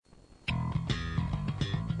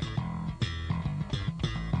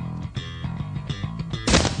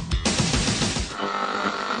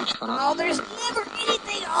Oh, there's never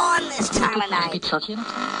anything on this time of night. Parce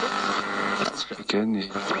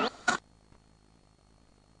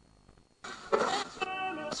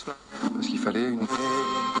qu'il fallait une...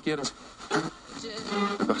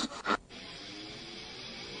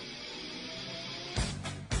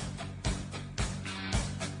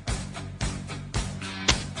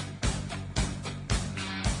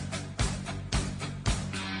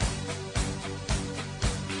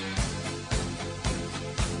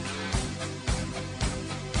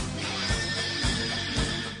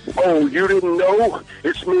 Oh, you didn't know?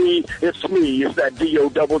 It's me. It's that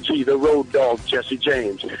D-O-double-G, the road dog, Jesse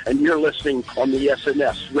James. And you're listening on the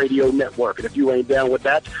SNS Radio Network. And if you ain't down with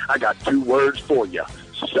that, I got 2 words for you.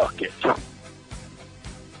 Suck it.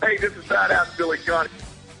 Hey, this is Badass Billy Gunn.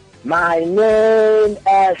 My name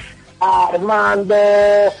is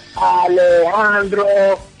Armando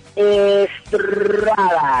Alejandro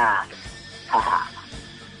Estrada.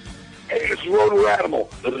 Hey, it's Road Animal.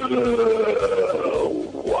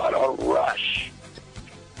 What a rush.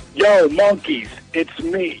 Yo, monkeys, it's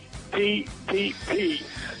me, PPP,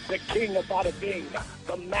 the king of bada bing,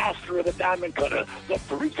 the master of the diamond cutter, the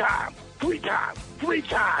three-time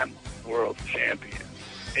world champion.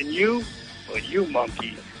 And you, well, you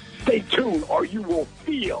monkey, stay tuned or you will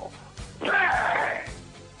feel. I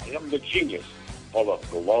am the genius of the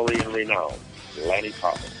glory and renown, Lanny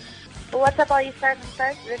Poppins. What's up, all you stars and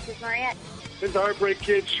stars? This is Mariette. It's Heartbreak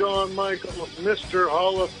Kid Shawn Michaels, Mr.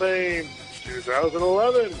 Hall of Fame,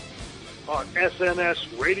 2011, on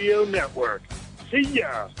SNS Radio Network. See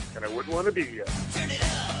ya, and I wouldn't want to be ya. Turn it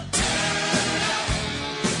up, the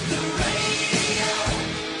radio.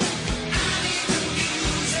 I need the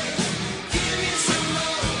music, give me some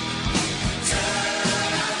more.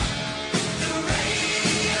 Turn up the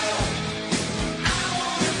radio. I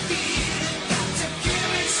wanna feel it, got to give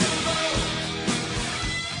me some more.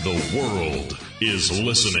 The world is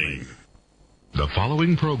listening. The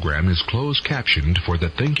following program is closed captioned for the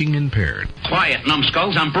thinking impaired. Quiet,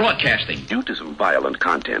 numbskulls, I'm broadcasting. Due to some violent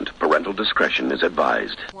content, parental discretion is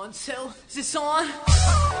advised. 1, 2, is this on?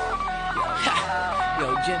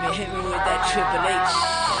 Yo, Jimmy hit me with that Triple H.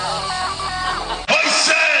 I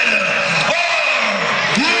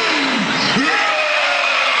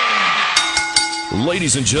said,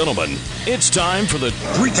 ladies and gentlemen, it's time for the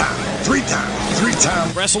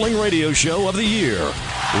three-time wrestling radio show of the year.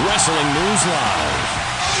 Wrestling News Live.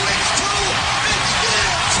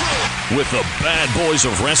 With the bad boys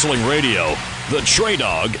of wrestling radio, the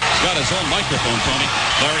TreyDawg. Got his own microphone, Tony.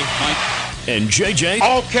 Larry, Mike. And JJ.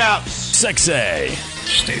 All caps. Sexay.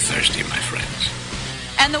 Stay thirsty, my friends.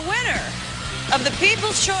 And the winner of the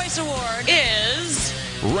People's Choice Award is...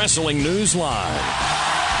 Wrestling News Live.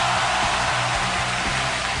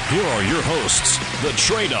 Here are your hosts, the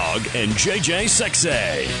TreyDawg and JJ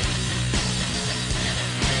Sexay.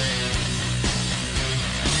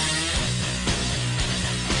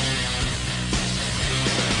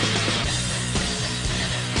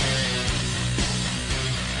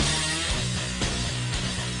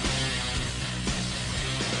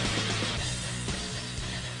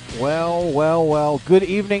 Well. Good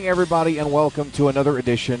evening, everybody, and welcome to another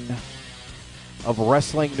edition of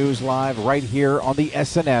Wrestling News Live right here on the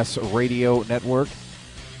SNS Radio Network.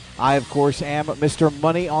 I, of course, am Mr.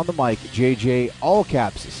 Money on the Mic, JJ, all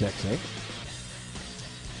caps sexy.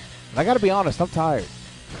 And I got to be honest, I'm tired.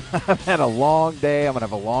 I've had a long day. I'm going to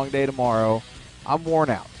have a long day tomorrow. I'm worn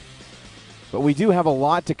out. But we do have a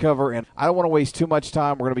lot to cover, and I don't want to waste too much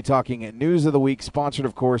time. We're going to be talking News of the Week, sponsored,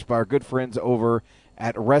 of course, by our good friends over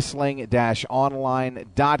at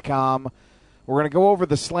wrestling-online.com. We're going to go over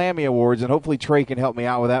the Slammy Awards, and hopefully Trey can help me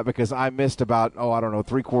out with that because I missed about,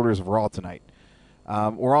 3/4 of Raw tonight.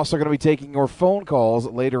 We're also going to be taking your phone calls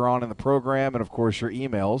later on in the program and, of course, your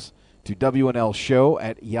emails to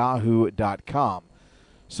wnlshow@yahoo.com.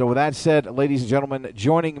 So with that said, ladies and gentlemen,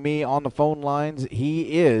 joining me on the phone lines,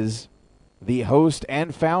 he is the host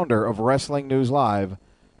and founder of Wrestling News Live.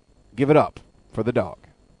 Give it up for the dog.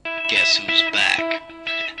 Guess who's back?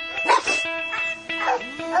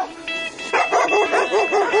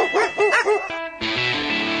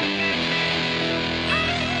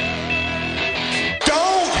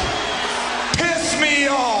 Don't piss me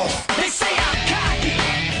off. They say I'm cocky,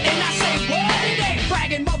 and I say, what? It ain't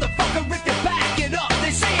bragging, motherfucker, if you back it up.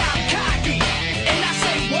 They say I'm cocky, and I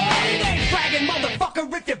say, what? It ain't bragging,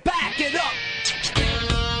 motherfucker, if you back it up.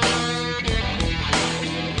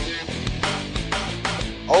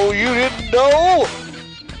 Oh, you didn't know?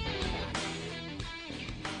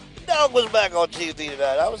 Dog was back on TV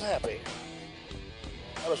tonight. I was happy.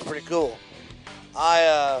 That was pretty cool.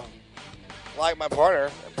 I, like my partner,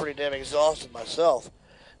 I'm pretty damn exhausted myself.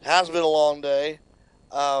 Has been a long day.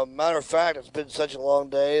 Matter of fact, it's been such a long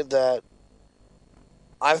day that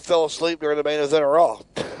I fell asleep during the main event of Raw.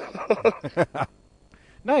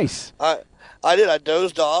 Nice. I did. I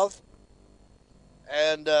dozed off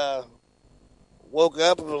and woke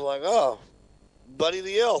up and was like, oh, Buddy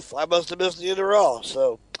the Elf. I must have missed the end of Raw.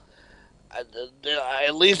 So,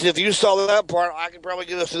 at least if you saw that part, I can probably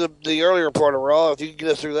get us through the earlier part of Raw if you can get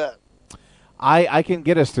us through that. I can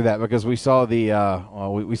get us through that because we saw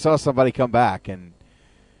we saw somebody come back, and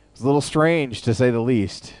it was a little strange to say the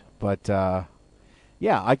least. But,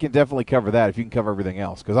 yeah, I can definitely cover that if you can cover everything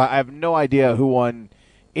else. Because I have no idea who won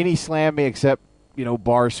any Slammy except,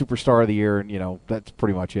 Bar Superstar of the Year, and, that's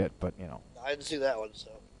pretty much it. But, I didn't see that one,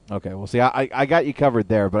 so. Okay, well, see, I got you covered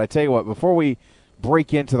there. But I tell you what, before we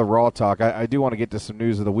break into the Raw talk, I do want to get to some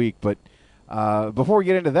news of the week. But before we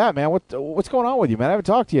get into that, man, what's going on with you, man? I haven't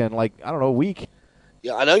talked to you in, a week.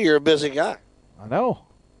 Yeah, I know you're a busy guy. I know.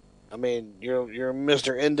 I mean, you're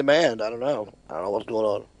Mr. In Demand. I don't know what's going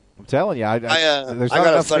on. I'm telling you, there's I not got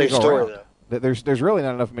a enough funny for me to go story, around. There's really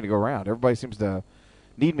not enough for me to go around. Everybody seems to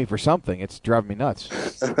need me for something. It's driving me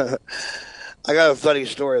nuts. I got a funny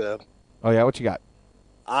story, though. Oh, yeah? What you got?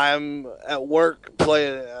 I'm at work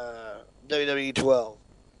playing WWE 12.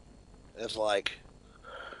 It's like,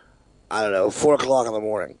 I don't know, 4 o'clock in the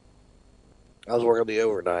morning. I was working the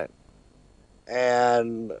overnight.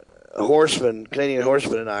 And Canadian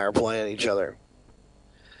Horseman and I are playing each other.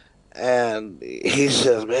 And he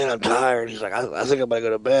says, man, I'm tired. He's like, I think I'm going to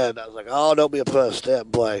go to bed. I was like, oh, don't be a puss. Stay up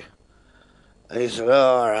and play. And he said, oh,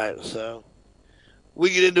 all right. So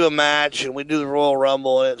we get into a match, and we do the Royal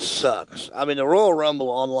Rumble, and it sucks. I mean, the Royal Rumble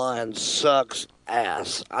online sucks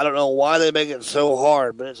ass. I don't know why they make it so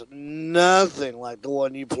hard, but it's nothing like the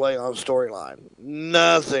one you play on Storyline.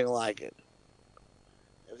 Nothing like it.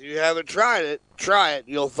 If you haven't tried it, try it.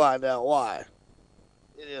 You'll find out why.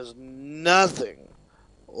 It is nothing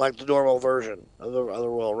like the normal version of the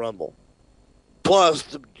Royal Rumble.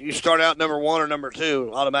 Plus, you start out number 1 or number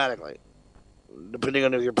 2 automatically, depending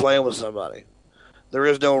on if you're playing with somebody. There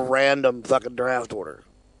is no random fucking draft order,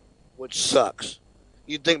 which sucks.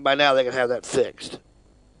 You'd think by now they could have that fixed.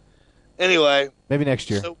 Anyway. Maybe next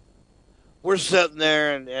year. So we're sitting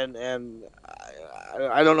there, and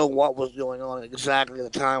I don't know what was going on exactly at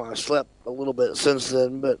the time. I slept a little bit since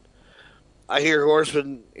then, but I hear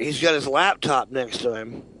Horseman, he's got his laptop next to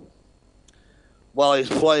him while he's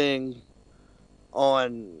playing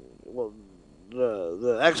on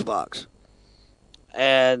the Xbox.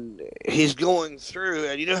 And he's going through,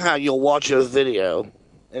 and you know how you'll watch a video,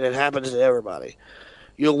 and it happens to everybody.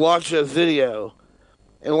 You'll watch a video,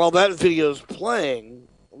 and while that video's playing,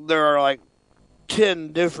 there are like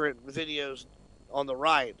 10 different videos on the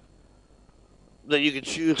right that you can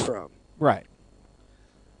choose from. Right.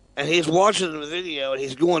 And he's watching the video, and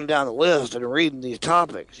he's going down the list and reading these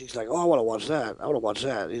topics. He's like, oh, I want to watch that. I want to watch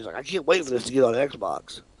that. He's like, I can't wait for this to get on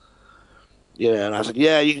Xbox. Yeah, and I said,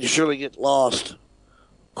 yeah, you can surely get lost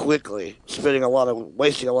quickly, wasting a lot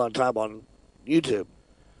of time on YouTube.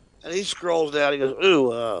 And he scrolls down, he goes,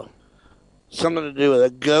 ooh, something to do with a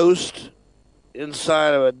ghost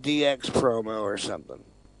inside of a DX promo or something.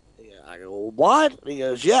 Yeah, I go, well, what? He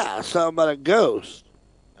goes, yeah, something about a ghost.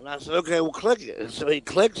 And I said, okay, well, click it. And so he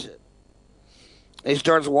clicks it. And he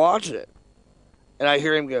starts watching it. And I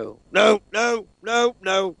hear him go, no, no, no,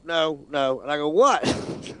 no, no, no. And I go, what?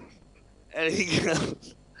 And he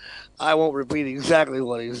goes, I won't repeat exactly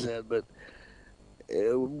what he said, but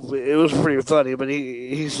it was pretty funny. But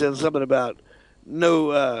he said something about,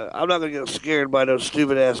 no, I'm not going to get scared by no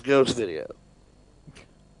stupid-ass ghost video.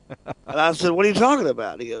 And I said, what are you talking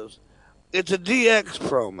about? And he goes, it's a DX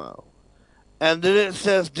promo. And then it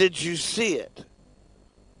says, did you see it?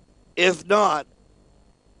 If not,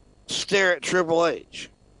 stare at Triple H.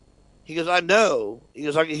 He goes, I know. He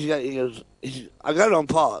goes, I got it on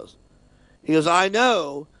pause. He goes, I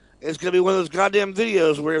know it's going to be one of those goddamn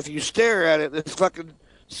videos where if you stare at it, this fucking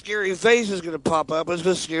scary face is going to pop up and it's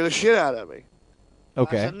going to scare the shit out of me.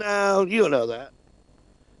 Okay. I said, no, you don't know that.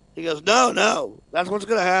 He goes, no, that's what's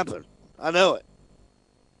going to happen. I know it.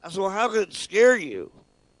 I said, well, how could it scare you?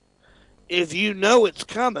 If you know it's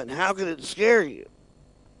coming, how can it scare you?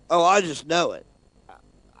 Oh, I just know it.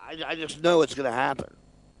 I just know it's going to happen.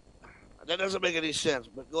 That doesn't make any sense,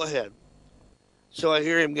 but go ahead. So I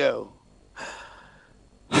hear him go,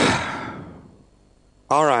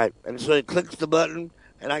 all right. And so he clicks the button,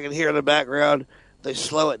 and I can hear in the background, they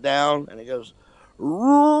slow it down, and it goes, and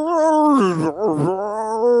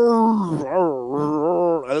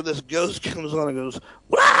then this ghost comes on and goes,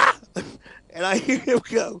 wah! And I hear him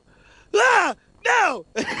go, ah, no!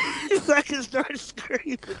 I can start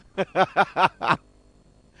screaming.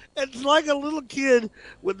 It's like a little kid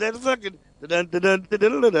with that fucking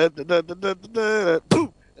poof,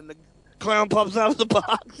 and the clown pops out of the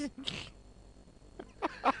box.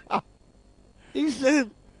 He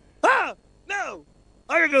said, "Ah, no,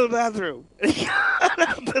 I gotta go to the bathroom." And he got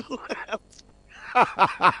up and left.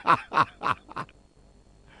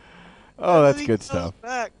 Oh, that's good stuff.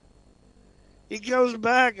 He goes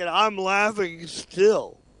back, and I'm laughing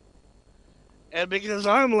still. And because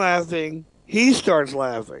I'm laughing, he starts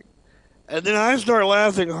laughing. And then I start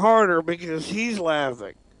laughing harder because he's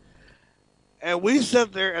laughing. And we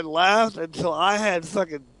sat there and laughed until I had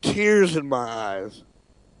fucking tears in my eyes.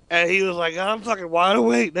 And he was like, I'm fucking wide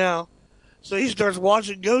awake now. So he starts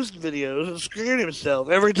watching ghost videos and scaring himself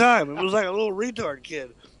every time. It was like a little retard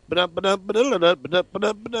kid. Ah!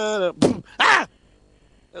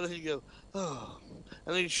 And then he'd go, oh.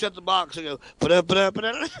 And then he'd shut the box and go,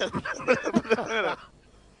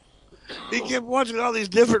 he kept watching all these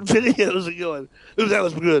different videos and going, ooh, that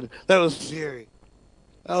was good. That was scary.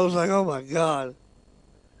 I was like, oh my God.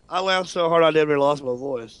 I laughed so hard I never lost my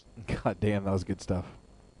voice. God damn, that was good stuff.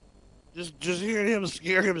 Just hearing him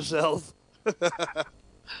scare himself.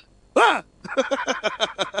 Ah!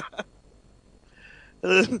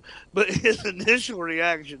 But his initial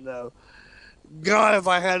reaction, though, God, if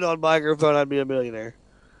I had it on microphone, I'd be a millionaire.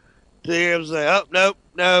 To hear him say, oh,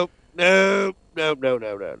 nope.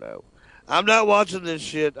 I'm not watching this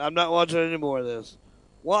shit. I'm not watching any more of this.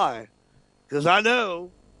 Why? Because I know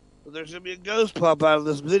that there's going to be a ghost pop out of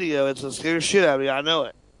this video. It's going to scare the shit out of me. I know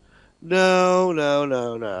it. No,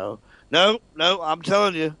 I'm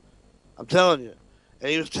telling you. And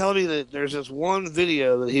he was telling me that there's this one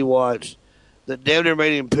video that he watched that damn near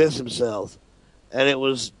made him piss himself. And it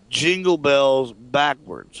was Jingle Bells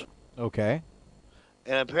backwards. Okay.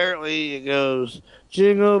 And apparently it goes,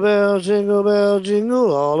 jingle bell,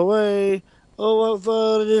 jingle all the way. Oh, what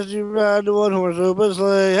fun it is to ride the one-horse open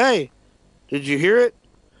sleigh. Hey, did you hear it?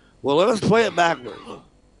 Well, let us play it backwards.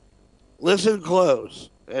 Listen close.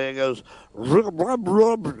 And it goes, and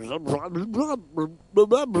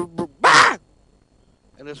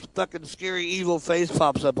this fucking scary evil face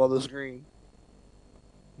pops up on the screen.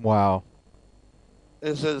 Wow.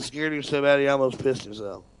 And it said it scared him so bad he almost pissed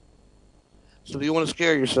himself. So if you want to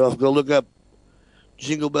scare yourself, go look up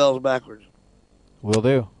Jingle Bells backwards. Will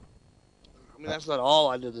do. I mean, that's not all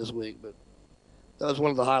I did this week, but that was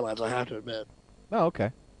one of the highlights, I have to admit. Oh,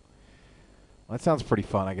 okay. Well, that sounds pretty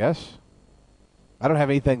fun, I guess. I don't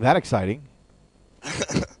have anything that exciting.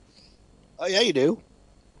 Oh, yeah, you do.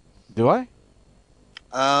 Do I?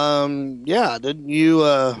 Yeah. Didn't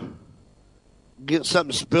you get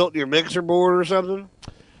something spilt in your mixer board or something?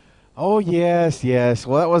 Oh, yes.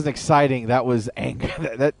 Well, that wasn't exciting. That was anger.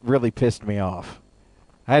 That really pissed me off.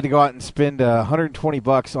 I had to go out and spend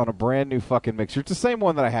 $120 on a brand new fucking mixer. It's the same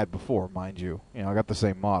one that I had before, mind you. You know, I got the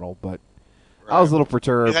same model, but right. I was a little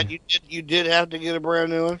perturbed. You did have to get a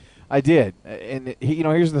brand new one? I did. And,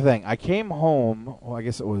 here's the thing. I came home, I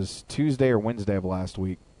guess it was Tuesday or Wednesday of last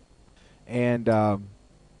week. And I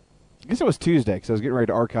guess it was Tuesday because I was getting ready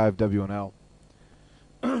to archive WNL.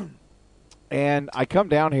 And I come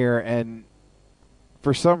down here, and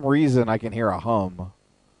for some reason I can hear a hum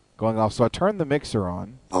going off. So I turn the mixer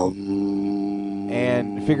on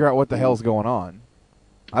and figure out what the hell's going on.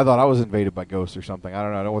 I thought I was invaded by ghosts or something. I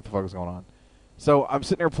don't know what the fuck was going on. So I'm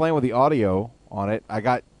sitting there playing with the audio on it. I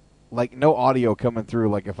got like no audio coming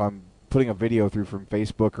through, like if I'm putting a video through from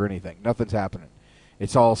Facebook or anything. Nothing's happening.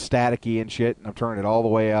 It's all staticky and shit, and I'm turning it all the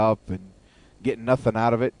way up and getting nothing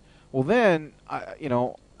out of it. Well, then,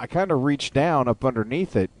 I kind of reached down up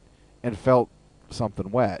underneath it and felt something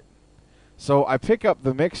wet. So I pick up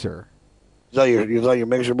the mixer. Is that your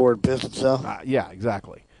mixer board pissed itself? Yeah,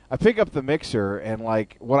 exactly. I pick up the mixer, and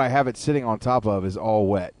like what I have it sitting on top of is all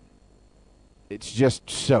wet. It's just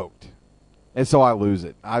soaked. And so I lose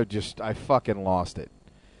it. I fucking lost it.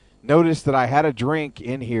 Noticed that I had a drink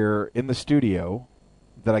in here in the studio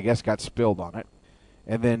that I guess got spilled on it.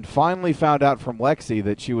 And then finally found out from Lexi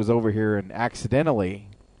that she was over here and accidentally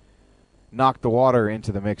knocked the water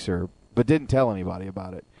into the mixer, but didn't tell anybody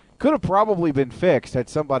about it. Could have probably been fixed had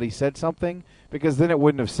somebody said something, because then it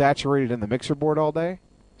wouldn't have saturated in the mixer board all day.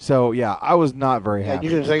 So, yeah, I was not very happy.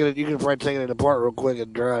 You can probably take it apart real quick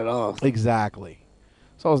and dry it off. Exactly.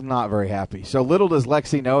 So I was not very happy. So little does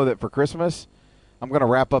Lexi know that for Christmas, I'm going to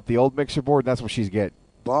wrap up the old mixer board, and that's what she's getting.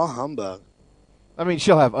 Bah humbug. I mean,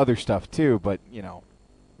 she'll have other stuff, too, but,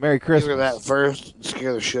 Merry Christmas. Give her that first and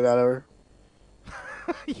scare the shit out of her.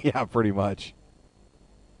 Yeah, pretty much.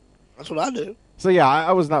 That's what I do. So, yeah,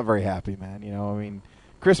 I was not very happy, man.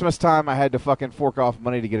 Christmas time, I had to fucking fork off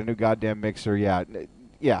money to get a new goddamn mixer.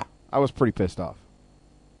 Yeah, I was pretty pissed off.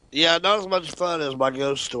 Yeah, not as much fun as my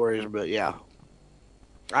ghost stories, but yeah.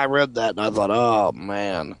 I read that and I thought, oh,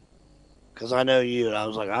 man. Because I know you, and I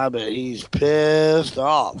was like, I bet he's pissed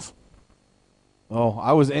off. Oh,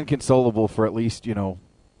 I was inconsolable for at least,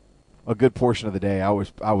 a good portion of the day. I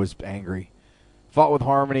was angry. Fought with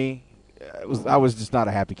Harmony. I was just not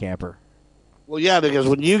a happy camper. Well, yeah, because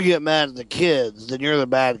when you get mad at the kids, then you're the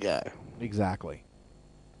bad guy. Exactly.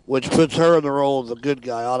 Which puts her in the role of the good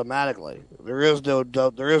guy automatically. There is no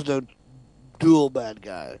dual bad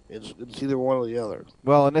guy. It's either one or the other.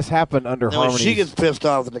 Well, and this happened under Harmony. When she gets pissed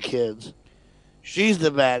off at the kids, she's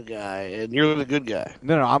the bad guy, and you're the good guy.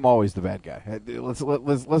 No, I'm always the bad guy.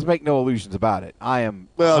 Let's make no illusions about it. I am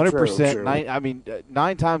 100%. True.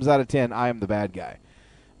 9 times out of 10, I am the bad guy.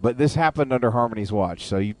 But this happened under Harmony's watch,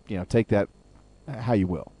 so you take that how you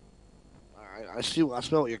will. All right, I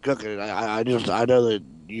smell what you're cooking. I know that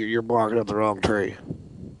you're barking up the wrong tree.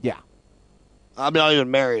 Yeah. I'm not even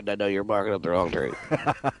married, and I know you're barking up the wrong tree.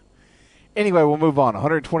 Anyway, we'll move on.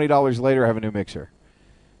 $120 later, I have a new mixer.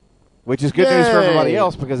 Which is good news for everybody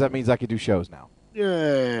else because that means I can do shows now.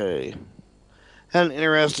 Yay. Had an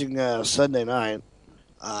interesting Sunday night.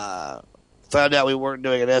 Found out we weren't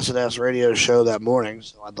doing an SNS radio show that morning,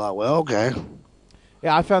 so I thought, well, okay.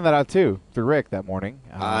 Yeah, I found that out too through Rick that morning.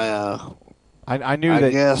 I knew that. I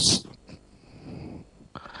guess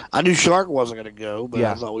I knew Shark wasn't going to go, but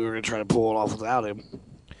I thought we were going to try to pull it off without him.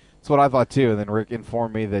 That's what I thought too, and then Rick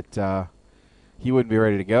informed me that he wouldn't be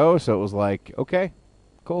ready to go, so it was like, okay,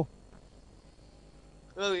 cool.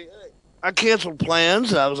 I canceled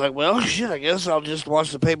plans, and I was like, well, shit, I guess I'll just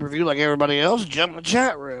watch the pay-per-view like everybody else, jump in the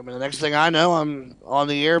chat room, and the next thing I know, I'm on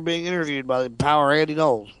the air being interviewed by the Power Andy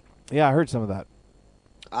Knowles. Yeah, I heard some of that.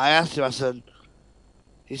 I asked him,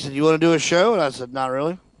 he said, you want to do a show? And I said, not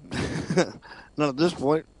really. Not at this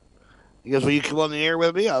point. He goes, will you come on the air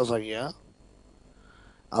with me? I was like, yeah.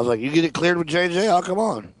 I was like, you get it cleared with JJ, I'll come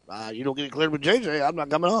on. You don't get it cleared with JJ, I'm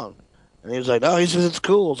not coming on. And he was like, no, he says it's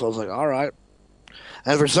cool. So I was like, all right.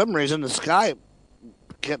 And for some reason, the Skype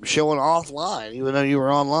kept showing offline, even though you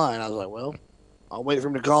were online. I was like, well, I'll wait for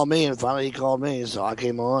him to call me. And finally, he called me, so I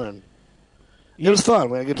came on, and it was fun.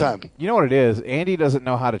 We had a good time. You know what it is? Andy doesn't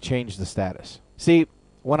know how to change the status. See,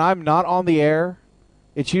 when I'm not on the air,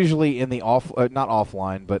 it's usually in the not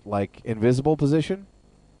offline, but like invisible position.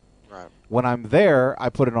 Right. When I'm there, I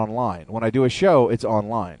put it online. When I do a show, it's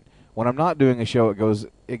online. When I'm not doing a show, it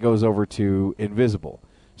goes over to invisible.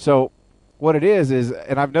 So what it is,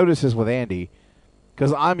 and I've noticed this with Andy,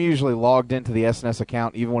 because I'm usually logged into the SNS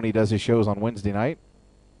account even when he does his shows on Wednesday night.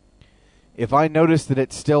 If I notice that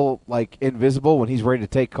it's still like invisible when he's ready to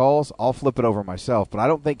take calls, I'll flip it over myself. But I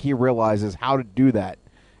don't think he realizes how to do that.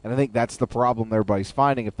 And I think that's the problem everybody's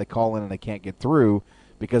finding if they call in and they can't get through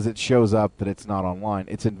because it shows up that it's not online.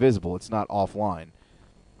 It's invisible. It's not offline.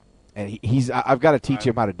 And I've got to teach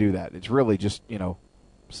him how to do that. It's really just,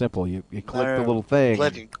 simple. You click the little thing.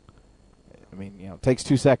 Clicking. I mean, it takes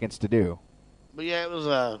 2 seconds to do. But yeah, it was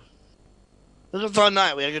a fun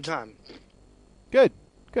night. We had a good time. Good.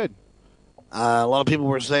 A lot of people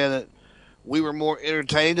were saying that we were more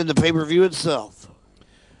entertained than the pay-per-view itself.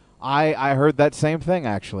 I heard that same thing,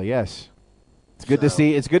 actually, yes. It's good to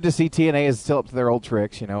see TNA is still up to their old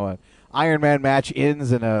tricks. An Iron Man match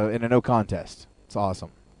ends in a no contest. It's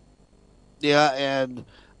awesome. Yeah, and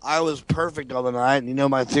I was perfect on the night, and you know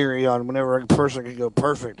my theory on whenever a person can go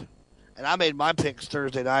perfect. And I made my picks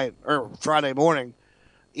Thursday night, or Friday morning,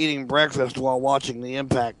 eating breakfast while watching the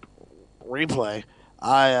Impact replay.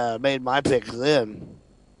 I made my picks then,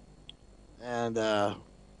 and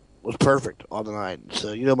was perfect on the night.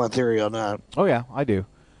 So you know my theory on that. Oh, yeah, I do.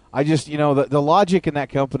 I just, the logic in that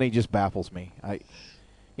company just baffles me.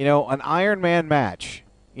 An Iron Man match,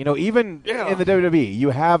 even in the WWE,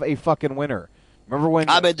 you have a fucking winner. Remember when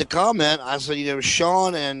I made the comment? I said,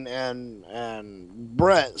 Sean and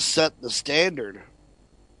Brett set the standard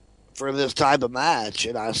for this type of match,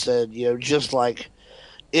 and I said, just like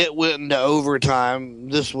it went into overtime,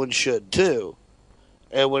 this one should too.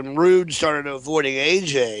 And when Rude started avoiding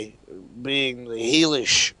AJ, being the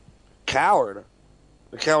heelish coward,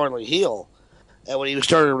 the cowardly heel, and when he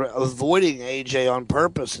started avoiding AJ on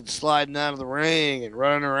purpose and sliding out of the ring and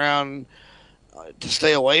running around to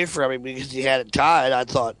stay away from him because he had it tied, I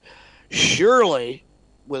thought, surely,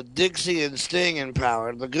 with Dixie and Sting in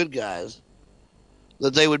power, the good guys,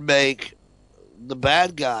 that they would make the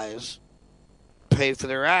bad guys pay for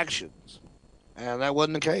their actions. And that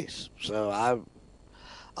wasn't the case. So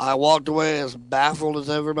I walked away as baffled as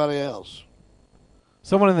everybody else.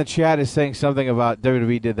 Someone in the chat is saying something about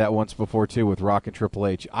WWE did that once before, too, with Rock and Triple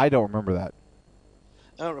H. I don't remember that.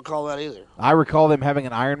 I don't recall that either. I recall them having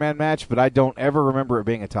an Iron Man match, but I don't ever remember it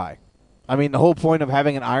being a tie. I mean, the whole point of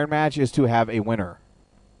having an Iron match is to have a winner.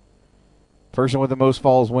 Person with the most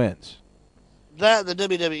falls wins. That the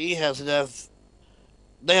WWE has enough.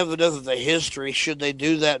 They have enough of the history. Should they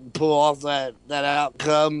do that and pull off that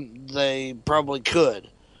outcome, they probably could.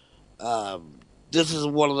 This is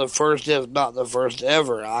one of the first, if not the first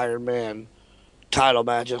ever, Iron Man title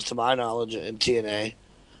matches, to my knowledge, in TNA.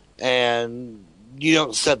 And you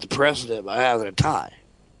don't set the precedent by having a tie.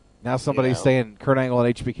 Now somebody's saying Kurt Angle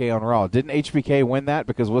and HBK on Raw. Didn't HBK win that?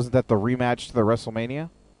 Because wasn't that the rematch to the WrestleMania?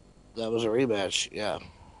 That was a rematch, yeah.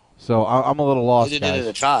 So I'm a little lost, He guys. did it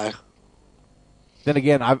a tie. Then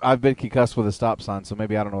again, I've been concussed with a stop sign, so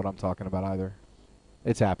maybe I don't know what I'm talking about either.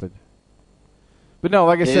 It's happened. But no,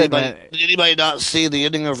 like I said, man, did anybody not see the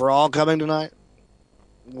ending of Raw coming tonight?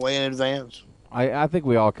 Way in advance. I think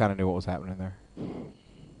we all kind of knew what was happening there.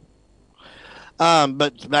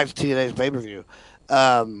 But back to TNA's pay-per-view.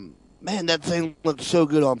 Man, that thing looked so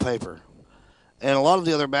good on paper. And a lot of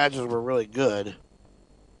the other matches were really good.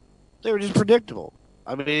 They were just predictable.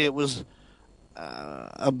 I mean, it was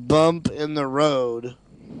a bump in the road,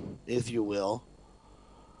 if you will,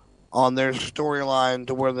 on their storyline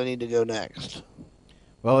to where they need to go next.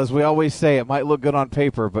 Well, as we always say, it might look good on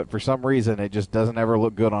paper, but for some reason it just doesn't ever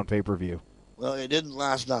look good on pay-per-view. Well, it didn't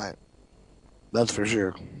last night. That's for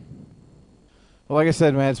sure. Well, like I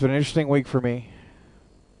said, man, it's been an interesting week for me.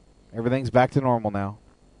 Everything's back to normal now.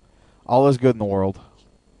 All is good in the world.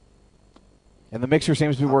 And the mixer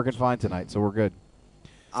seems to be working fine tonight, so we're good.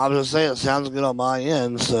 I was going to say, it sounds good on my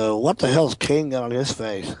end, so what the hell's Kane got on his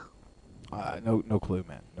face? No clue,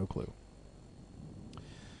 man. No clue.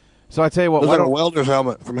 So I tell you what. Looks like a welder's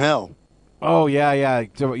helmet from hell. Oh, yeah. You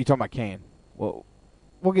talking about Kane. Well,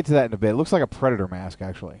 we'll get to that in a bit. It looks like a Predator mask,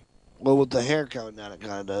 actually. Well, with the hair coming down, it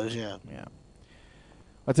kind of does, yeah. Yeah.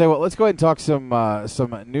 I'll tell you what, let's go ahead and talk some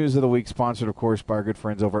news of the week, sponsored, of course, by our good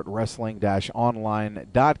friends over at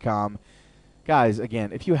wrestling-online.com. Guys,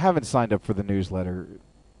 again, if you haven't signed up for the newsletter,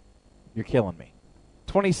 you're killing me.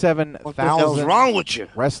 27,000 wrong with you?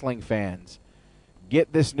 Wrestling fans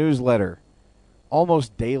get this newsletter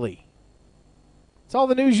almost daily. It's all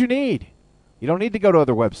the news you need. You don't need to go to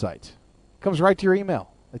other websites. It comes right to your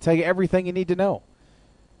email. They tell you everything you need to know.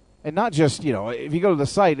 And not just, if you go to the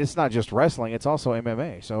site, it's not just wrestling, it's also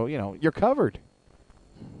MMA. So, you're covered.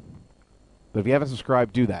 But if you haven't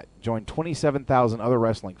subscribed, do that. Join 27,000 other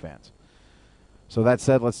wrestling fans. So that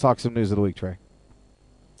said, let's talk some news of the week, Trey.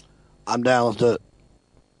 I'm down. Let's do it.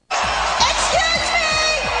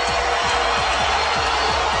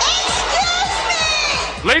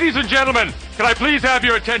 Ladies and gentlemen, can I please have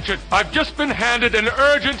your attention? I've just been handed an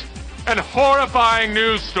urgent and horrifying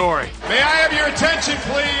news story. May I have your attention,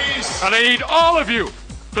 please? And I need all of you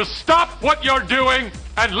to stop what you're doing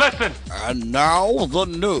and listen. And now the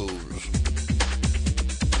news.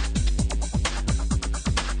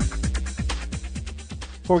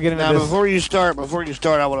 Before we get into this, before you start,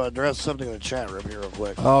 I want to address something in the chat room here real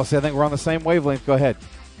quick. Oh, see, I think we're on the same wavelength. Go ahead.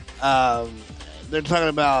 They're talking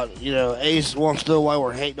about, Ace wants to know why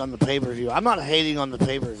we're hating on the pay-per-view. I'm not hating on the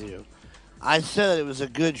pay-per-view. I said it was a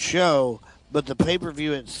good show, but the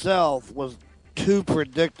pay-per-view itself was too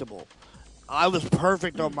predictable. I was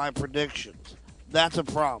perfect on my predictions. That's a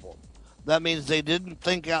problem. That means they didn't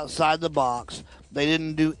think outside the box. They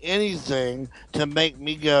didn't do anything to make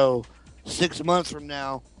me go 6 months from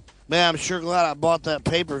now, man, I'm sure glad I bought that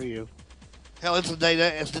pay-per-view. Hell, it's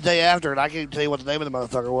the day after, and I can't even tell you what the name of the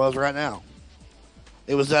motherfucker was right now.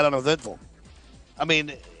 It was that uneventful. I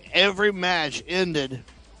mean, every match ended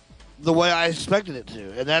the way I expected it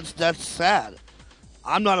to, and that's sad.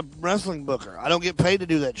 I'm not a wrestling booker. I don't get paid to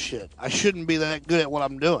do that shit. I shouldn't be that good at what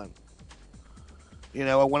I'm doing.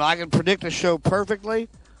 When I can predict a show perfectly,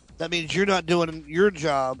 that means you're not doing your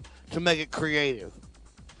job to make it creative.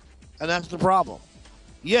 And that's the problem.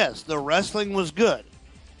 Yes, the wrestling was good.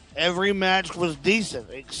 Every match was decent,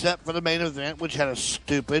 except for the main event, which had a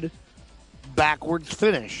stupid backwards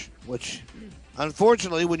finish, which,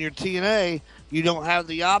 unfortunately, when you're TNA, you don't have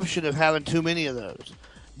the option of having too many of those.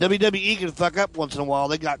 WWE can fuck up once in a while.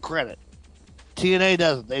 They got credit. TNA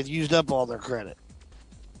doesn't. They've used up all their credit.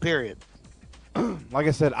 Period. Like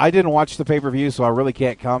I said, I didn't watch the pay-per-view, so I really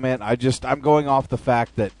can't comment. I'm going off the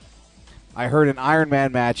fact that I heard an Iron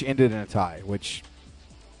Man match ended in a tie, which,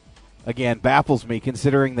 again, baffles me,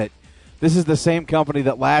 considering that this is the same company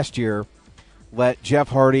that last year let Jeff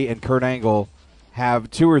Hardy and Kurt Angle have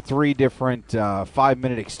 2 or 3 different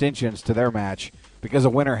 5-minute extensions to their match because a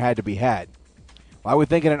winner had to be had. Well, I would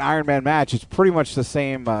think in an Iron Man match, it's pretty much the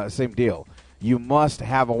same deal. You must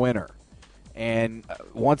have a winner. And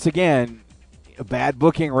once again, bad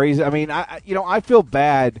booking raises. I mean, I feel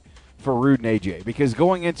bad for Rude and AJ because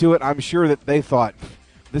going into it, I'm sure that they thought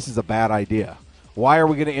this is a bad idea. Why are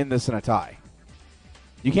we going to end this in a tie?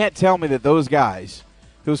 You can't tell me that those guys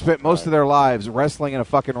who spent most of their lives wrestling in a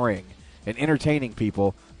fucking ring and entertaining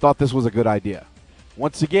people thought this was a good idea.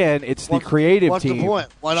 Once again, it's the creative team. What's the point?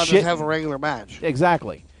 Why not just have a regular match?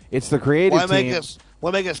 Exactly. It's the creative team.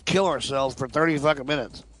 Why make us kill ourselves for 30 fucking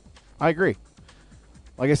minutes? I agree.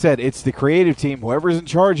 Like I said, it's the creative team, whoever's in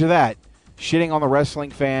charge of that, shitting on the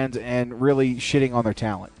wrestling fans and really shitting on their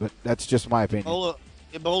talent. But that's just my opinion.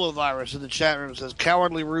 Ebola virus in the chat room says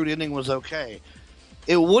cowardly Rude ending was okay.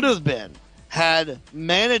 It would have been had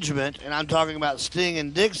management, and I'm talking about Sting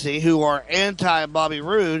and Dixie, who are anti-Bobby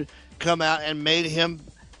Roode, come out and made him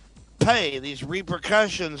pay these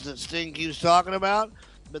repercussions that Sting keeps talking about.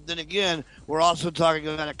 But then again, we're also talking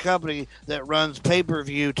about a company that runs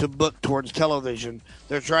pay-per-view to book towards television.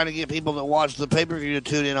 They're trying to get people that watch the pay-per-view to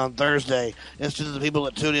tune in on Thursday instead of the people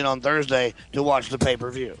that tune in on Thursday to watch the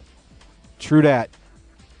pay-per-view. True that.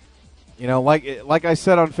 You know, like I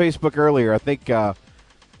said on Facebook earlier, I think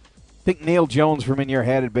Neil Jones from In Your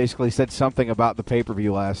Head had basically said something about the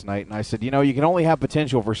pay-per-view last night, and I said, you know, you can only have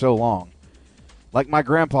potential for so long. Like my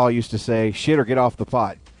grandpa used to say, shit or get off the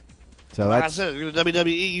pot. So like I said,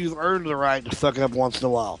 WWE, you've earned the right to fuck up once in a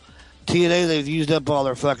while. TNA, they've used up all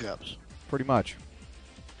their fuck-ups. Pretty much.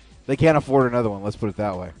 They can't afford another one, let's put it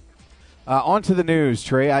that way. On to the news,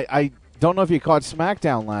 Trey. I don't know if you caught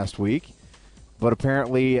SmackDown last week, but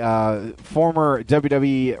apparently former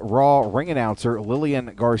WWE Raw ring announcer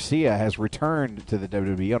Lillian Garcia has returned to the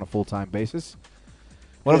WWE on a full-time basis.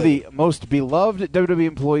 One of the most beloved WWE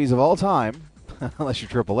employees of all time, unless you're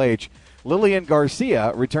Triple H, Lillian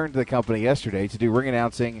Garcia returned to the company yesterday to do ring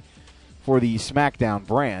announcing for the SmackDown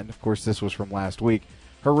brand. Of course, this was from last week.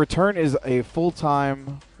 Her return is a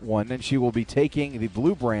full-time one, and she will be taking the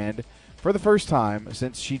blue brand for the first time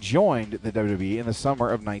since she joined the WWE in the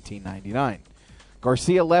summer of 1999.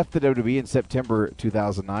 Garcia left the WWE in September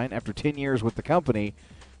 2009 after 10 years with the company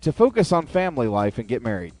to focus on family life and get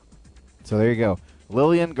married. So there you go.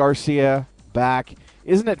 Lillian Garcia back.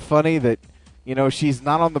 Isn't it funny that, you know, she's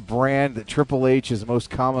not on the brand that Triple H is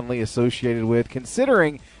most commonly associated with,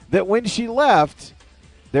 considering that when she left,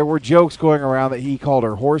 there were jokes going around that he called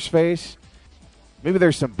her horseface. Maybe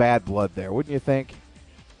there's some bad blood there, wouldn't you think?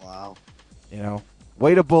 Wow. You know,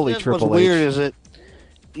 way to bully Triple H. What's weird is it,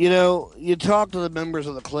 you know, you talk to the members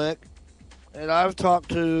of the clique, and I've talked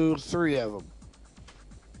to 3 of them.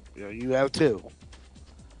 You know, you have 2.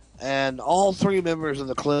 And all 3 members of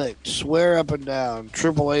the clique swear up and down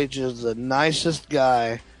Triple H is the nicest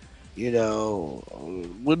guy, you know,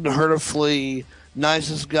 wouldn't hurt a flea,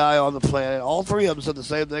 nicest guy on the planet. All 3 of them said the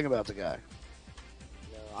same thing about the guy.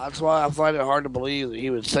 You know, that's why I find it hard to believe that he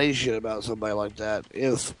would say shit about somebody like that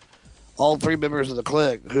if all 3 members of the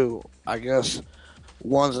clique, who I guess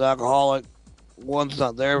one's an alcoholic, one's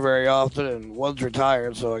not there very often, and one's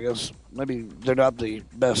retired, so I guess maybe they're not the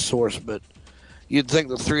best source, but you'd think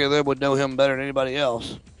the 3 of them would know him better than anybody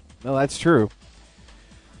else. No, that's true.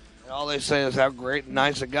 And all they say is how great and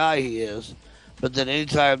nice a guy he is. But then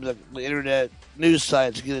anytime the internet news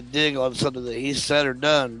sites get a dig on something that he said or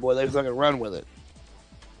done, boy, they fucking run with it.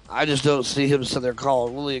 I just don't see him sitting there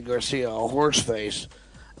calling Lillian Garcia a horseface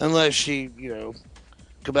unless she, you know,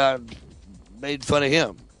 come out and made fun of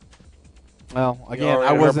him. Well, again, you know,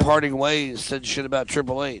 I wasn't parting ways, said shit about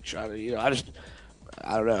Triple H. I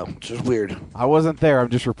don't know. It's just weird. I wasn't there. I'm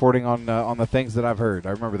just reporting on the things that I've heard.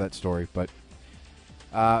 I remember that story. But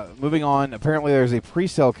moving on, apparently there's a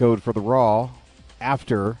pre-sale code for the Raw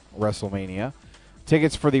after WrestleMania.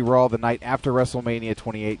 Tickets for the Raw the night after WrestleMania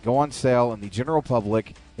 28 go on sale in the general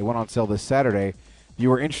public. They went on sale this Saturday. If you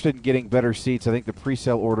were interested in getting better seats, I think the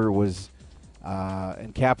pre-sale order was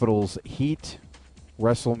in capitals Heat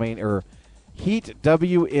WrestleMania or Heat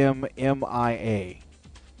WMMIA.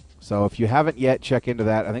 So if you haven't yet, check into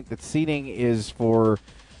that. I think the seating is for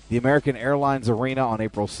the American Airlines Arena on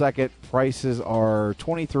April 2nd. Prices are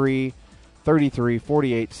 $23, $33,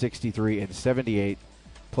 $48, $63, and $78,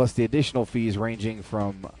 plus the additional fees ranging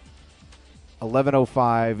from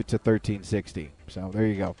 $11.05 to $13.60. So there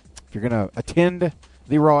you go. If you're going to attend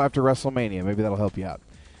the Raw after WrestleMania, maybe that'll help you out.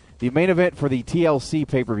 The main event for the TLC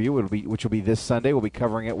pay-per-view, which will be this Sunday, we'll be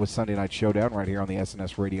covering it with Sunday Night Showdown right here on the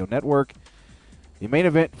SNS Radio Network. The main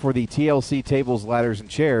event for the TLC tables, ladders, and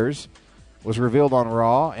chairs was revealed on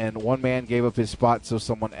Raw, and one man gave up his spot so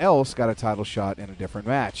someone else got a title shot in a different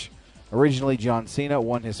match. Originally, John Cena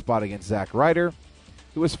won his spot against Zack Ryder,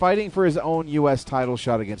 who was fighting for his own U.S. title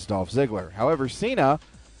shot against Dolph Ziggler. However, Cena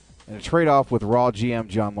In a trade-off with Raw GM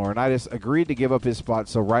John Laurinaitis, agreed to give up his spot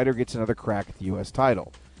so Ryder gets another crack at the U.S.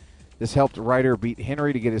 title. This helped Ryder beat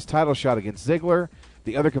Henry to get his title shot against Ziggler.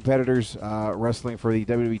 The other competitors wrestling for the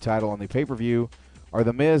WWE title on the pay-per-view are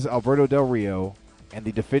The Miz, Alberto Del Rio, and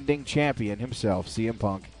the defending champion himself, CM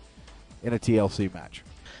Punk, in a TLC match.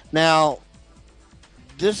 Now,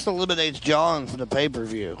 this eliminates John from the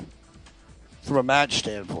pay-per-view from a match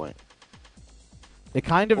standpoint. It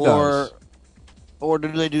kind of does. Or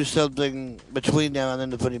do they do something between now and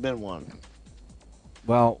then to put him in one?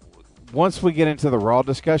 Well, once we get into the Raw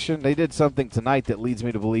discussion, they did something tonight that leads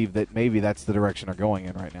me to believe that maybe that's the direction they're going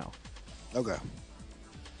in right now. Okay.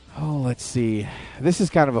 Oh, let's see. This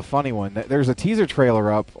is kind of a funny one. There's a teaser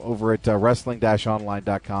trailer up over at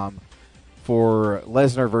wrestling-online.com for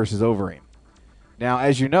Lesnar versus Overeem. Now,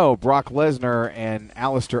 as you know, Brock Lesnar and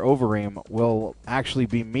Alistair Overeem will actually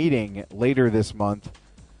be meeting later this month.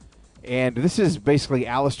 And this is basically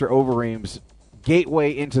Alistair Overeem's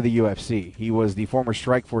gateway into the UFC. He was the former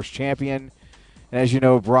Strikeforce champion. And as you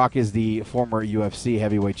know, Brock is the former UFC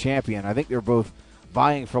heavyweight champion. I think they're both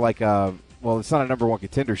vying for like a, well, it's not a number one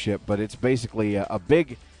contendership, but it's basically a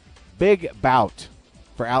big bout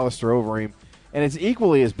for Alistair Overeem. And it's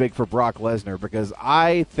equally as big for Brock Lesnar because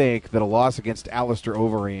I think that a loss against Alistair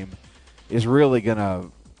Overeem is really gonna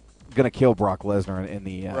kill Brock Lesnar in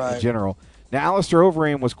the in general. Now, Alistair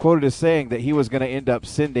Overeem was quoted as saying that he was going to end up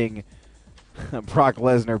sending Brock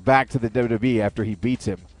Lesnar back to the WWE after he beats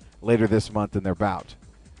him later this month in their bout.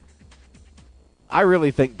 I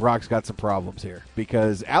really think Brock's got some problems here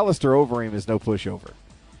because Alistair Overeem is no pushover.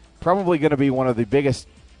 Probably going to be one of the biggest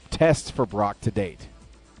tests for Brock to date.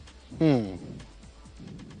 Of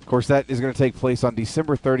course, that is going to take place on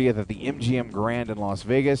December 30th at the MGM Grand in Las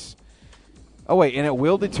Vegas. Oh, wait, and it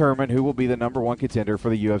will determine who will be the number one contender for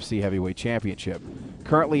the UFC Heavyweight Championship,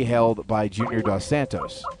 currently held by Junior Dos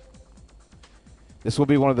Santos. This will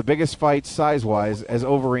be one of the biggest fights size-wise, as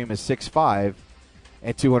Overeem is 6'5"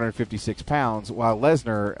 and 256 pounds, while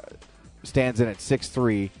Lesnar stands in at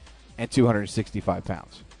 6'3" and 265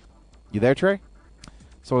 pounds. You there, Trey?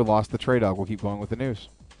 So we lost the TreyDawg. We'll keep going with the news.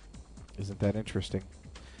 Isn't that interesting?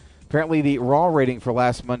 Apparently, the Raw rating for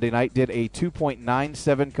last Monday night did a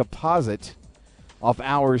 2.97 composite off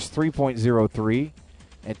hours 3.03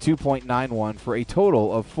 and 2.91 for a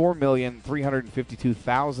total of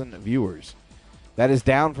 4,352,000 viewers. That is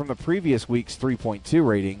down from the previous week's 3.2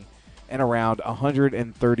 rating and around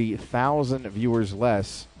 130,000 viewers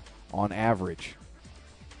less on average.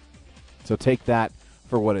 So take that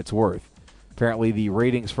for what it's worth. Apparently, the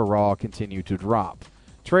ratings for Raw continue to drop.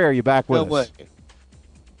 Trey, are you back with us?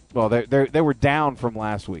 Well, they were down from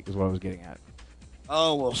last week is what I was getting at.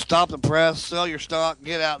 Oh, well, stop the press, sell your stock,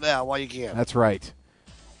 get out now while you can. That's right.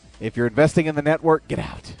 If you're investing in the network, get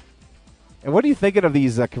out. And what are you thinking of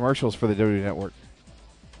these commercials for the WWE Network?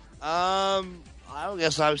 I don't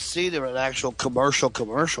guess I've seen an actual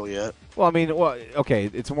commercial yet. Well, I mean, okay,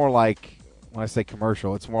 it's more like, when I say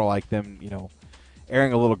commercial, it's more like them,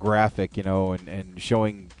 airing a little graphic, and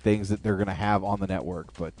showing things that they're going to have on the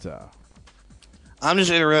network. But I'm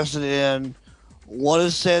just interested in what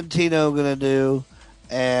is Santino going to do,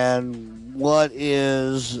 and what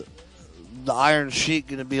is the Iron Sheik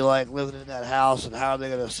going to be like living in that house, and how are they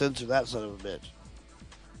going to censor that son of a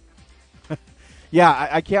bitch? Yeah,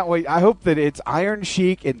 I can't wait. I hope that it's Iron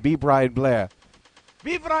Sheik and B. Brian Blair.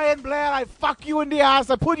 B. Brian Blair, I fuck you in the ass.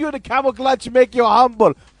 I put you in the camel clutch and make you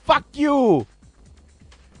humble. Fuck you.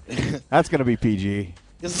 That's going to be PG.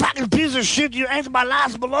 You fucking piece of shit. You ate my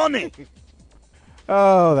last baloney.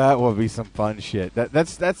 Oh, that will be some fun shit.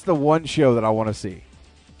 That's the one show that I want to see.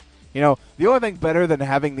 The only thing better than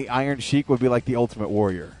having the Iron Sheik would be like the Ultimate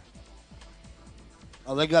Warrior.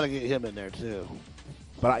 Oh, they got to get him in there, too.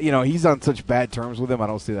 But, he's on such bad terms with him, I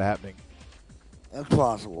don't see that happening. That's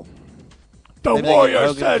possible. The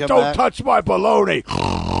Warrior said, don't touch my baloney.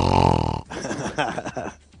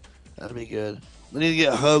 That'd be good. We need to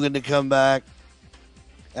get Hogan to come back.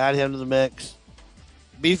 Add him to the mix.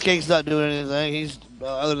 Beefcake's not doing anything. He's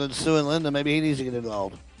other than suing Linda. Maybe he needs to get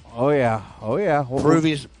involved. Oh yeah. Prove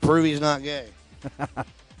he's not gay.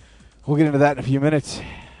 We'll get into that in a few minutes.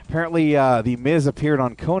 Apparently, The Miz appeared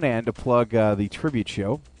on Conan to plug the tribute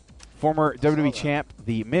show. Former WWE champ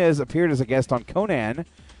The Miz appeared as a guest on Conan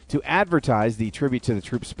to advertise the Tribute to the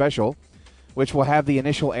Troops special, which will have the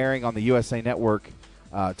initial airing on the USA Network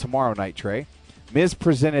tomorrow night, Trey. Miz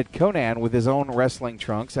presented Conan with his own wrestling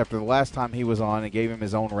trunks after the last time he was on and gave him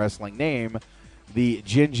his own wrestling name, the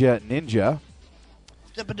Jinja Ninja.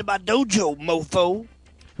 Step into my dojo, mofo.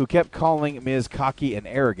 Who kept calling Miz cocky and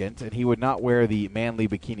arrogant, and he would not wear the manly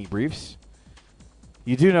bikini briefs.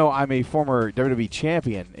 You do know I'm a former WWE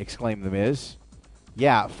champion, exclaimed The Miz.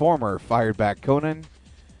 Yeah, former, fired back Conan.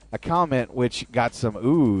 A comment which got some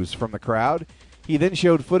oohs from the crowd. He then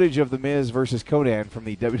showed footage of The Miz versus Conan from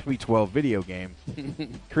the WWE 12 video game,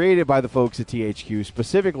 created by the folks at THQ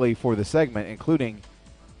specifically for the segment, including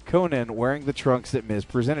Conan wearing the trunks that Miz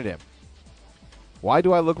presented him. Why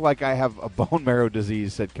do I look like I have a bone marrow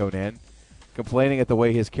disease, said Conan, complaining at the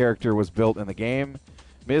way his character was built in the game.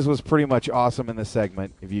 Miz was pretty much awesome in the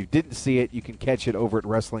segment. If you didn't see it, you can catch it over at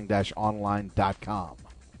wrestling-online.com,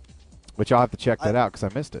 which I'll have to check that out because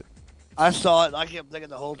I missed it. I saw it, and I kept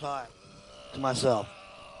thinking the whole time to myself,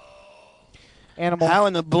 Animal. How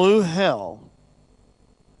in the blue hell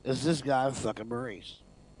is this guy fucking Maurice?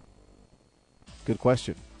 Good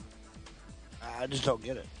question. I just don't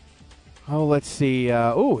get it. Oh, let's see.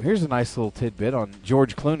 Here's a nice little tidbit on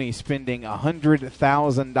George Clooney spending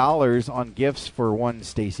 $100,000 on gifts for one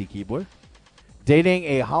Stacy Keibler. Dating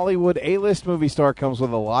a Hollywood A-list movie star comes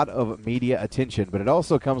with a lot of media attention, but it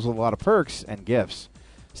also comes with a lot of perks and gifts.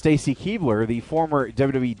 Stacy Keibler, the former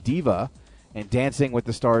WWE diva and Dancing with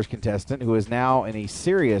the Stars contestant, who is now in a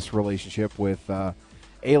serious relationship with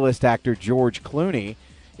A-list actor George Clooney,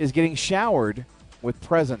 is getting showered with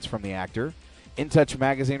presents from the actor. In Touch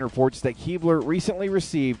magazine reports that Keibler recently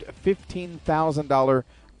received a $15,000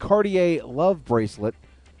 Cartier love bracelet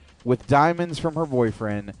with diamonds from her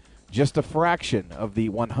boyfriend, just a fraction of the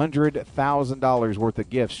 $100,000 worth of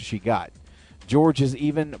gifts she got. George is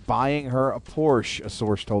even buying her a Porsche, a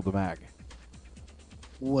source told the mag.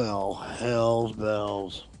 Well, hell's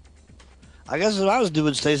bells. I guess if I was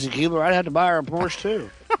doing Stacy Keibler, I'd have to buy her a Porsche, too.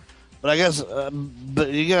 But I guess, but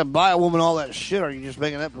you got to buy a woman all that shit, or are you just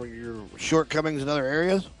making up for your shortcomings in other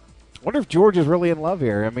areas? I wonder if George is really in love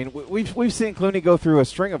here. I mean, we've seen Clooney go through a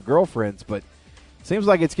string of girlfriends, but it seems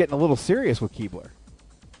like it's getting a little serious with Keibler.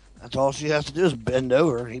 That's all she has to do is bend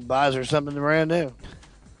over. He buys her something brand new.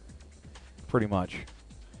 Pretty much.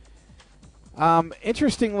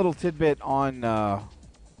 Interesting little tidbit on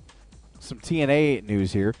some TNA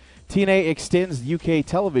news here. TNA extends the UK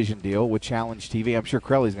television deal with Challenge TV. I'm sure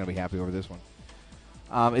Crowley's going to be happy over this one.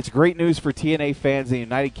 It's great news for TNA fans in the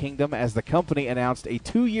United Kingdom as the company announced a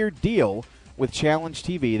 2-year deal with Challenge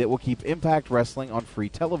TV that will keep Impact Wrestling on free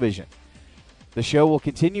television. The show will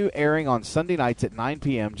continue airing on Sunday nights at 9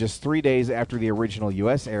 p.m., just 3 days after the original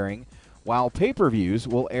U.S. airing, while pay-per-views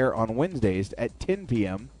will air on Wednesdays at 10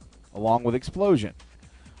 p.m., along with Explosion.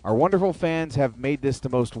 Our wonderful fans have made this the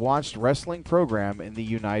most watched wrestling program in the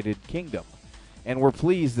United Kingdom, and we're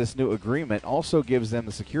pleased this new agreement also gives them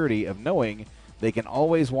the security of knowing they can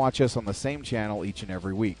always watch us on the same channel each and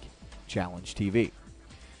every week, Challenge TV.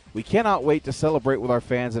 We cannot wait to celebrate with our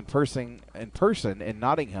fans in person in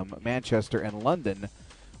Nottingham, Manchester, and London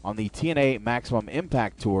on the TNA Maximum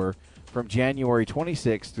Impact Tour from January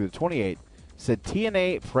 26th through the 28th, said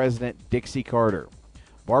TNA President Dixie Carter.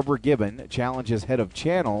 Barbara Gibbon, Challenge's head of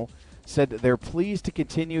channel, said that they're pleased to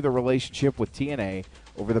continue the relationship with TNA.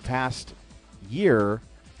 Over the past year,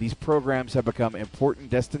 these programs have become an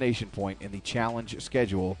important destination point in the Challenge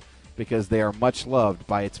schedule because they are much loved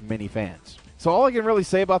by its many fans. So all I can really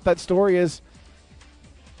say about that story is,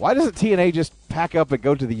 why doesn't TNA just pack up and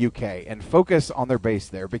go to the UK and focus on their base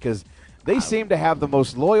there? Because they seem to have the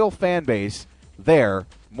most loyal fan base there,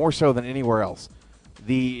 more so than anywhere else.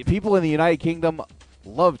 The people in the United Kingdom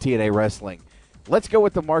love TNA wrestling. Let's go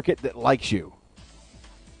with the market that likes you.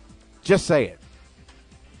 Just say it.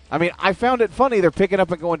 I mean, I found it funny they're picking up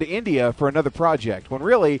and going to India for another project, when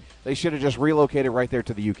really they should have just relocated right there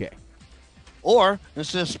to the UK. Or,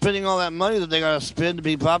 instead of spending all that money that they got to spend to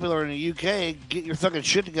be popular in the UK, get your fucking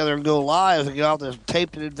shit together and go live and get off this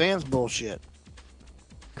taped in advance bullshit.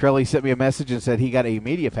 Crowley sent me a message and said he got a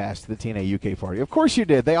media pass to the TNA UK party. Of course you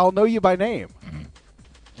did. They all know you by name.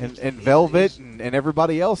 And Velvet and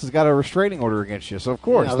everybody else has got a restraining order against you. So, of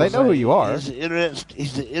course, they know who you are. He's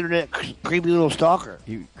the internet creepy little stalker.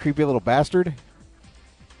 You creepy little bastard.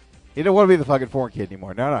 He don't want to be the fucking foreign kid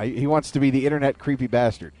anymore. No, he wants to be the internet creepy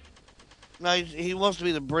bastard. No, he wants to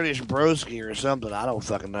be the British broski or something. I don't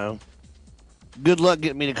fucking know. Good luck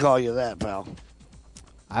getting me to call you that, pal.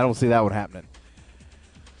 I don't see that one happening.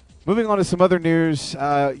 Moving on to some other news.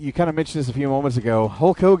 You kind of mentioned this a few moments ago.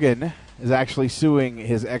 Hulk Hogan is actually suing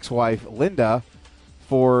his ex-wife, Linda,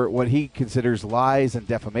 for what he considers lies and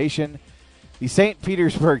defamation. The St.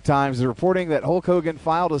 Petersburg Times is reporting that Hulk Hogan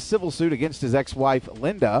filed a civil suit against his ex-wife,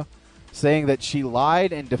 Linda, saying that she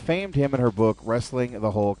lied and defamed him in her book, Wrestling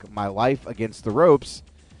the Hulk, My Life Against the Ropes.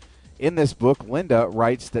 In this book, Linda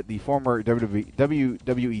writes that the former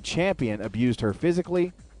WWE champion abused her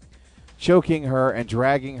physically, choking her and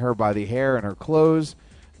dragging her by the hair in her clothes.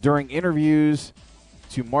 During interviews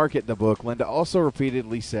to market the book, Linda also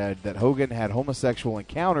repeatedly said that Hogan had homosexual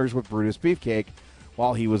encounters with Brutus Beefcake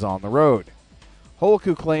while he was on the road. Hulk,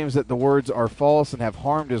 who claims that the words are false and have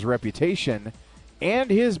harmed his reputation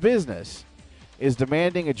and his business, is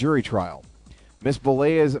demanding a jury trial. Ms.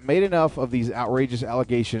 Boulay has made enough of these outrageous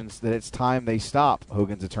allegations that it's time they stop,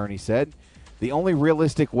 Hogan's attorney said. The only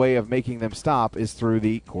realistic way of making them stop is through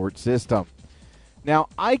the court system. Now,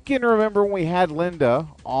 I can remember when we had Linda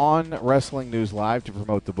on Wrestling News Live to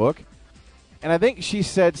promote the book, and I think she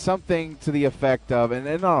said something to the effect of, and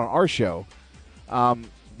not on our show,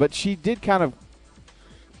 but she did kind of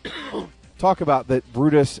talk about that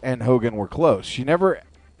Brutus and Hogan were close. She never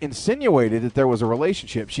insinuated that there was a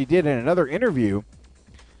relationship. She did in another interview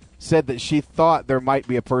said that she thought there might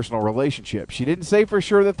be a personal relationship. She didn't say for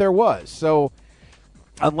sure that there was. So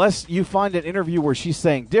unless you find an interview where she's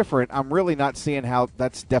saying different, I'm really not seeing how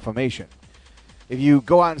that's defamation. If you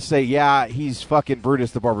go out and say, yeah, he's fucking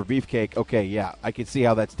Brutus the Barber Beefcake, okay, yeah, I can see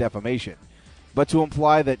how that's defamation. But to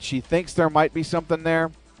imply that she thinks there might be something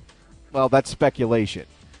there, well, that's speculation.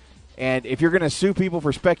 And if you're going to sue people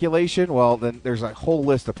for speculation, well, then there's a whole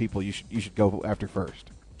list of people you should go after first.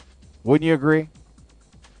 Wouldn't you agree?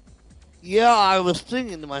 Yeah, I was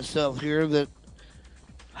thinking to myself here that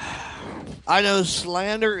I know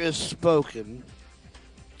slander is spoken.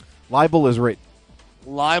 Libel is written.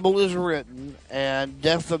 Libel is written, and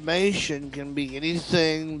defamation can be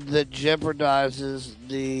anything that jeopardizes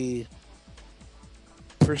the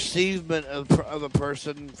perceivement of a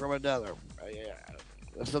person from another.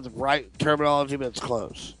 That's not the right terminology, but it's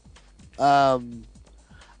close. I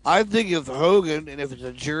think of Hogan, and if it's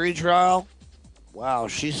a jury trial, wow,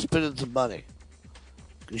 she's spending some money.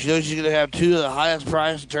 Because she knows she's going to have two of the highest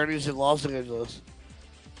priced attorneys in Los Angeles.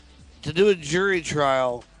 To do a jury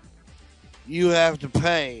trial, you have to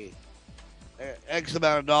pay X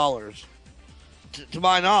amount of dollars. To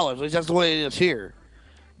my knowledge, at least that's the way it is here.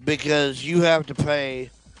 Because you have to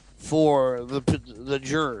pay for the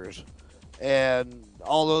jurors. And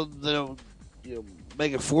although they don't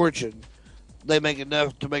make a fortune, they make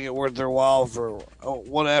enough to make it worth their while for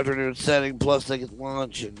one afternoon setting, plus they get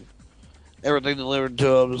lunch and everything delivered to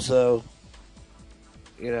them. So,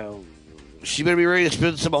 she better be ready to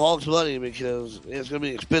spend some of Hulk's money because it's going to be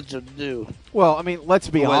expensive to do. Well, I mean, let's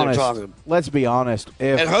be honest. Let's be honest.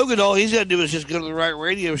 And Hogan, all he's got to do is just go to the right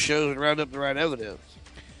radio shows and round up the right evidence.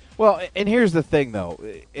 Well, and here's the thing, though.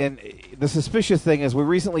 And the suspicious thing is we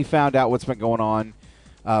recently found out what's been going on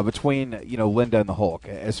between, Linda and the Hulk.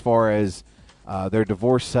 As far as their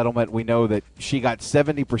divorce settlement, we know that she got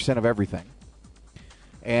 70% of everything.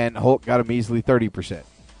 And Hulk got a measly 30%.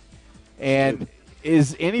 And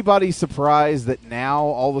is anybody surprised that now,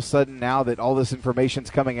 all of a sudden, now that all this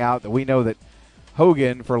information's coming out, that we know that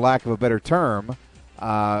Hogan, for lack of a better term,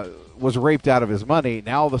 was raped out of his money,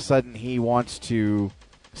 now all of a sudden he wants to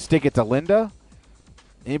stick it to Linda?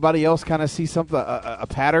 Anybody else kind of see something, a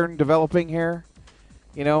pattern developing here?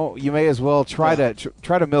 You may as well try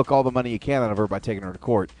to milk all the money you can out of her by taking her to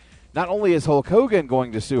court. Not only is Hulk Hogan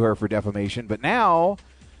going to sue her for defamation, but now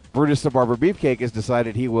Brutus the Barber Beefcake has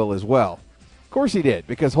decided he will as well. Of course he did,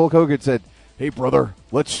 because Hulk Hogan said, "Hey, brother,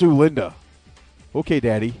 let's sue Linda." Okay,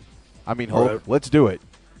 Daddy. I mean, Hulk, right. Let's do it.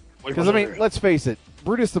 Because, let's face it,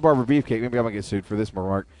 Brutus the Barber Beefcake, maybe I'm going to get sued for this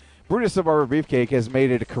remark, Brutus the Barber Beefcake has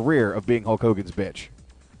made it a career of being Hulk Hogan's bitch.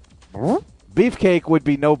 Beefcake would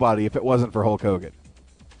be nobody if it wasn't for Hulk Hogan.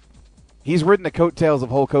 He's ridden the coattails of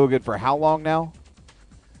Hulk Hogan for how long now?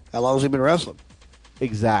 How long has he been wrestling?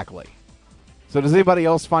 Exactly. So does anybody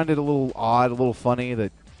else find it a little odd, a little funny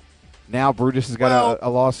that now Brutus has got a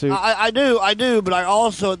lawsuit? I do, but I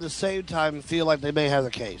also at the same time feel like they may have a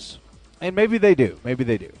case. And maybe they do.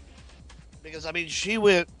 Because, she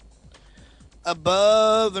went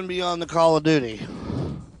above and beyond the Call of Duty.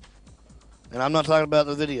 And I'm not talking about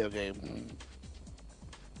the video game.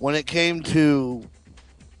 When it came to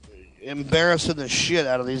embarrassing the shit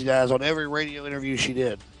out of these guys on every radio interview she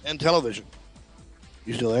did. And television.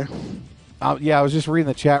 You still there? Yeah, I was just reading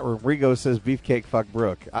the chat room. Rigo says Beefcake fucked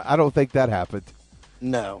Brooke. I don't think that happened.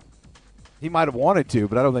 No. He might have wanted to,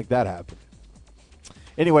 but I don't think that happened.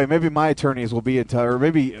 Anyway, maybe my attorneys will be in touch, or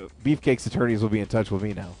maybe Beefcake's attorneys will be in touch with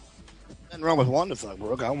me now. Nothing wrong with wanting to fuck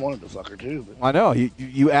Brooke. I wanted to fuck her too. But I know.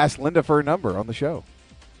 You asked Linda for her number on the show.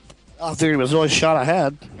 I figured it was the only shot I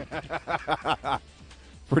had.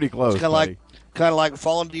 Pretty close. It's kind of like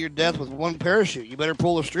falling to your death with one parachute. You better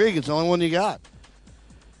pull the string. It's the only one you got.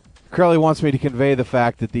 Crowley wants me to convey the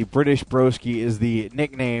fact that the British Broski is the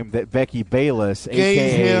nickname that Becky Bayless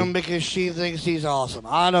gave him because she thinks he's awesome.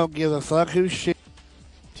 I don't give a fuck who she.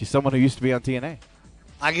 She's someone who used to be on TNA.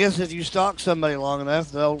 I guess if you stalk somebody long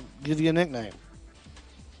enough, they'll give you a nickname.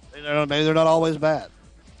 Maybe they're not always bad.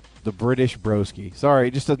 The British broski. Sorry,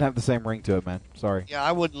 it just doesn't have the same ring to it, man. Sorry. Yeah,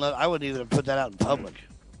 I wouldn't even put that out in public.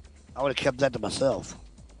 I would have kept that to myself.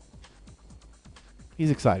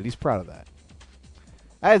 He's excited. He's proud of that.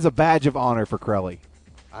 That is a badge of honor for Crowley.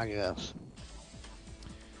 I guess.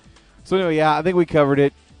 So anyway, yeah, I think we covered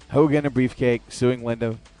it. Hogan and Beefcake suing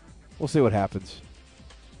Linda. We'll see what happens.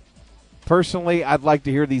 Personally, I'd like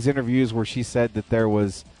to hear these interviews where she said that there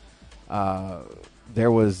was a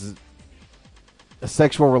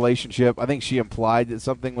sexual relationship. I think she implied that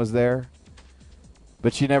something was there,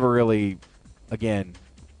 but she never really, again,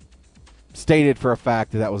 stated for a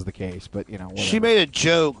fact that that was the case. But whatever. She made a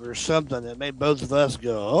joke or something that made both of us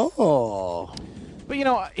go, "Oh."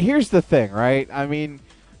 But here's the thing, right? I mean,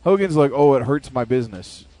 Hogan's like, "Oh, it hurts my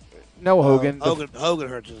business." No, Hogan. Hogan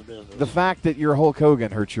hurts his business. The fact that you're Hulk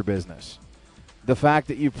Hogan hurts your business. The fact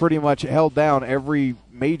that you pretty much held down every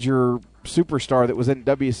major superstar that was in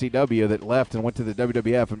WCW that left and went to the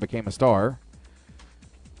WWF and became a star.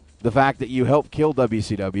 The fact that you helped kill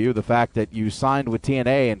WCW. The fact that you signed with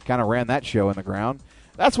TNA and kind of ran that show in the ground.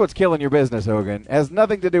 That's what's killing your business, Hogan. It has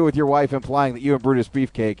nothing to do with your wife implying that you and Brutus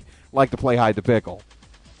Beefcake like to play hide the pickle.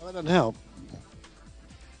 Well, that doesn't help.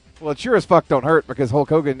 Well, it sure as fuck don't hurt because Hulk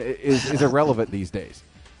Hogan is irrelevant these days.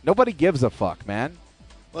 Nobody gives a fuck, man.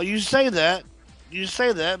 Well, you say that,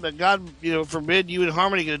 but God, forbid you and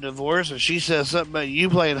Harmony get a divorce, and she says something about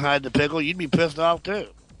you playing hide the pickle, you'd be pissed off too.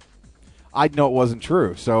 I'd know it wasn't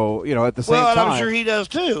true. So, at the same time. Well, I'm sure he does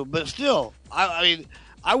too, but still, I mean,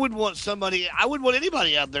 I wouldn't want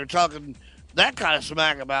anybody out there talking that kind of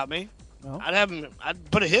smack about me. No.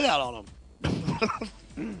 I'd put a hit out on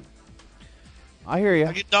him. I hear you.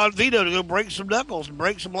 I get Don Vito to go break some knuckles and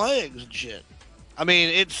break some legs and shit. I mean,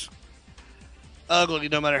 it's ugly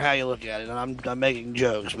no matter how you look at it. And I'm making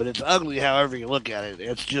jokes, but it's ugly however you look at it.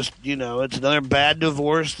 It's just, it's another bad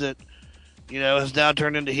divorce that, has now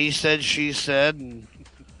turned into he said, she said. And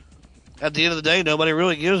at the end of the day, nobody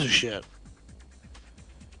really gives a shit.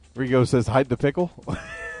 Rigo says, hide the pickle?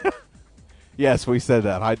 Yes, we said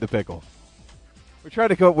that. Hide the pickle. We're trying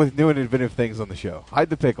to come up with new and inventive things on the show.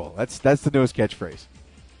 Hide the pickle. That's the newest catchphrase.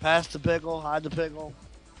 Pass the pickle, hide the pickle.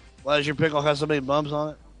 Why does your pickle have so many bumps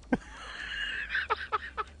on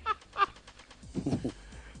it?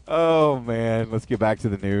 Oh, man. Let's get back to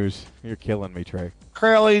the news. You're killing me, Trey.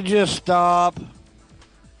 Crowley, just stop.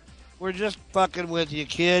 We're just fucking with you,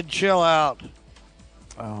 kid. Chill out.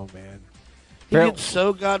 Oh, man. He gets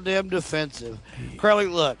so goddamn defensive. Crowley,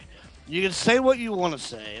 look. You can say what you want to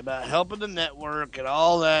say about helping the network and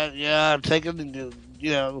all that. Yeah, taking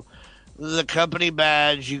the company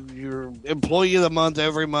badge. You're employee of the month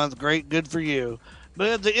every month. Great, good for you. But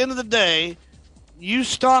at the end of the day, you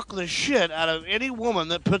stalk the shit out of any woman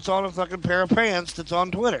that puts on a fucking pair of pants that's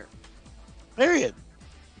on Twitter. Period.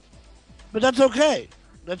 But that's okay.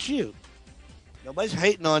 That's you. Nobody's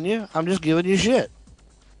hating on you. I'm just giving you shit.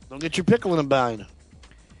 Don't get your pickle in a bind.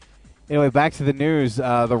 Anyway, back to the news.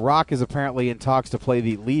 The Rock is apparently in talks to play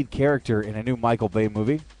the lead character in a new Michael Bay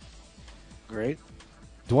movie. Great.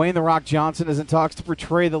 Dwayne "The Rock" Johnson is in talks to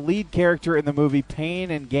portray the lead character in the movie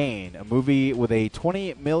Pain and Gain, a movie with a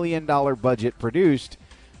 $20 million budget produced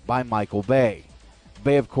by Michael Bay.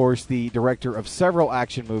 Bay, of course, the director of several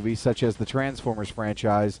action movies such as the Transformers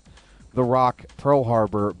franchise, The Rock, Pearl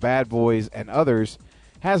Harbor, Bad Boys, and others,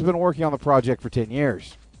 has been working on the project for 10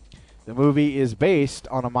 years. The movie is based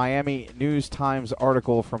on a Miami News Times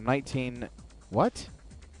article from The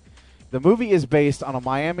movie is based on a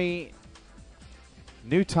Miami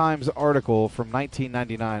New Times article from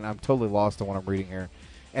 1999. I'm totally lost on what I'm reading here.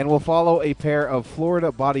 And will follow a pair of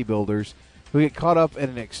Florida bodybuilders who get caught up in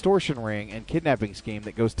an extortion ring and kidnapping scheme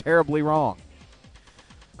that goes terribly wrong.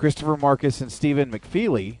 Christopher Marcus and Stephen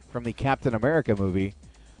McFeely from the Captain America movie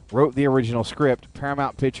wrote the original script.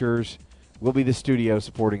 Paramount Pictures will be the studio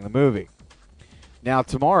supporting the movie. Now,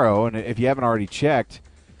 tomorrow, and if you haven't already checked,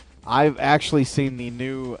 I've actually seen the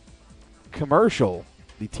new commercial,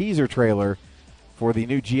 the teaser trailer for the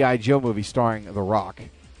new G.I. Joe movie starring The Rock,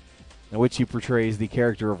 in which he portrays the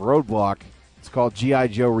character of Roadblock. It's called G.I.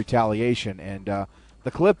 Joe Retaliation, and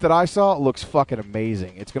the clip that I saw looks fucking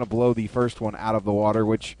amazing. It's going to blow the first one out of the water,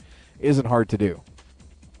 which isn't hard to do.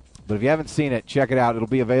 But if you haven't seen it, check it out. It'll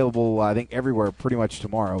be available, I think, everywhere pretty much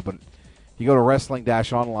tomorrow, but you go to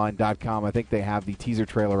wrestling-online.com. I think they have the teaser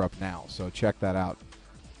trailer up now, so check that out.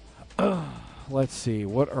 Let's see.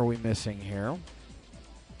 What are we missing here?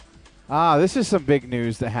 This is some big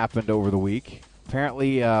news that happened over the week.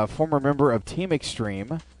 Apparently, former member of Team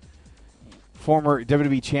Extreme, former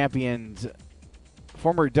WWE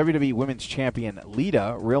Women's Champion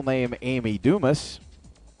Lita, real name Amy Dumas,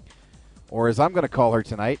 or as I'm going to call her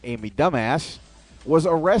tonight, Amy Dumbass, was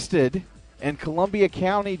arrested in Columbia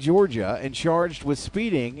County, Georgia, and charged with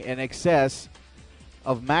speeding in excess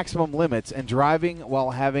of maximum limits and driving while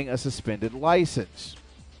having a suspended license.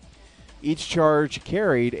 Each charge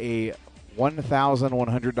carried a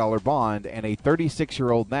 $1,100 bond, and a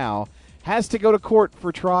 36-year-old now has to go to court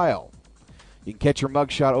for trial. You can catch your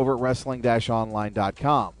mugshot over at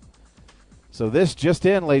wrestling-online.com. So this just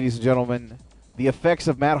in, ladies and gentlemen, the effects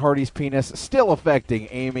of Matt Hardy's penis still affecting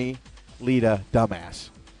Amy Lita Dumbass.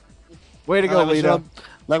 Way to go, Lita.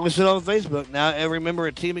 Like we said on Facebook, now every member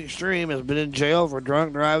of Team Extreme has been in jail for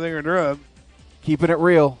drunk driving or drug. Keeping it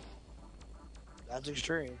real. That's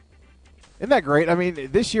extreme. Isn't that great? I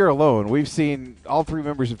mean, this year alone, we've seen all three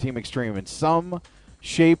members of Team Extreme in some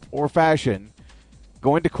shape or fashion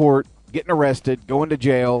going to court, getting arrested, going to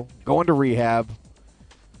jail, going to rehab,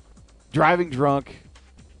 driving drunk,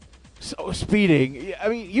 speeding. I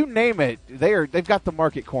mean, you name it, they've got the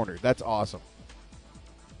market cornered. That's awesome.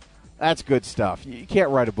 That's good stuff. You can't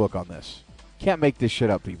write a book on this. Can't make this shit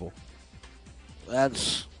up, people.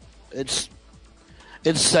 It's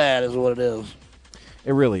sad is what it is.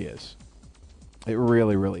 It really is. It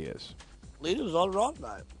really, really is. Lita was on the wrong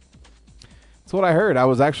night. That's what I heard. I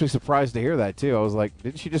was actually surprised to hear that, too. I was like,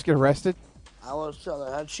 didn't she just get arrested? I was telling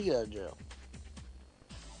her, how'd she get out of jail?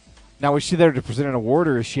 Now, was she there to present an award,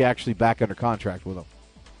 or is she actually back under contract with them?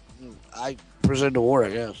 I present an award, I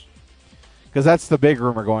guess. Because that's the big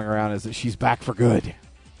rumor going around, is that she's back for good.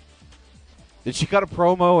 Did she cut a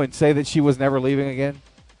promo and say that she was never leaving again?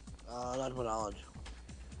 Not to my knowledge.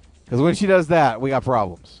 Because when she does that, we got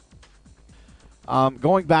problems.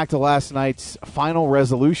 Going back to last night's final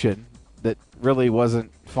resolution that really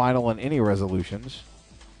wasn't final in any resolutions.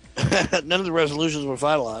 None of the resolutions were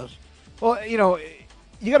finalized. Well, you know,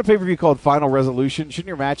 you got a pay-per-view called Final Resolution. Shouldn't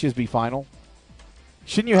your matches be final?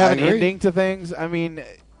 Shouldn't you have an ending to things? I mean,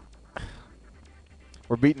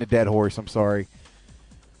 we're beating a dead horse. I'm sorry.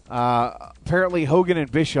 Apparently, Hogan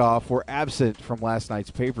and Bischoff were absent from last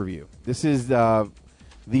night's pay-per-view. This is the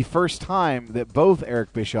first time that both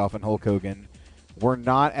Eric Bischoff and Hulk Hogan were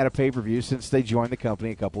not at a pay-per-view since they joined the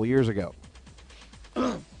company a couple of years ago.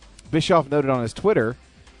 Bischoff noted on his Twitter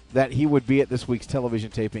that he would be at this week's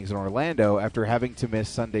television tapings in Orlando after having to miss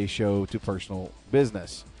Sunday's show to personal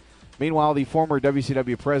business. Meanwhile, the former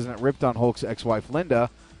WCW president ripped on Hulk's ex-wife Linda,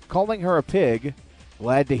 calling her a pig.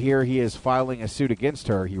 Glad to hear he is filing a suit against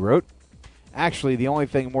her, he wrote. Actually, the only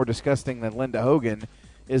thing more disgusting than Linda Hogan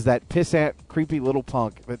is that pissant, creepy little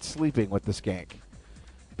punk that's sleeping with the skank,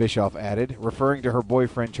 Bischoff added, referring to her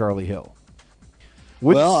boyfriend, Charlie Hill.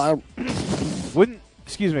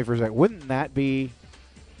 Excuse me for a second, wouldn't that be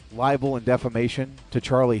libel and defamation to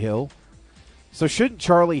Charlie Hill? So shouldn't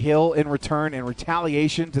Charlie Hill, in return, in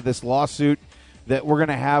retaliation to this lawsuit that we're going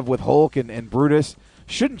to have with Hulk and Brutus,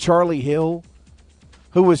 shouldn't Charlie Hill,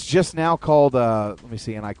 who was just now called, let me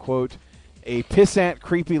see, and I quote, a pissant,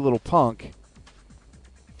 creepy little punk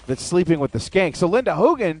that's sleeping with the skank. So Linda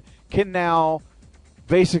Hogan can now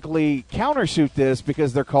basically countersuit this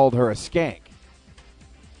because they're called her a skank.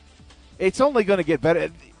 It's only going to get better.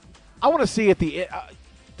 I want to see at the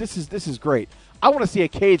this is great. I want to see a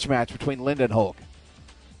cage match between Linda and Hulk.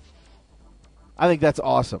 I think that's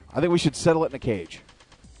awesome. I think we should settle it in a cage.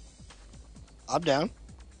 I'm down.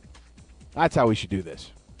 That's how we should do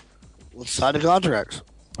this. Let's sign the contracts.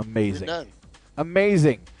 Amazing. We're done.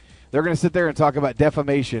 Amazing. They're going to sit there and talk about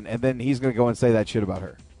defamation, and then he's going to go and say that shit about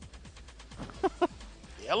her.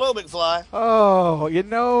 Hello, McFly. Oh, you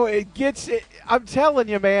know, I'm telling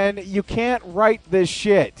you, man, you can't write this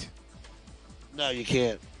shit. No, you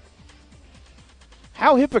can't.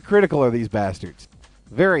 How hypocritical are these bastards?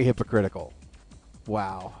 Very hypocritical.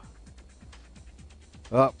 Wow.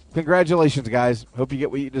 Well, congratulations, guys. Hope you get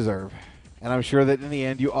what you deserve. And I'm sure that in the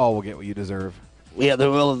end, you all will get what you deserve. Yeah, they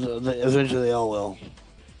will. Eventually, they all will.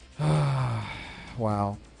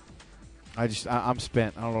 Wow. I'm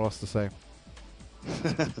spent. I don't know what else to say.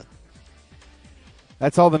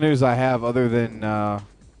 That's all the news I have other than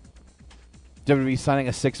WWE signing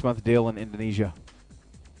a 6-month deal in Indonesia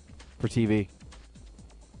for TV.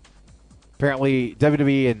 Apparently,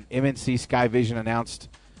 WWE and MNC Skyvision announced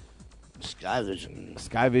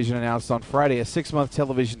on Friday a 6-month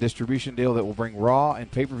television distribution deal that will bring Raw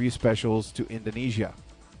and pay-per-view specials to Indonesia.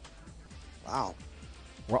 Wow.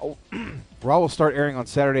 Raw will start airing on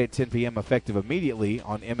Saturday at 10 p.m. effective immediately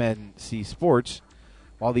on MNC Sports,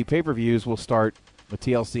 while the pay-per-views will start with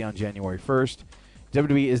TLC on January 1st.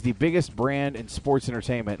 WWE is the biggest brand in sports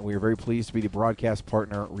entertainment, and we are very pleased to be the broadcast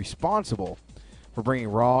partner responsible for bringing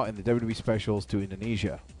Raw and the WWE specials to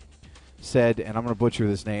Indonesia, said, and I'm going to butcher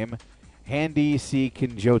this name, Handi C.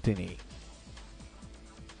 Kinjotini,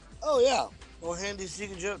 Oh, yeah. Well, Handy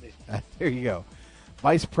Seeking Jody. There you go.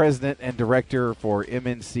 Vice President and Director for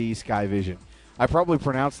MNC Sky Vision. I probably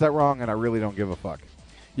pronounced that wrong, and I really don't give a fuck.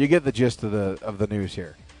 You get the gist of the news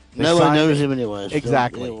here. Nobody knows him anyway.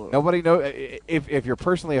 Exactly. Nobody knows. If you're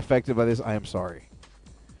personally affected by this, I am sorry.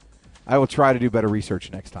 I will try to do better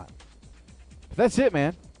research next time. But that's it,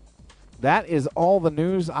 man. That is all the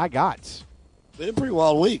news I got. Been a pretty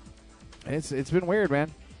wild week. It's been weird,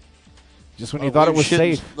 man. Just when you thought it was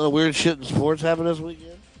safe. A little weird shit in sports happened this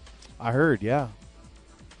weekend. I heard, yeah.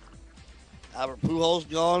 Albert Pujols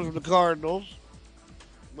gone from the Cardinals,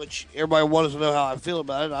 which everybody wants to know how I feel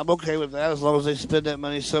about it. I'm okay with that as long as they spend that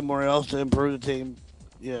money somewhere else to improve the team,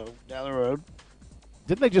 down the road.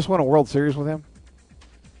 Didn't they just win a World Series with him?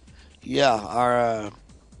 Yeah, our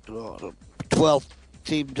 12th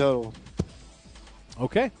team total.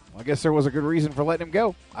 Okay. I guess there was a good reason for letting him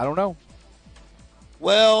go. I don't know.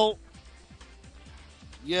 Well,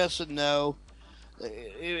 yes and no.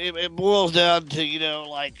 It boils down to,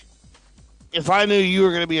 like, if I knew you were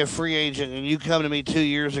going to be a free agent and you come to me 2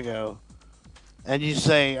 years ago and you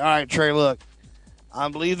say, all right, Trey, look,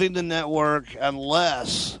 I'm leaving the network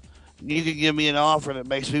unless you can give me an offer that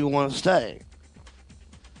makes me want to stay.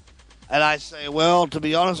 And I say, well, to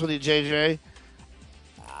be honest with you, JJ,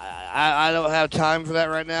 I don't have time for that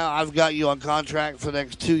right now. I've got you on contract for the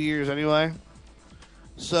next 2 years anyway.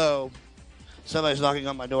 So somebody's knocking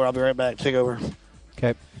on my door. I'll be right back. Take over.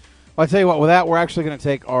 Okay. Well, I'll tell you what, with that, we're actually going to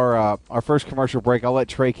take our first commercial break. I'll let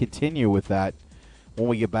Trey continue with that when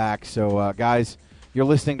we get back. So, guys, you're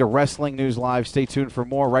listening to Wrestling News Live. Stay tuned for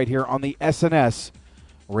more right here on the SNS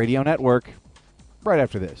Radio Network right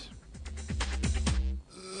after this.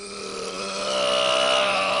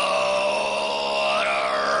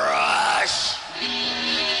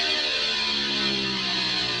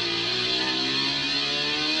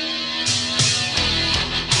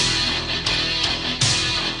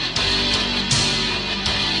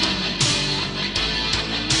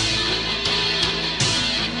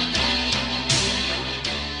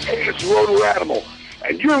 It's Roto Animal,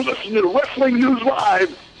 and you're listening to Wrestling News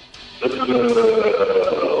Live.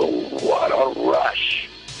 What a rush.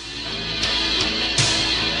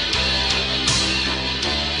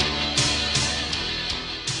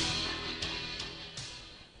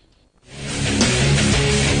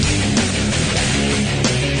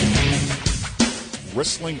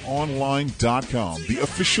 WrestlingOnline.com, the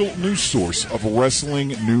official news source of Wrestling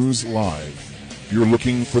News Live. If you're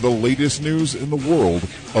looking for the latest news in the world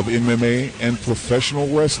of MMA and professional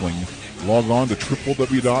wrestling, log on to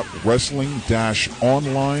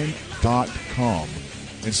www.wrestling-online.com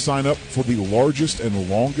and sign up for the largest and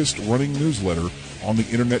longest running newsletter on the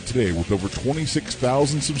internet today with over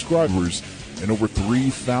 26,000 subscribers and over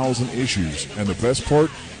 3,000 issues. And the best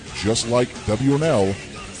part, just like WNL,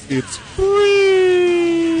 it's free.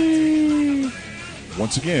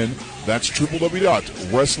 Once again, that's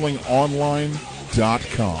www.wrestlingonline.com.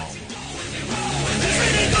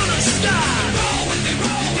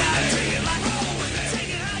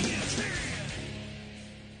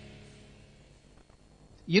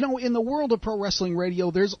 In the world of pro wrestling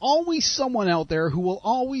radio, there's always someone out there who will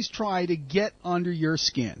always try to get under your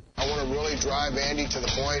skin. I want to really drive Andy to the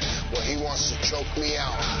point where he wants to choke me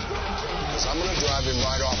out. Because I'm going to drive him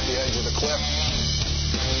right off the edge of the cliff.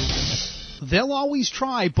 They'll always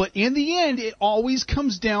try, but in the end, it always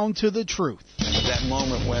comes down to the truth. That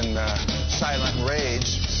moment when Silent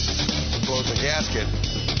Rage blows the gasket,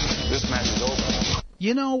 this match is over.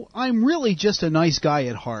 I'm really just a nice guy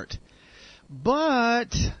at heart.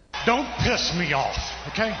 But... don't piss me off,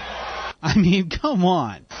 okay? I mean, come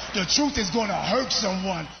on. The truth is going to hurt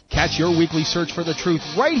someone. Catch your weekly search for the truth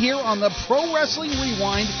right here on the Pro Wrestling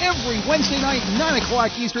Rewind every Wednesday night, 9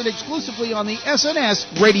 o'clock Eastern, exclusively on the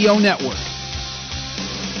SNS Radio Network.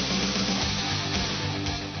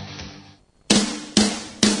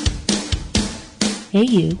 Hey,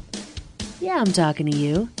 you. Yeah, I'm talking to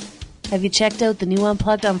you. Have you checked out the new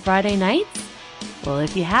Unplugged on Friday nights? Well,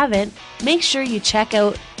 if you haven't, make sure you check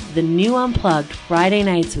out the new Unplugged Friday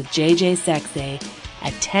nights with JJ Sexay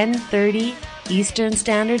at 10:30 Eastern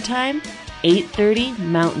Standard Time, 8:30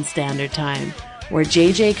 Mountain Standard Time, where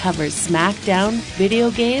JJ covers SmackDown,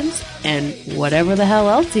 video games, and whatever the hell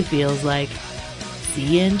else he feels like.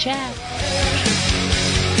 See you in chat.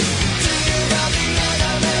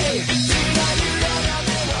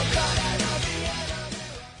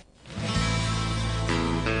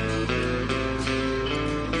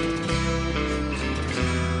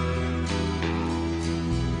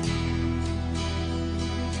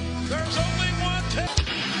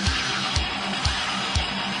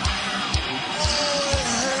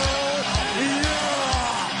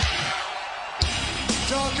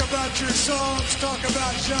 songs talk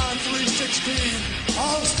about John 3:16.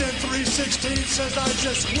 Austin 3:16 says I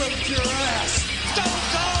just whipped your ass. Stone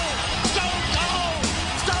Cold! Stone Cold!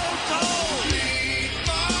 Stone Cold!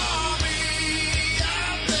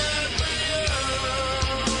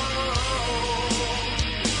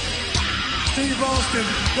 Steve Austin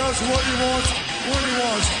does what he wants, when he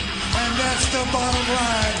wants, and that's the bottom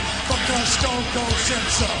line, because Stone Cold said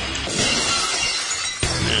so.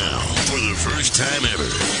 Now, for the first time ever,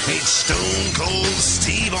 it's Stone Cold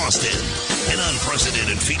Steve Austin. An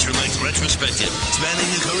unprecedented feature-length retrospective spanning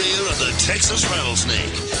the career of the Texas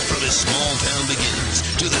Rattlesnake. From his small-town beginnings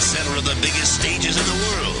to the center of the biggest stages in the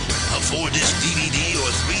world. A 4-disc DVD or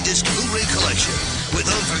 3-disc Blu-ray collection with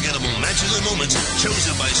unforgettable matches and moments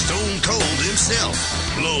chosen by Stone Cold himself.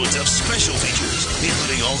 Loads of special features,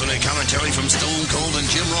 including alternate commentary from Stone Cold and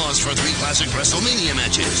Jim Ross for 3 classic WrestleMania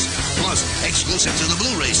matches. Plus, exclusive to the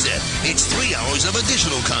Blu-ray set, it's 3 hours of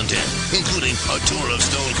additional content, including a tour of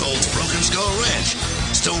Stone Cold's Broken Skull Ranch,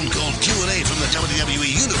 Stone Cold Q&A from the WWE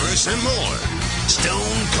Universe, and more.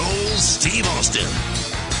 Stone Cold Steve Austin.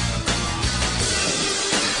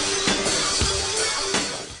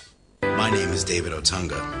 My name is David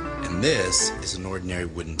Otunga, and this is an ordinary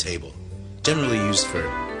wooden table, generally used for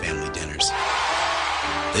family dinners.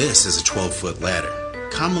 This is a 12-foot ladder,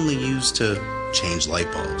 commonly used to change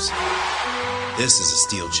light bulbs. This is a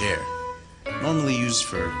steel chair, normally used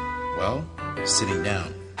for, well, sitting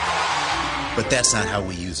down. But that's not how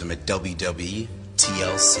we use them at WWE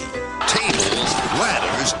TLC. Tables,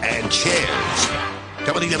 ladders, and chairs.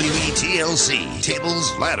 WWE TLC.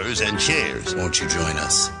 Tables, ladders, and chairs. Won't you join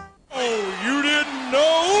us? You didn't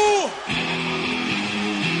know?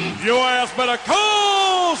 Your ass better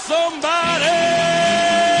call somebody!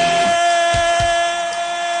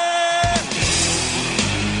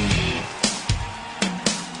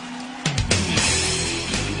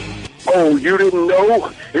 Oh, you didn't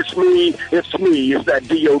know? It's me. It's that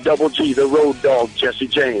D-O-double-G, the Road Dog, Jesse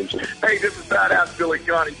James. Hey, this is Badass Billy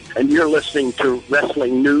Gunny, and you're listening to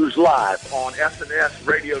Wrestling News Live on SNS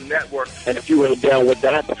Radio Network. And if you ain't down with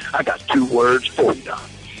that, I got 2 words for you.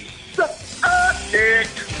 Suck dick.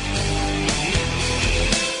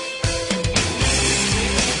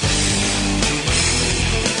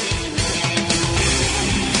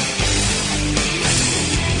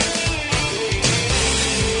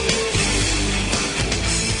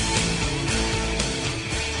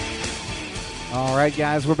 All right,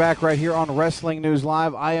 guys, we're back right here on Wrestling News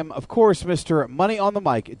Live. I am, of course, Mr. Money on the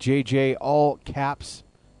Mic, JJ, all caps,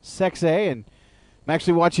 Sex A, and I'm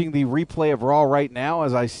actually watching the replay of Raw right now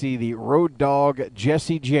as I see the Road Dog,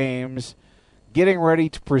 Jesse James, getting ready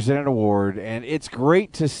to present an award, and it's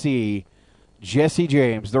great to see Jesse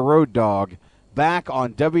James, the Road Dog, back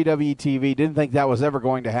on WWE TV. Didn't think that was ever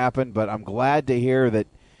going to happen, but I'm glad to hear that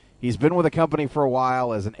he's been with the company for a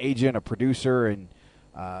while as an agent, a producer, and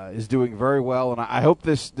is doing very well, and I hope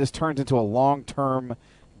this turns into a long-term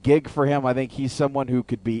gig for him. I think he's someone who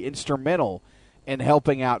could be instrumental in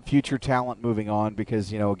helping out future talent moving on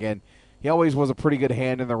because, again, he always was a pretty good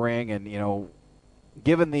hand in the ring, and,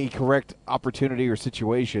 given the correct opportunity or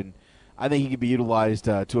situation, I think he could be utilized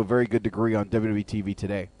to a very good degree on WWE TV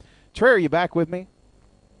today. Trey, are you back with me?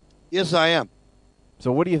 Yes, I am.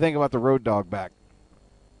 So what do you think about the Road Dogg back?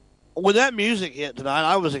 When that music hit tonight,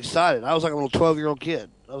 I was excited. I was like a little 12-year-old kid.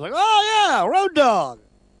 I was like, oh, yeah, Road Dogg.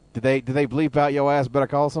 Did they bleep out, yo ass better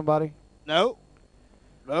call somebody? Nope.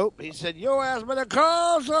 He said, yo ass better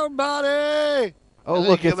call somebody. Oh,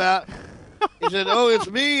 look, it's... He said, oh, it's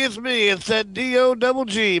me. It's that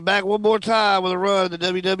D-O-double-G back one more time with a run in the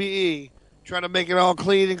WWE. Trying to make it all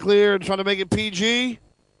clean and clear and trying to make it PG.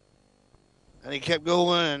 And he kept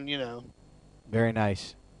going and, Very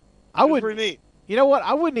nice. It was pretty neat. You know what?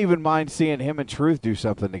 I wouldn't even mind seeing him and Truth do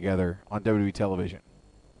something together on WWE television.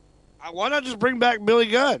 Why not just bring back Billy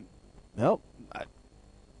Gunn? Nope.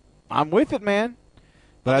 I'm with it, man.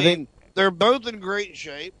 But I think they're both in great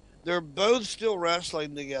shape. They're both still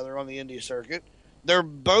wrestling together on the indie circuit. They're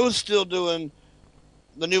both still doing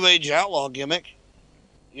the New Age Outlaw gimmick,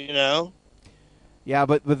 Yeah,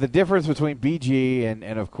 but the difference between BG and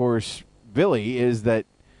of course, Billy is that,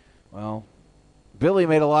 well, Billy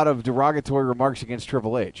made a lot of derogatory remarks against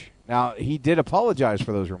Triple H. Now, he did apologize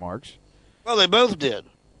for those remarks. Well, they both did.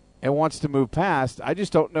 And wants to move past. I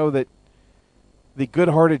just don't know that the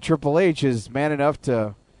good-hearted Triple H is man enough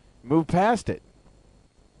to move past it.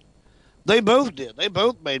 They both did. They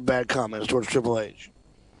both made bad comments towards Triple H.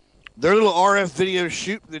 Their little RF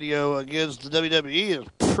shoot video against the WWE is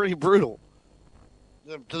pretty brutal.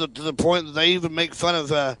 To the point that they even make fun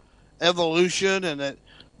of Evolution and that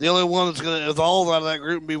The only one that's going to evolve out of that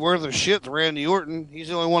group and be worth a shit is Randy Orton. He's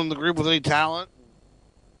the only one in the group with any talent.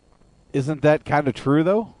 Isn't that kind of true,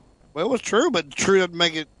 though? Well, it was true, but true doesn't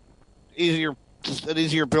make it an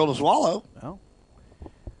easier pill to swallow. No.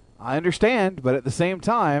 I understand, but at the same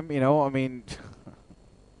time, I mean,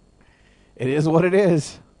 it is what it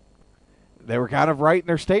is. They were kind of right in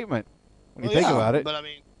their statement when you think about it. But, I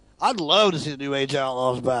mean, I'd love to see the New Age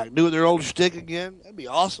Outlaws back. Doing their old shtick again. That'd be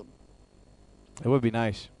awesome. It would be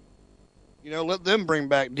nice. Let them bring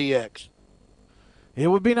back DX. It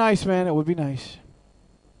would be nice, man. It would be nice.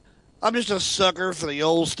 I'm just a sucker for the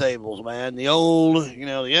old stables, man. The old, the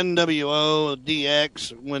NWO, the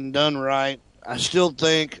DX, when done right. I still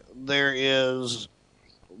think there is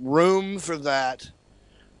room for that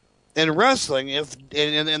in wrestling. And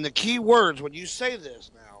the key words, when you say this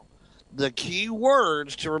now, the key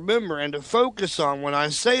words to remember and to focus on when I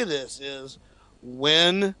say this is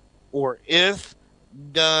when or if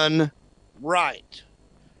done right.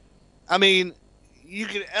 I mean, you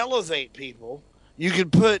can elevate people. You can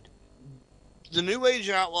put the New Age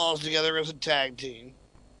Outlaws together as a tag team.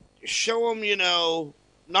 Show them,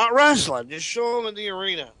 not wrestling. Just show them in the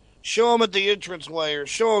arena. Show them at the entranceway, or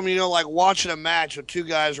show them, like watching a match with two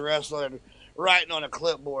guys wrestling and writing on a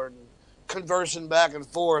clipboard and conversing back and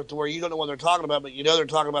forth to where you don't know what they're talking about, but they're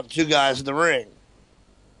talking about the two guys in the ring.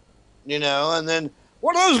 And then,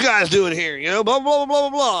 what are those guys doing here? Blah, blah, blah, blah,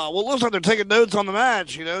 blah. Well, it looks like they're taking notes on the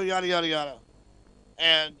match, yada, yada, yada.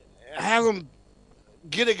 And have them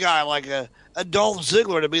get a guy like a Dolph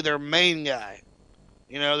Ziggler to be their main guy,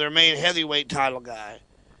 their main heavyweight title guy.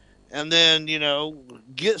 And then,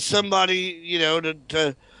 get somebody,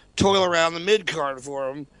 to toil around the mid-card for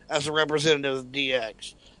them as a representative of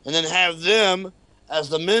DX. And then have them as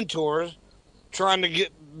the mentors trying to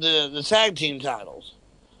get the tag team titles.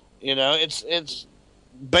 It's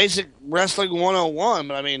basic wrestling 101,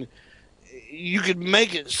 but I mean, you could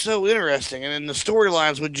make it so interesting, and then the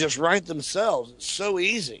storylines would just write themselves. It's so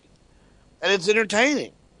easy, and it's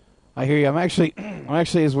entertaining. I hear you. I'm actually,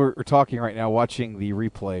 as we're talking right now, watching the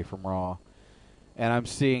replay from Raw, and I'm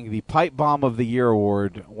seeing the Pipe Bomb of the Year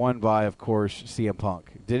award won by, of course, CM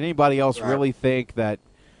Punk. Did anybody else really think that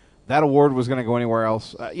award was going to go anywhere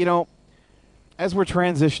else? As we're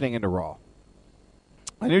transitioning into Raw,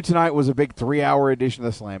 I knew tonight was a big 3-hour edition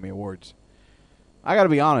of the Slammy Awards. I got to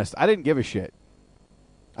be honest, I didn't give a shit.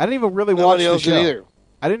 I didn't even really watch the show. Either.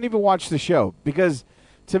 I didn't even watch the show because,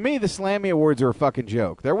 to me, the Slammy Awards are a fucking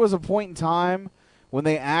joke. There was a point in time when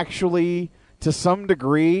they actually, to some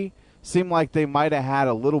degree, seemed like they might have had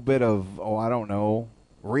a little bit of,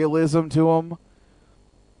 realism to them.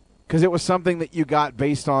 Because it was something that you got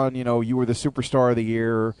based on, you were the superstar of the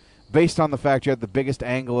year, based on the fact you had the biggest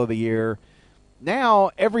angle of the year. Now,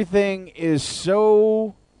 everything is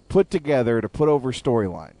so put together to put over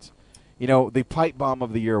storylines. The Pipe Bomb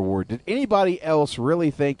of the Year award. Did anybody else really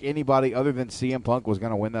think anybody other than CM Punk was going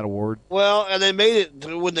to win that award? Well, and they made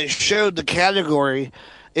it, when they showed the category,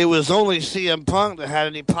 it was only CM Punk that had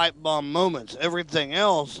any pipe bomb moments. Everything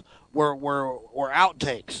else were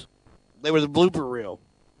outtakes. They were the blooper reel.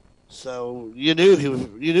 So you knew he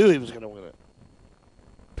was going to win it.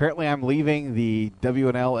 Apparently I'm leaving the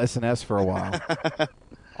WNL SNS for a while.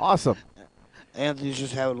 Awesome. Anthony's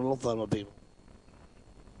just having a little fun with people.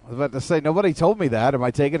 I was about to say, nobody told me that. Am I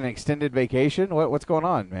taking an extended vacation? What's going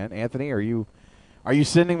on, man? Anthony, are you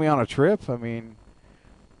sending me on a trip? I mean,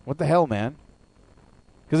 what the hell, man?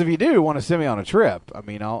 Because if you do want to send me on a trip, I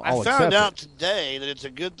mean, I'll accept it. I found out today that it's a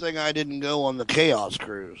good thing I didn't go on the Chaos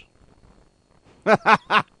Cruise.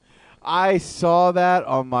 I saw that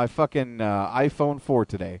on my fucking iPhone 4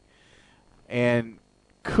 today and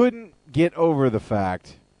couldn't get over the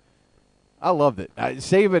fact. I loved it.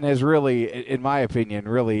 Saban has really, in my opinion,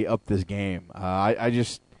 really upped this game. I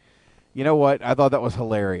just, you know what? I thought that was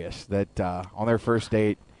hilarious that on their first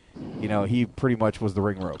date, he pretty much was the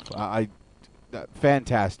ring rope.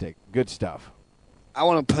 Fantastic. Good stuff. I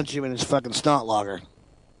want to punch him in his fucking snot locker.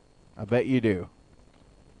 I bet you do.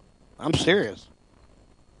 I'm serious.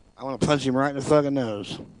 I want to punch him right in the fucking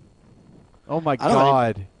nose. Oh, my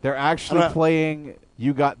God. They're actually playing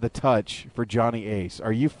You Got the Touch for Johnny Ace.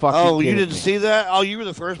 Are you fucking kidding me? You didn't see that? Oh, you were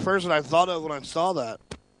the first person I thought of when I saw that.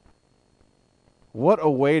 What a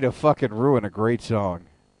way to fucking ruin a great song.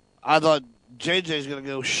 I thought JJ's going to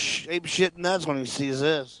go ape shit nuts when he sees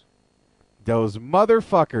this. Those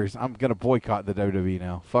motherfuckers. I'm going to boycott the WWE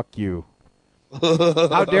now. Fuck you.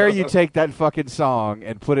 How dare you take that fucking song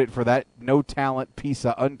and put it for that no-talent piece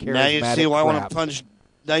of uncharismatic Now you see why crap. I want to punch.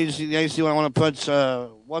 Now you see why I want to punch.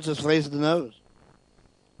 What's his face in the nose?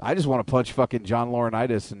 I just want to punch fucking John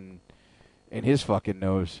Laurinaitis in his fucking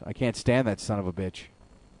nose. I can't stand that son of a bitch.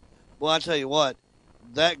 Well, I tell you what,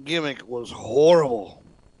 that gimmick was horrible.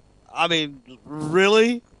 I mean,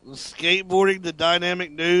 really? Skateboarding the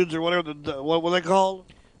dynamic dudes or whatever, what were they called?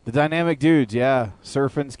 The dynamic dudes, yeah.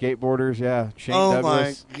 Surfing, skateboarders, yeah. Shane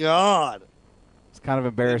Douglas. My God. It's kind of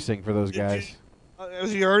embarrassing for those guys.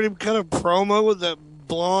 Have you heard him cut a promo with that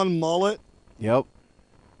blonde mullet? Yep.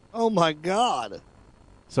 Oh, my God.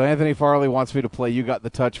 So Anthony Farley wants me to play You Got the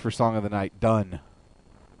Touch for Song of the Night. Done.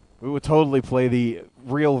 We would totally play the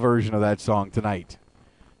real version of that song tonight.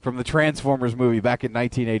 From the Transformers movie back in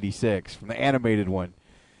 1986, from the animated one.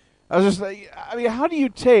 I was just like, I mean, how do you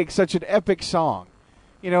take such an epic song?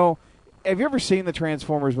 You know, have you ever seen the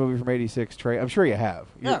Transformers movie from 86, Trey? I'm sure you have.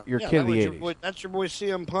 You're a kid of the 80s. That's your boy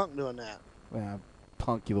CM Punk doing that.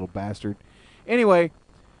 Punk, you little bastard. Anyway,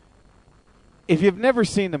 if you've never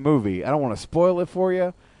seen the movie, I don't want to spoil it for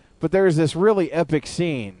you, but there's this really epic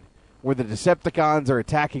scene where the Decepticons are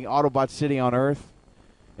attacking Autobot City on Earth,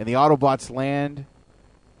 and the Autobots land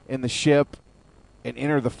in the ship and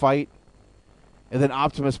enter the fight, and then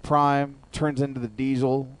Optimus Prime turns into the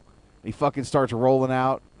Diesel, and he fucking starts rolling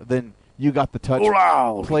out, then You Got the Touch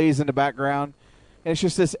plays in the background, and it's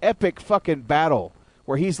just this epic fucking battle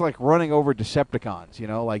where he's like running over Decepticons, you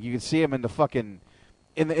know, like you can see him in the fucking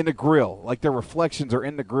in the grill, like their reflections are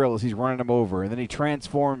in the grill as he's running them over, and then he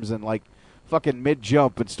transforms and like fucking mid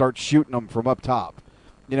jump and starts shooting them from up top,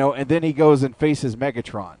 you know, and then he goes and faces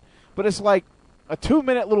Megatron. But it's like a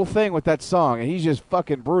 2-minute little thing with that song, and he's just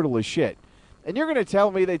fucking brutal as shit. And you're going to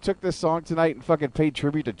tell me they took this song tonight and fucking paid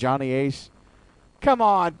tribute to Johnny Ace? Come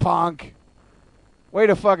on, Punk. Way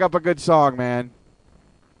to fuck up a good song, man.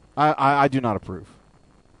 I do not approve.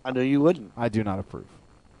 I knew you wouldn't. I do not approve.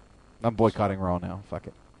 I'm boycotting Raw now. Fuck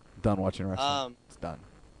it. Done watching wrestling. It's done.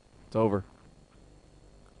 It's over.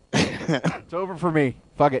 It's over for me.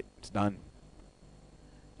 Fuck it. It's done.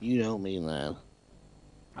 You don't mean that.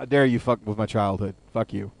 How dare you fuck with my childhood.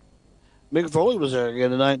 Fuck you. Mick Foley was there again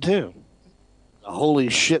tonight, too. A holy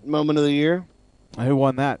shit moment of the year. Who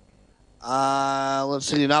won that? Let's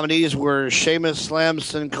see. The nominees were Sheamus slams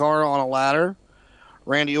Sin Cara on a ladder.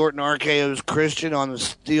 Randy Orton RKO's Christian on the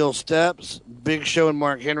steel steps. Big Show and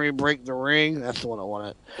Mark Henry break the ring. That's the one I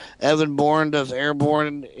wanted. Evan Bourne does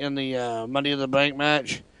Airborne in the Money in the Bank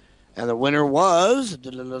match. And the winner was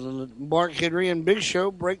Mark Henry and Big Show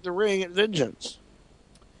break the ring at Vengeance.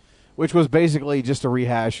 Which was basically just a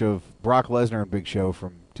rehash of Brock Lesnar and Big Show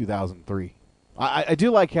from 2003. I do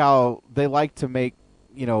like how they like to make,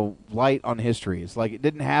 you know, light on history. It's like it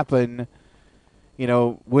didn't happen, you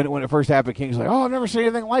know, when it first happened. King's like, oh, I've never seen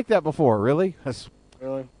anything like that before. Really? That's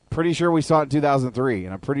really pretty sure we saw it in 2003,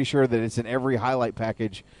 and I'm pretty sure that it's in every highlight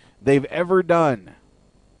package they've ever done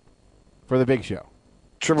for the Big Show.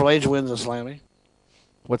 Triple H wins a Slammy.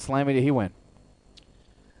 What Slammy did he win?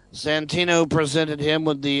 Santino presented him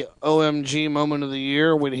with the OMG moment of the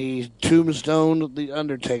year when he tombstoned The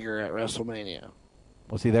Undertaker at WrestleMania.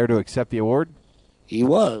 Was he there to accept the award? He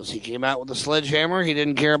was. He came out with a sledgehammer. He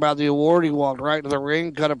didn't care about the award. He walked right to the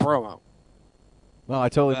ring, cut a promo. Well, I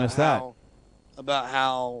totally missed that. About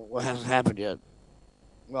how it hasn't happened yet.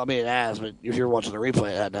 Well, I mean, it has, but if you're watching the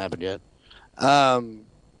replay, it hadn't happened yet.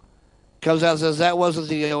 Comes out and says that wasn't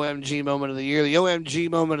the OMG moment of the year. The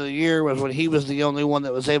OMG moment of the year was when he was the only one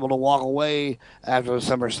that was able to walk away after the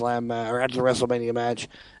SummerSlam or after the WrestleMania match,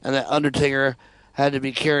 and that Undertaker had to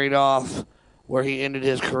be carried off where he ended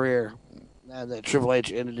his career, and that Triple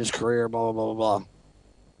H ended his career. Blah blah blah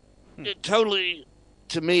blah. It totally,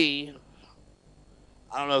 to me,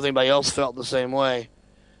 I don't know if anybody else felt the same way.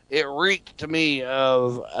 It reeked to me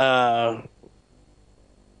of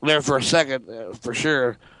there for a second, for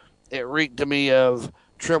sure. It reeked to me of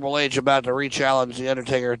Triple H about to re-challenge The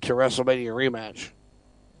Undertaker to WrestleMania rematch.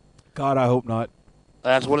 God, I hope not.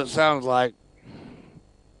 That's what it sounds like.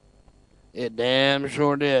 It damn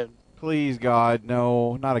sure did. Please, God,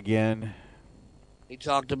 no, not again. He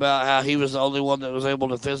talked about how he was the only one that was able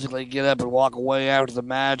to physically get up and walk away after the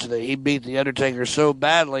match, that he beat The Undertaker so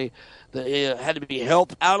badly that he had to be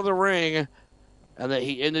helped out of the ring, and that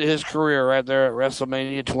he ended his career right there at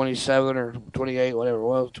WrestleMania 27 or 28, whatever it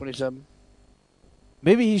was, 27.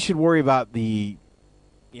 Maybe he should worry about the,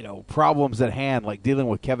 you know, problems at hand, like dealing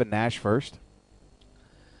with Kevin Nash first.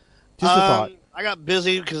 Just a thought. I got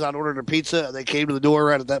busy because I'd ordered a pizza, and they came to the door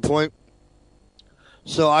right at that point.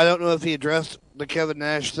 So I don't know if he addressed the Kevin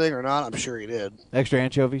Nash thing or not. I'm sure he did. Extra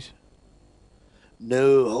anchovies?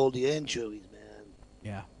 No, hold the anchovies, man.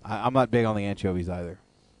 Yeah, I'm not big on the anchovies either.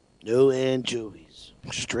 No anchovies.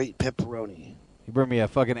 Straight pepperoni. You bring me a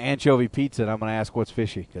fucking anchovy pizza, and I'm going to ask what's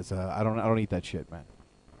fishy, because I don't eat that shit, man.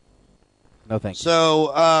 No thanks.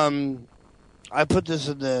 So, I put this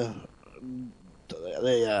in the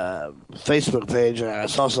the Facebook page, and I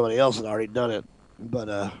saw somebody else had already done it.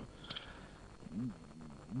 But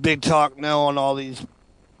big talk now on all these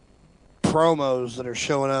promos that are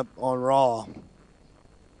showing up on Raw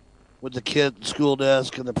with the kid at the school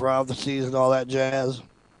desk and the prophecies and all that jazz.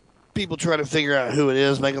 People trying to figure out who it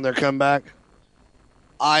is making their comeback.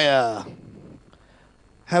 I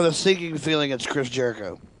have a sinking feeling it's Chris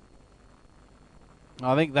Jericho.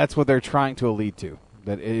 I think that's what they're trying to allude to,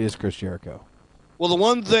 that it is Chris Jericho. Well, the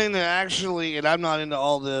one thing that actually, and I'm not into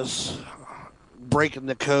all this breaking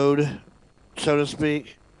the code, so to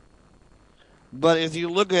speak, but if you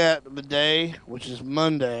look at the day, which is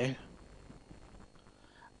Monday,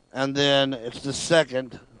 and then it's the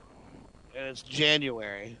 2nd, and it's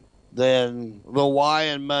January, then the Y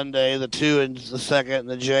in Monday, the 2 in the 2nd, and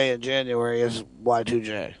the J in January is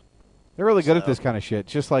Y2J. They're really good at this kind of shit,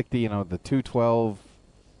 just like the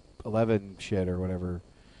 2/12/11 shit or whatever.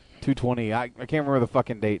 2/20. I can't remember the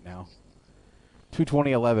fucking date now.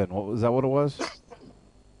 2/20/11. What was that? What it was?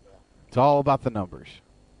 It's all about the numbers.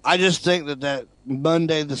 I just think that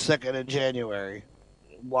Monday, the 2nd of January,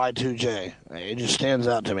 Y2J, it just stands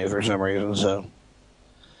out to me for some reason. So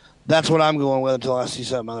that's what I'm going with until I see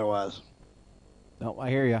something otherwise. No, I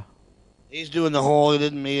hear you. He's doing the whole, it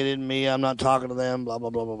didn't me, I'm not talking to them, blah, blah,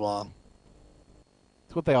 blah, blah, blah.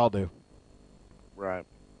 It's what they all do. Right.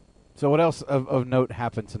 So what else of note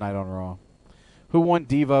happened tonight on Raw? Who won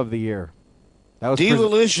Diva of the Year? That was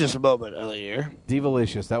Divalicious moment of the year.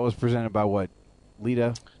 Divalicious. That was presented by what?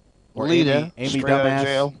 Lita? Or Lita. Amy straight Dumbass? out of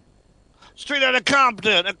jail. Straight out of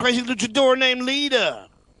Compton. A crazy luchador named Lita.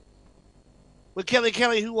 With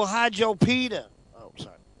Kelly who will hide your Peter. Oh,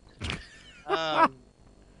 sorry.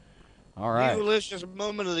 All right. Divalicious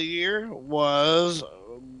moment of the year was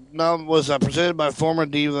presented by former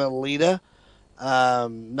Diva Lita.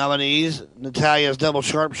 Nominees: Natalia's double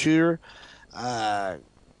sharpshooter.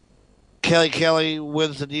 Kelly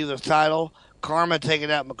wins the Divas title. Karma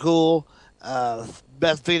taking out McCool.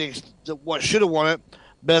 Beth Phoenix, what should have won it.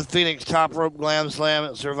 Beth Phoenix top rope glam slam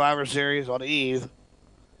at Survivor Series on Eve.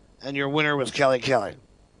 And your winner was Kelly.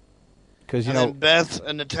 Because then Beth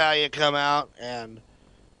and Natalya come out and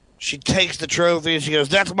she takes the trophy and she goes,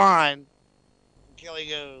 "That's mine." And Kelly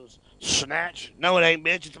goes, "Snatch? No, it ain't,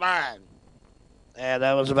 bitch. It's mine." And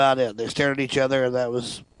that was about it. They stared at each other, and that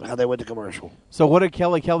was how they went to commercial. So what did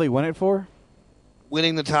Kelly win it for?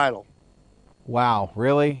 Winning the title. Wow,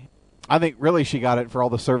 really? I think really she got it for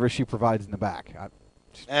all the service she provides in the back.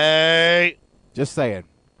 Hey. Just saying.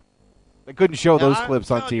 They couldn't show those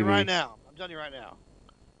clips on TV. I'm telling you right now.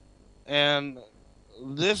 And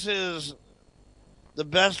this is the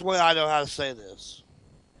best way I know how to say this.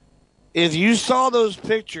 If you saw those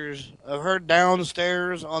pictures of her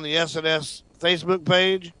downstairs on the SNS Facebook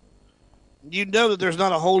page, you know that there's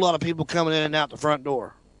not a whole lot of people coming in and out the front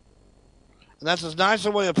door. And that's as nice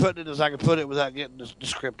a way of putting it as I can put it without getting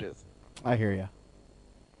descriptive. I hear you.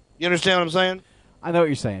 You understand what I'm saying? I know what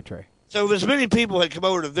you're saying, Trey. So if as many people had come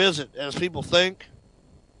over to visit as people think,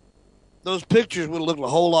 those pictures would have looked a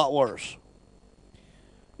whole lot worse.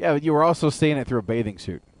 Yeah, but you were also seeing it through a bathing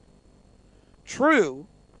suit. True.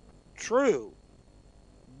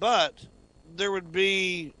 But there would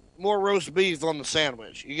be more roast beef on the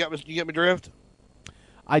sandwich. You get me drift?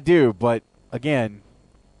 I do, but again,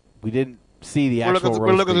 we didn't see the actual roast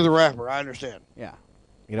We're looking beef. through the wrapper. I understand. Yeah.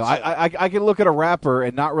 I can look at a wrapper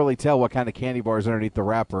and not really tell what kind of candy bar is underneath the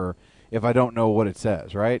wrapper if I don't know what it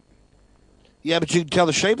says, right? Yeah, but you can tell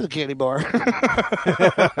the shape of the candy bar.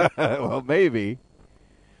 Well, maybe.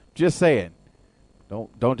 Just saying.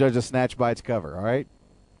 Don't judge a snatch by its cover, all right?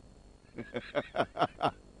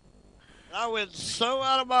 I went so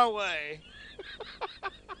out of my way.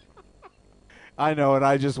 I know, and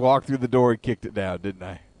I just walked through the door and kicked it down, didn't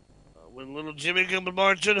I? When little Jimmy comes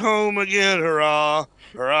marching home again, hurrah,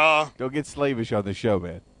 hurrah. Don't get slavish on the show,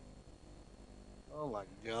 man. Oh, my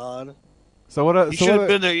God. So what? You should have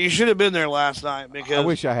been there. You should have been there last night because I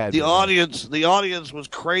wish I had. The audience was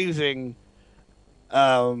craving,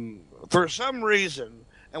 for some reason,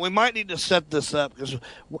 and we might need to set this up because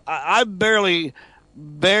I barely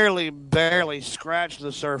scratched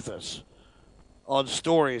the surface on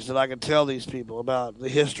stories that I could tell these people about the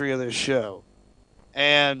history of this show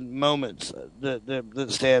and moments that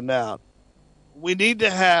stand out. We need to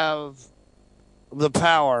have the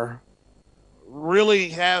power. Really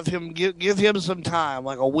have him give him some time,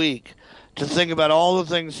 like a week, to think about all the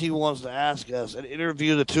things he wants to ask us and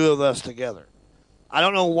interview the two of us together. I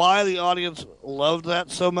don't know why the audience loved that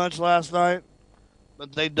so much last night,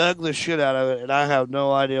 but they dug the shit out of it, and I have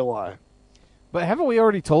no idea why. But haven't we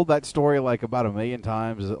already told that story like about 1 million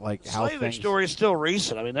times? Like how Slavic story is still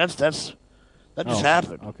recent. I mean, that's That just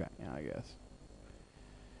happened. Okay, yeah, I guess.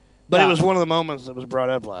 But it was one of the moments that was brought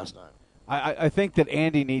up last night. I think that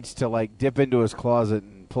Andy needs to like dip into his closet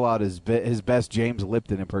and pull out his best James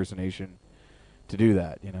Lipton impersonation to do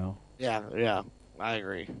that. You know. Yeah, I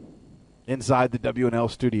agree. Inside the WNL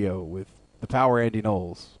studio with the Power Andy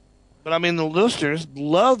Knowles. But I mean, the listeners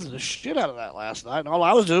loved the shit out of that last night, and all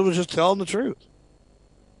I was doing was just telling the truth,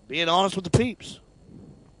 being honest with the peeps,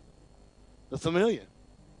 the familia.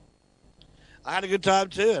 I had a good time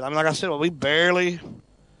too. I mean, like I said, we barely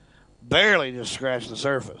just scratched the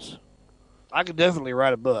surface. I could definitely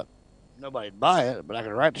write a book. Nobody'd buy it, but I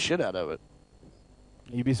could write the shit out of it.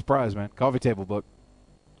 You'd be surprised, man. Coffee table book.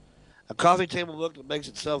 A coffee table book that makes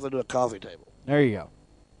itself into a coffee table. There you go.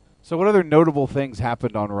 So what other notable things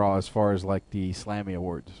happened on Raw as far as like the Slammy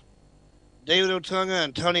Awards? David Otunga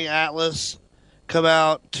and Tony Atlas come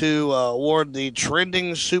out to award the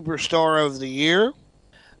Trending Superstar of the Year.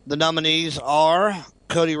 The nominees are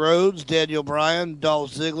Cody Rhodes, Daniel Bryan,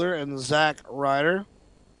 Dolph Ziggler, and Zack Ryder.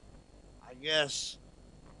 I guess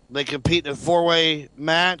they compete in a four-way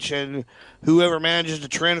match, and whoever manages to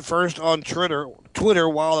trend first on Twitter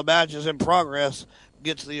while the match is in progress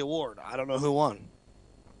gets the award. I don't know who won.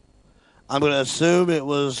 I'm going to assume it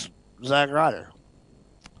was Zack Ryder.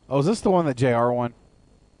 Oh, is this the one that JR won?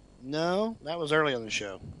 No, that was early on the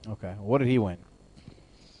show. Okay. What did he win?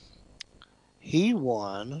 He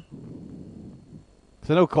won.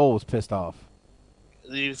 So I know Cole was pissed off.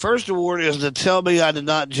 The first award is the Tell Me I Did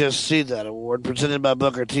Not Just See That award, presented by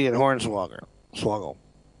Booker T and Hornswoggle.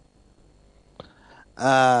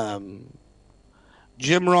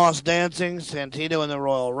 Jim Ross dancing, Santino in the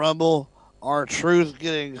Royal Rumble, R-Truth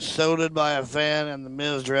getting sodaed by a fan, and The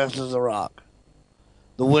Miz dressed as The Rock.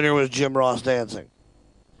 The winner was Jim Ross dancing.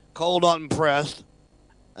 Cole not impressed.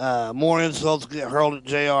 More insults get hurled at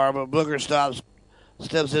JR, but Booker steps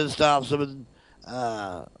in, stops him, and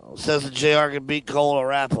says that JR can beat Cole a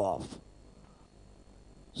rap-off.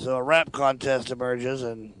 So a rap contest emerges,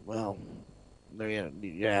 and, well, there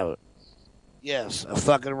you have it. Yes, a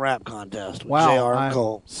fucking rap contest with JR and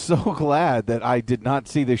Cole. I'm so glad that I did not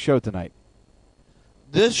see this show tonight.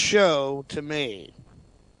 This show, to me,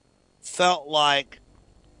 felt like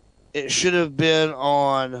it should have been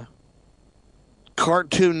on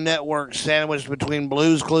Cartoon Network sandwiched between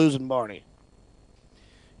Blue's Clues and Barney.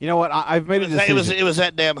 You know what? I've made a decision. It was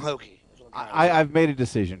that damn hokey. I've made a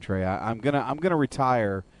decision, Trey. I'm gonna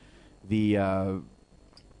retire the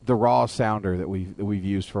raw sounder that we've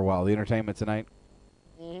used for a while, the Entertainment Tonight.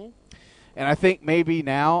 Mm-hmm. And I think maybe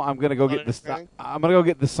now I'm gonna go get the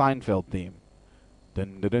Seinfeld theme.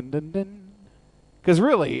 Dun dun dun dun dun. Because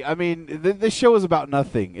really, I mean, this show is about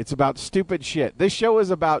nothing. It's about stupid shit. This show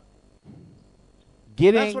is about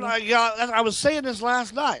getting. That's what I got. I was saying this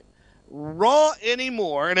last night. Raw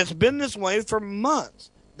anymore, and it's been this way for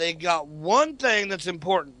months. They got one thing that's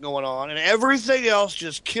important going on, and everything else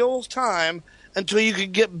just kills time until you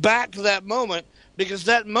can get back to that moment, because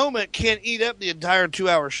that moment can't eat up the entire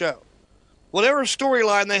 2-hour show. Whatever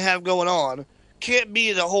storyline they have going on can't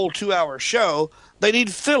be the whole 2-hour show. They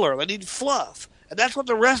need filler. They need fluff. And that's what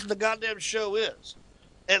the rest of the goddamn show is.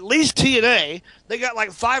 At least TNA, they got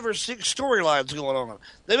like 5 or 6 storylines going on.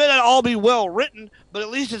 They may not all be well written, but at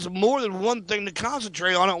least it's more than one thing to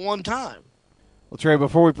concentrate on at one time. Well, Trey,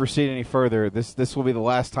 before we proceed any further, this will be the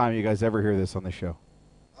last time you guys ever hear this on the show.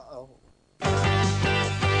 Uh-oh.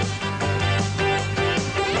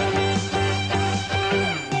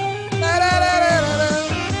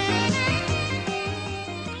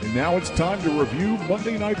 And now it's time to review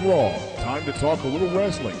Monday Night Raw. Time to talk a little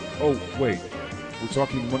wrestling. Oh, wait. We're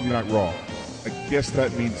talking Monday Night Raw. I guess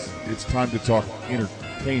that means it's time to talk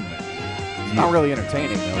entertainment. It's not really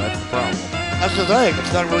entertaining, though. That's the problem. That's the thing.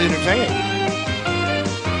 It's not really entertaining.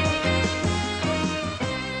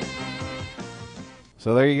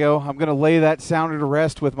 So there you go. I'm going to lay that sounder to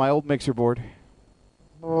rest with my old mixer board.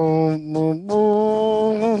 Tune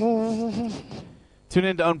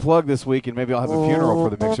in to Unplug this week, and maybe I'll have a funeral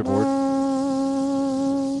for the mixer board.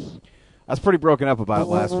 I was pretty broken up about it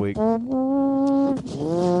last week.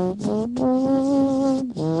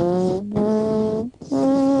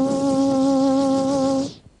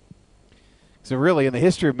 So really, in the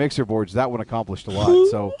history of mixer boards, that one accomplished a lot.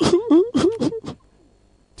 So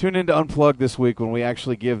tune in to Unplug this week when we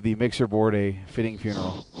actually give the mixer board a fitting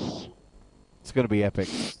funeral. It's going to be epic.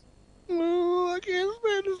 I can't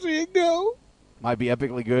stand to see it go. Might be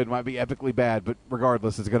epically good, might be epically bad, but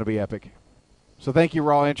regardless, it's going to be epic. So thank you,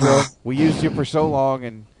 Raw Intro. We used you for so long,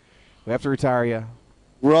 and we have to retire you.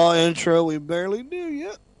 Raw Intro, we barely knew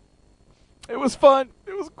yet. It was fun.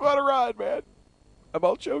 It was quite a ride, man. I'm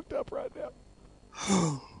all choked up right now.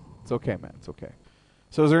 It's okay, man. It's okay.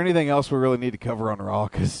 So is there anything else we really need to cover on Raw?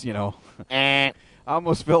 Because, I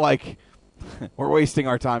almost feel like we're wasting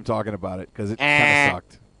our time talking about it because it kind of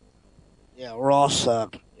sucked. Yeah, Raw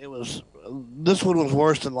sucked. This one was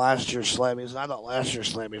worse than last year's Slammies. I thought last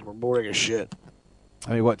year's Slammies were boring as shit.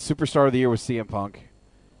 I mean, Superstar of the Year was CM Punk,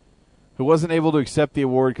 who wasn't able to accept the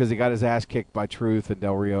award because he got his ass kicked by Truth and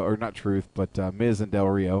Del Rio. Or not Truth, but Miz and Del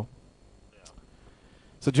Rio. Yeah.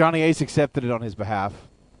 So Johnny Ace accepted it on his behalf.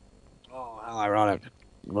 Oh, how ironic.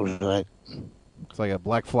 It's like a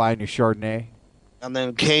black fly in your Chardonnay. And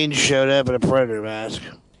then Kane showed up in a Predator mask.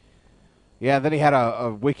 Yeah, and then he had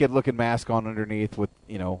a wicked-looking mask on underneath with,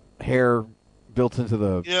 hair built into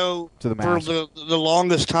the to the mask. For the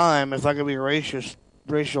longest time, if I could be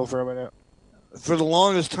racial for a minute, for the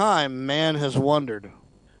longest time, man has wondered.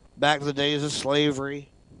 Back to the days of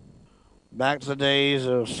slavery. Back to the days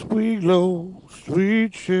of sweet low,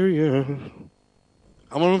 sweet chariot.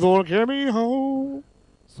 I'm gonna carry me home.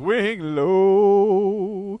 Swing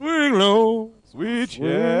low, sweet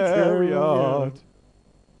chariot.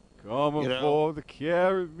 Coming for to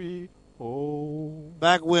carry me home.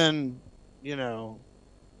 Back when, there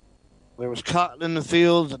was cotton in the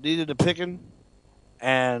fields that needed a picking,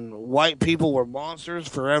 and white people were monsters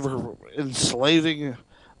forever enslaving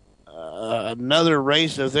another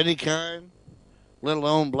race of any kind, let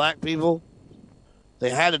alone black people. They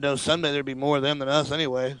had to know someday there'd be more of them than us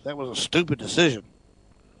anyway. That was a stupid decision.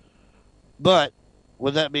 But,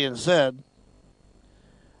 with that being said,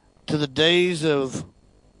 to the days of,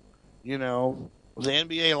 the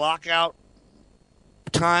NBA lockout,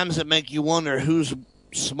 times that make you wonder who's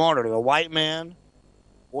smarter, the white man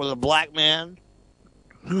or the black man?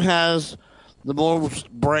 Who has the most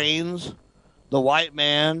brains, the white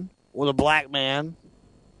man or the black man?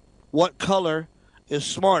 What color is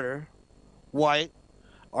smarter, white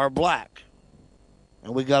or black?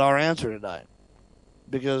 And we got our answer tonight.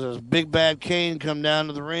 Because as Big Bad Kane come down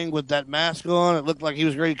to the ring with that mask on, it looked like he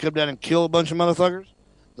was ready to come down and kill a bunch of motherfuckers.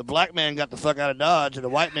 The black man got the fuck out of Dodge, and the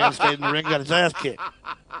white man stayed in the ring and got his ass kicked.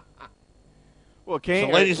 Well, Kane,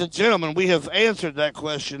 so, ladies and gentlemen, we have answered that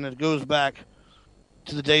question that goes back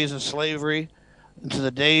to the days of slavery and to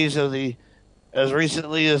the days of as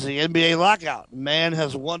recently as the NBA lockout. Man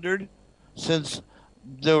has wondered since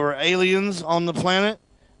there were aliens on the planet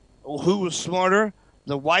who was smarter,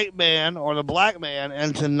 the white man or the black man,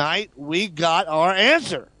 and tonight we got our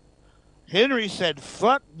answer. Henry said,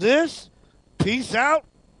 fuck this, peace out,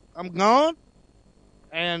 I'm gone,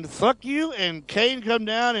 and fuck you, and Kane come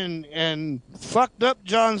down and fucked up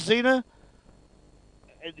John Cena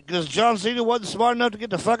because John Cena wasn't smart enough to get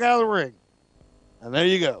the fuck out of the ring. And there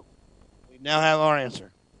you go. We now have our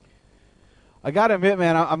answer. I got to admit,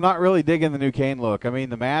 man, I'm not really digging the new Kane look. I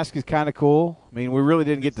mean, the mask is kind of cool. I mean, we really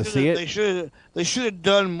didn't get to see it. They should have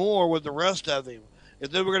done more with the rest of him.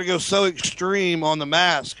 If they were going to go so extreme on the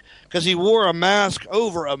mask, because he wore a mask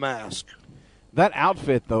over a mask. That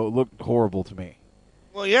outfit, though, looked horrible to me.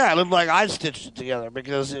 Well, yeah, it looked like I stitched it together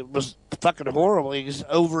because it was fucking horribly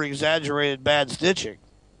over-exaggerated bad stitching.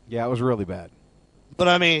 Yeah, it was really bad. But,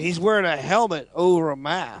 I mean, he's wearing a helmet over a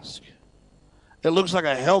mask. It looks like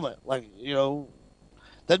a helmet. Like,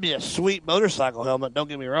 that'd be a sweet motorcycle helmet, don't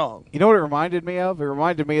get me wrong. You know what it reminded me of? It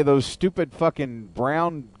reminded me of those stupid fucking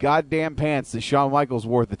brown goddamn pants that Shawn Michaels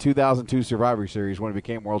wore at the 2002 Survivor Series when he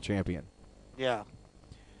became world champion. Yeah.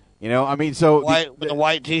 I mean, so... With the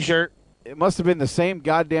white T-shirt? It must have been the same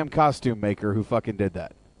goddamn costume maker who fucking did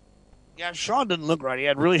that. Yeah, Shawn didn't look right. He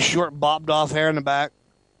had really short, bobbed-off hair in the back.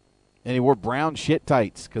 And he wore brown shit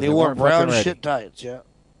tights. He wore brown shit tights, yeah.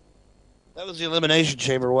 That was the Elimination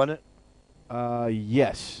Chamber, wasn't it?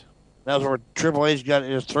 Yes. That was where Triple H got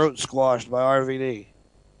his throat squashed by RVD.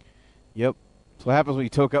 Yep. That's what happens when you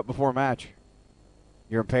toke up before a match.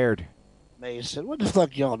 You're impaired. Mason, what the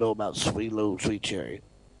fuck y'all know about Sweet Low, Sweet Cherry?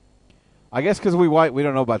 I guess because we white, we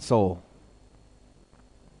don't know about soul.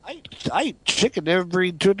 I eat chicken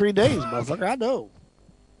every 2 or 3 days, motherfucker. I know.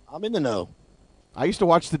 I'm in the know. I used to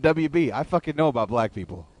watch the WB. I fucking know about black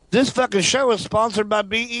people. This fucking show is sponsored by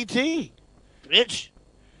BET. Bitch.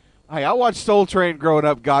 Hey, I watched Soul Train growing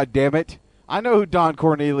up, goddammit. I know who Don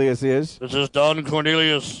Cornelius is. This is Don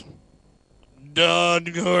Cornelius. Don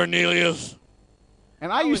Cornelius.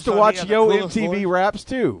 And I used to watch Yo MTV Raps,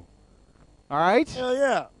 too. All right? Hell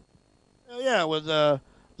yeah. Hell yeah, with the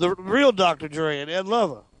real Dr. Dre and Ed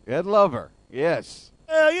Lover. Ed Lover, yes.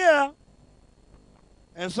 Hell yeah.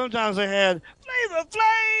 And sometimes they had Flavor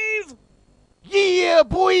Flav. Yeah,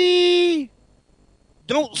 boy.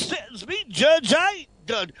 Don't sentence me, Judge. I ain't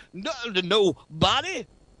done nothing to nobody.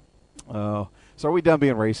 Oh. So are we done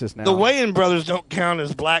being racist now? The Wayans brothers don't count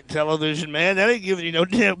as black television, man. That ain't giving you no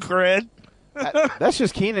damn cred. That's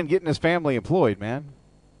just Keenan getting his family employed, man.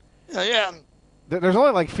 Yeah. There's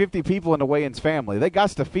only like 50 people in the Wayans family. They got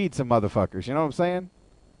to feed some motherfuckers. You know what I'm saying?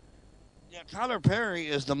 Yeah, Tyler Perry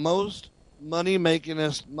is the most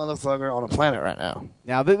money-makingest motherfucker on the planet right now.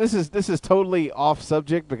 Now, this is totally off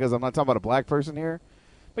subject because I'm not talking about a black person here.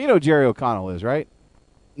 But you know who Jerry O'Connell is, right?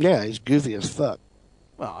 Yeah, he's goofy as fuck.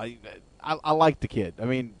 Well, I like the kid. I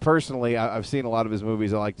mean, personally, I've seen a lot of his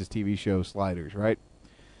movies. I like his TV show, Sliders, right?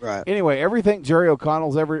 Right. Anyway, everything Jerry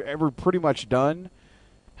O'Connell's ever pretty much done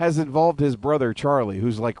has involved his brother, Charlie,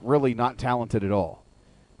 who's, like, really not talented at all.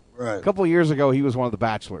 Right. A couple of years ago, he was one of the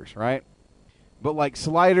Bachelors, right? But, like,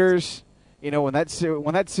 Sliders, you know, when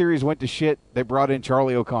that series went to shit, they brought in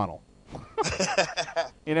Charlie O'Connell.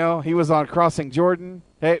 You know, he was on Crossing Jordan.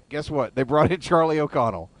 Hey, guess what? They brought in Charlie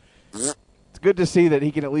O'Connell. It's good to see that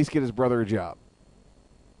he can at least get his brother a job.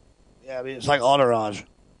 Yeah, I mean, it's like Entourage.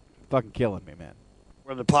 Fucking killing me, man.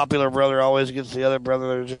 Where the popular brother always gets the other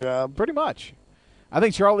brother a job. Pretty much. I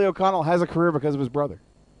think Charlie O'Connell has a career because of his brother.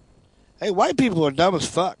 Hey, white people are dumb as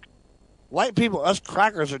fuck. White people, us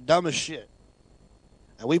crackers, are dumb as shit.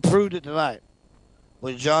 And we proved it tonight.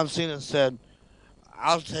 When John Cena said,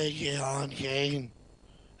 "I'll take you on, Kane,"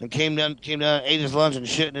 and came down, ate his lunch and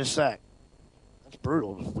shit in his sack. That's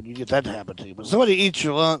brutal when you get that to happen to you. But somebody eats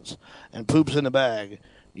your lunch and poops in the bag,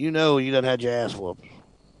 you know you done had your ass whooped.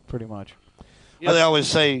 Pretty much. You know, they always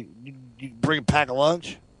say, you bring a pack of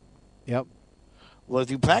lunch? Yep. Well, if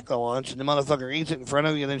you pack a lunch and the motherfucker eats it in front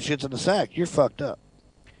of you and then shits in the sack, you're fucked up.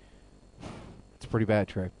 It's pretty bad,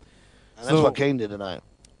 Trey. And that's what Kane did tonight.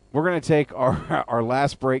 We're going to take our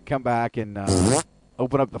last break, come back, and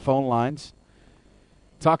open up the phone lines.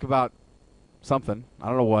 Talk about something. I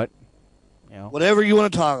don't know what. You know, whatever you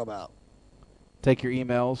want to talk about. Take your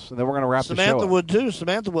emails, and then we're going to wrap the show Samantha up. would, too.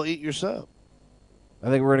 Samantha will eat your sub. I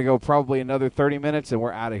think we're going to go probably another 30 minutes, and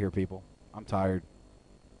we're out of here, people. I'm tired.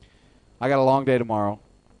 I got a long day tomorrow.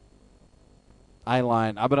 I ain't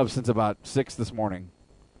lying. I've been up since about 6 this morning.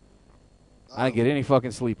 I didn't get any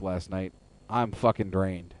fucking sleep last night. I'm fucking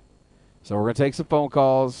drained. So we're going to take some phone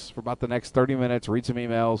calls for about the next 30 minutes, read some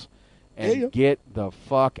emails, and get the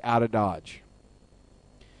fuck out of Dodge.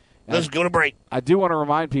 And let's go to break. I do want to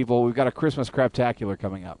remind people we've got a Christmas Craptacular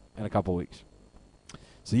coming up in a couple weeks.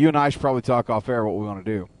 So you and I should probably talk off air what we want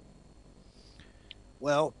to do.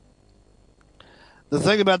 Well, the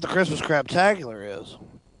thing about the Christmas Craptacular is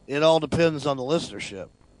it all depends on the listenership.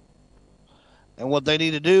 And what they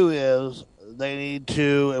need to do is they need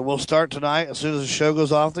to, and we'll start tonight as soon as the show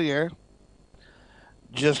goes off the air,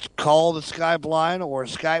 just call the Skype line or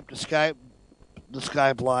Skype to Skype the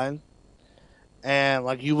Skype line, and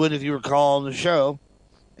like you would if you were calling the show,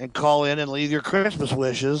 and call in and leave your Christmas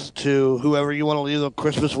wishes to whoever you want to leave a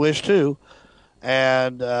Christmas wish to,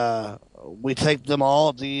 and we take them all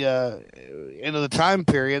at the end of the time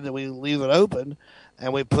period that we leave it open,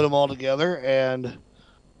 and we put them all together and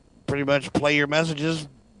pretty much play your messages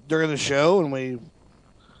during the show, and we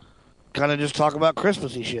kind of just talk about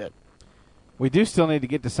Christmassy shit. We do still need to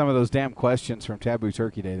get to some of those damn questions from Taboo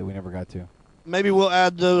Turkey Day that we never got to. Maybe we'll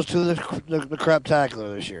add those to the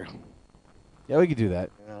Craptacular this year. Yeah, we could do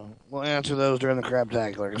that. We'll answer those during the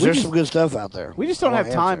Craptacular, because there's some good stuff out there. We just don't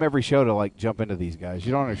have time every show to like jump into these guys.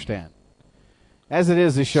 You don't understand. As it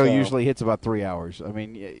is, this show usually hits about 3 hours. I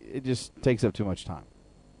mean, it just takes up too much time.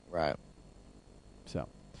 Right. So,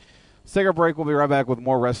 let's take our break. We'll be right back with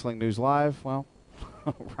more Wrestling News Live. Well,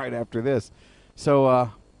 right after this.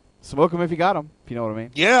 So, smoke them if you got them, if you know what I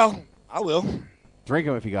mean. Yeah, I will. Drink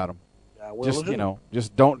them if you got them. I will. Just,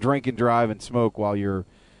 just don't drink and drive and smoke while you're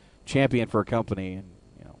champion for a company, and,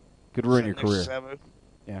 could ruin your career.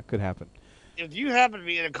 Yeah, could happen. If you happen to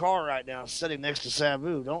be in a car right now sitting next to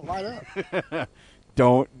Sabu, don't light up.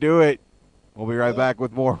 Don't do it. We'll be right back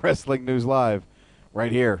with more Wrestling News Live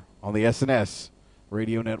right here on the SNS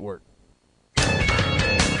Radio Network.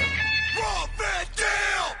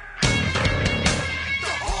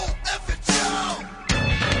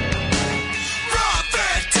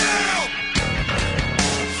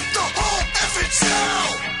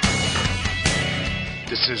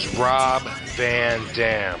 This is Rob Van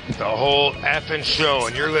Dam, the whole effing show,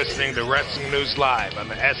 and you're listening to Wrestling News Live on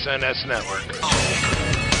the SNS Network.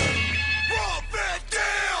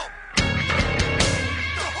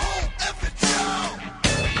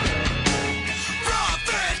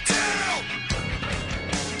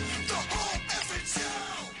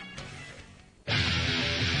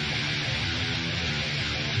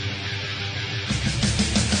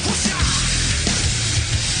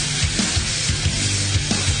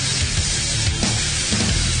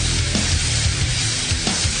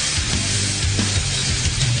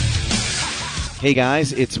 Hey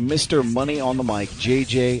guys, it's Mr. Money on the Mic,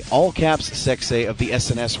 JJ, all caps Sexay of the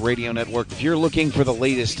SNS Radio Network. If you're looking for the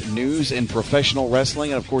latest news in professional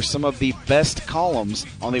wrestling and, of course, some of the best columns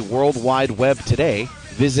on the World Wide Web today,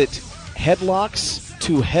 visit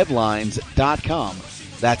headlocks2headlines.com.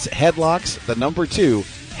 That's headlocks, the number 2,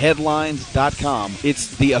 headlines.com.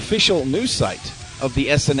 It's the official news site of the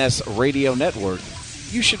SNS Radio Network.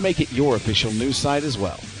 You should make it your official news site as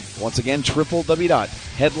well. Once again,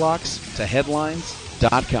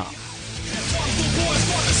 www.headlocks2headlines.com.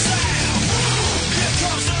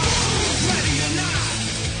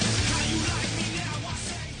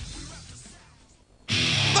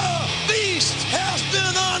 The beast has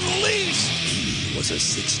been unleashed! He was a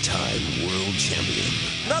 6-time world champion.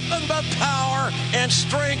 Nothing but power and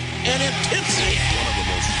strength and intensity. One of the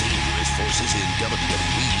most dangerous forces in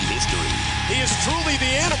WWE history. He is truly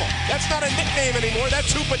the animal. That's not a nickname anymore.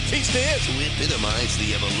 That's who Batista is. To epitomize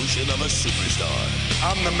the evolution of a superstar.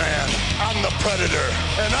 I'm the man. I'm the predator.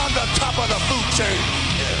 And I'm the top of the food chain.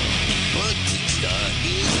 Yeah. Batista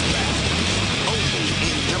is back. Only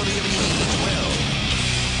in WWE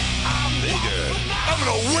 12. I'm bigger. I'm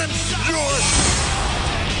gonna whip yours.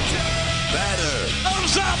 Better.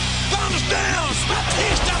 Thumbs up. Thumbs down.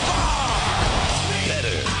 Batista bomb.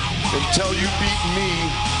 Better. Until you beat me,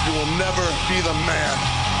 you will never be the man.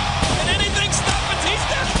 Can anything stop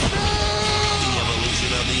Batista? The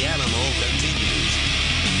evolution of the animal continues.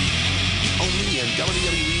 Only in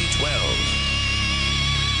WWE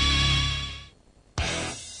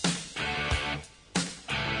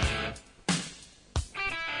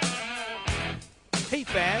 12. Hey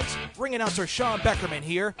fans, ring announcer Sean Beckerman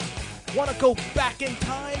here. Want to go back in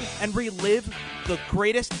time and relive the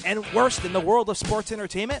greatest and worst in the world of sports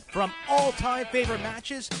entertainment? From all-time favorite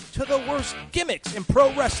matches to the worst gimmicks in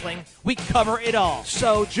pro wrestling, we cover it all.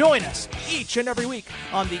 So join us each and every week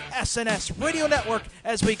on the SNS Radio Network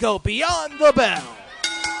as we go beyond the bell.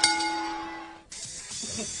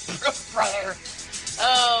 Brother.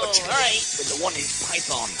 Oh, all right. The one in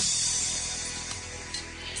Python.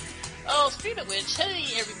 Oh, speaking of which, hey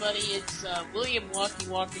everybody, it's William Walkie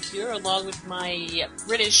Walker here, along with my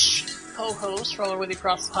British co-host from all the way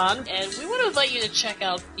across the pond, and we want to invite you to check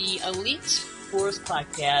out the Elite Force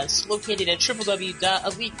Podcast, located at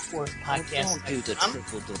www.eliteforcepodcast.com. Don't do the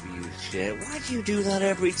triple W shit. Why do you do that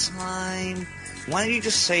every time? Why don't you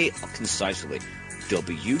just say concisely,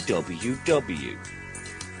 www?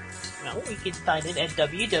 No, you can find it at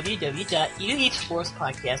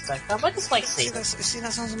www.eliteforcepodcast.com. I just like saying that. See,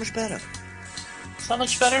 that sounds so much better. So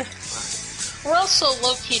much better? We're also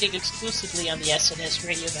located exclusively on the SNS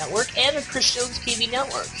Radio Network and the Chris Jones TV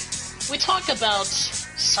Network. We talk about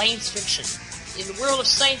science fiction. In the world of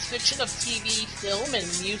science fiction, of TV, film, and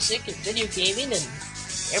music, and video gaming, and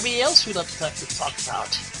everything else we love to talk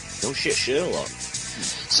about. No shit, Sherlock.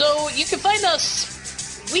 So you can find us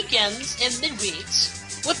weekends and midweeks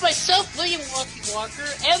with myself, William Walkie Walker,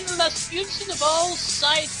 and the Rasputin of all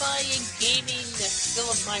sci-fi and gaming, Bill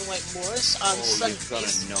of Mine White Morris, on Sundays. You've got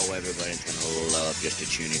to know everybody's going to love just to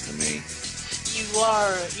tune in for me. You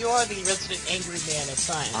are the resident angry man at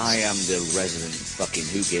times. I am the resident fucking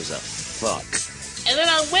who gives a fuck. And then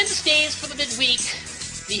on Wednesdays for the midweek,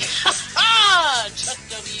 the Chuck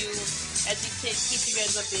W, as he keeps you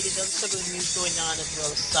guys updated on some of the news going on in the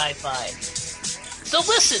world of sci-fi. So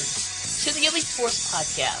listen to the Elite Force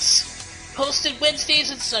Podcast, posted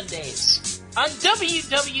Wednesdays and Sundays on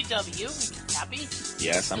www. Happy?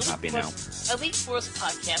 Yes, I'm happy now.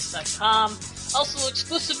 EliteForcePodcast.com, also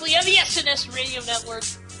exclusively on the SNS Radio Network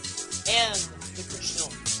and the Chris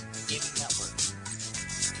Jones Gaming Network.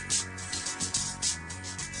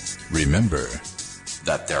 Remember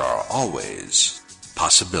that there are always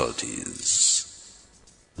possibilities.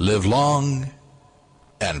 Live long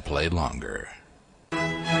and play longer.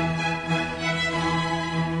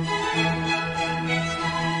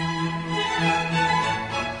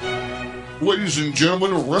 Ladies and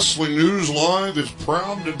gentlemen, Wrestling News Live is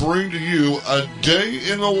proud to bring to you a day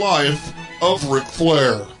in the life of Ric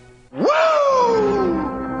Flair. Woo!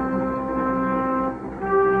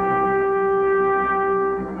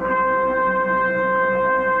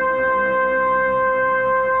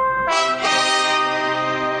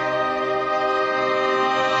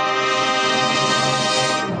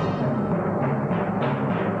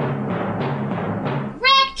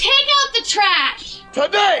 Rick, take out the trash!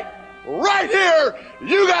 Today, right here,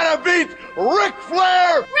 you gotta beat Ric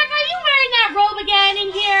Flair! Rick, are you wearing that robe again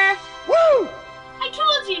in here? Woo! I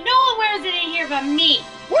told you, no one wears it in here but me.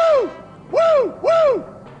 Woo! Woo! Woo!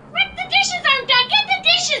 Rick, the dishes aren't done. Get the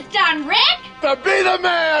dishes done, Rick! To be the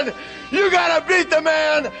man, you gotta beat the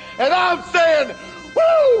man, and I'm saying,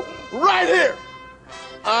 woo! Right here,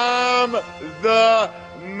 I'm the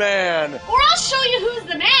man. Or I'll show you who's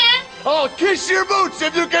the man. Oh, kiss your boots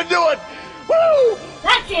if you can do it. Woo!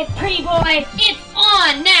 That's it, pretty boy. It's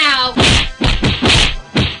on now.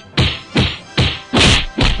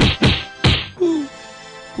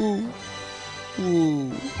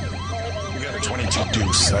 We got a 22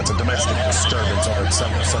 deuce. That's a domestic disturbance over at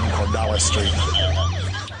 707 Cordalis Street.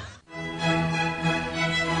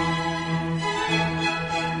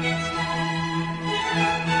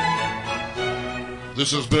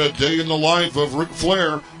 This has been a day in the life of Ric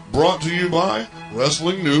Flair, brought to you by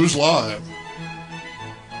Wrestling News Live.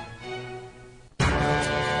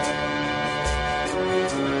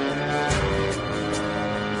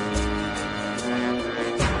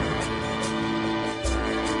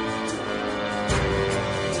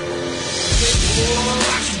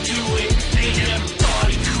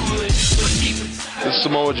 This is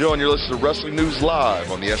Samoa Joe, and you're listening to Wrestling News Live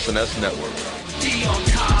on the SNS Network.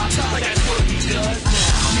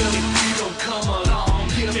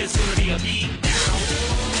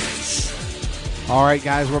 All right,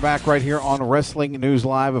 guys, we're back right here on Wrestling News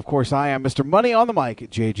Live. Of course, I am Mr. Money on the Mic,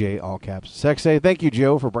 JJ, all caps. Sexay, thank you,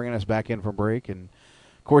 Joe, for bringing us back in from break. And,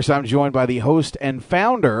 of course, I'm joined by the host and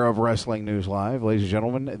founder of Wrestling News Live. Ladies and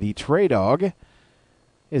gentlemen, the TreyDawg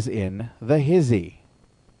is in the hizzy.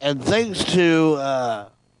 And thanks to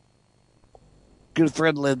good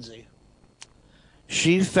friend Lindsay,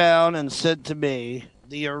 she found and sent to me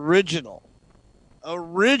the original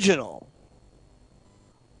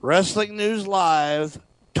Wrestling News Live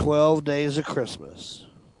 12 Days of Christmas.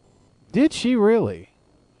 Did she really?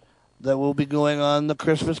 That will be going on the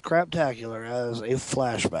Christmas Craptacular as a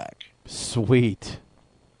flashback. Sweet.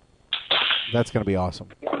 That's going to be awesome.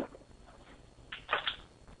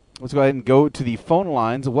 Let's go ahead and go to the phone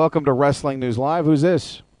lines. Welcome to Wrestling News Live. Who's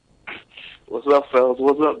this? What's up, fellas?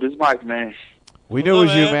 What's up? This is Mike, man. We knew it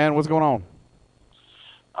was you, man. What's going on?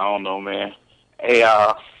 I don't know, man. Hey,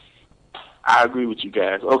 I agree with you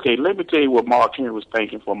guys. Okay, let me tell you what Mark Henry was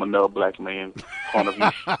thinking from another black man's point of view.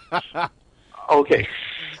 Okay.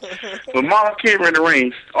 When Mark Henry in the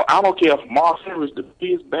ring, I don't care if Mark Henry is the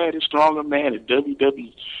biggest, baddest, stronger man in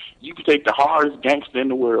WWE. You can take the hardest gangster in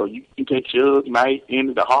the world. You can take Judge Knight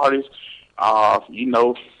into the hardest,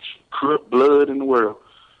 crook blood in the world.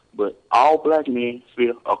 But all black men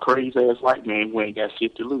feel a crazy-ass white man who ain't got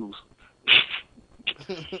shit to lose.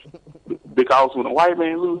 Because when a white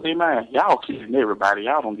man lose their mind, y'all killing everybody.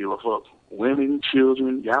 Y'all don't give a fuck. Women,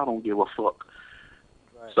 children, y'all don't give a fuck.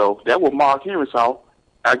 Right. So that's what Mark Henry saw.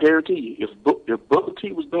 I guarantee you, if Booker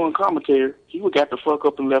T was doing commentary, he would got the fuck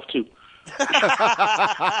up and left too.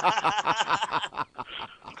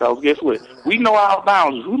 Because guess what? We know our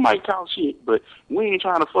boundaries. We might talk shit, but we ain't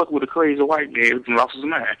trying to fuck with a crazy white man who lost his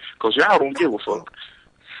mind. Because y'all don't give a fuck.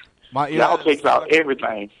 Y'all takes out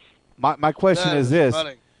everything. My question is this.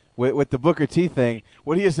 With the Booker T thing,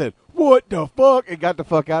 what he said, what the fuck, and got the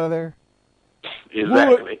fuck out of there?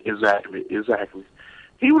 Exactly.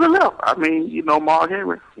 He would have left. I mean, Mark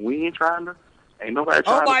Henry, we ain't nobody trying to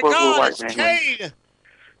fuck with a white man. Cade.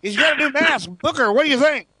 He's got a new mask. Booker, what do you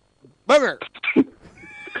think? Booker?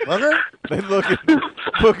 They look at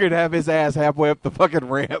Booker to have his ass halfway up the fucking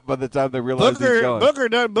ramp by the time they realize he's going. Booker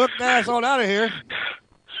done booked ass on out of here.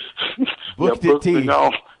 Booked it T.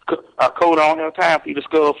 I code on have time for you to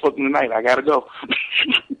skull fucking tonight. I gotta go.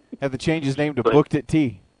 Have to change his name to Booked It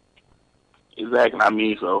T. Exactly. I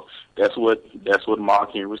mean, so that's what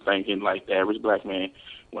Mark Henry was thinking. Like the average black man,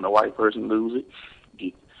 when a white person loses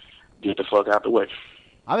it, get the fuck out the way.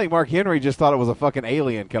 I think Mark Henry just thought it was a fucking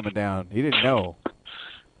alien coming down. He didn't know.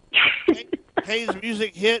 Hayes'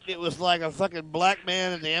 music hit. It was like a fucking black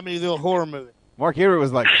man in the Amityville horror movie. Mark Henry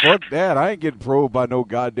was like, fuck that. I ain't getting probed by no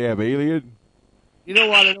goddamn alien. You know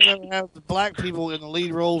why they don't ever have the black people in the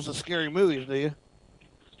lead roles of scary movies, do you?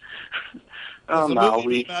 Oh, no.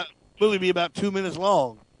 Movie be about 2 minutes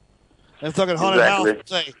long. And fucking haunted house would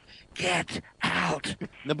say, get out. And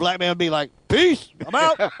the black man would be like, peace, I'm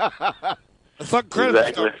out. The fucking credits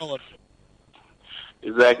start rolling.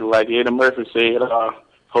 Exactly like Eddie Murphy said,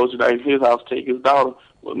 Host night in his house, take his daughter.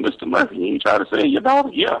 Well, Mr. Murphy, you ain't trying to say your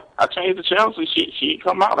daughter? Yeah, I changed the channel so she ain't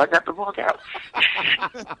come out. I got the fuck out.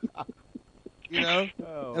 It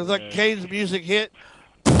was like Cade's music hit.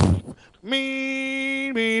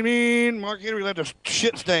 Mean, mean, mean. Mark Henry left a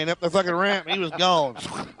shit stain up the fucking ramp. He was gone.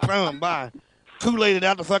 Boom, bye. Kool-Aided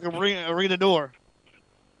out the fucking arena door.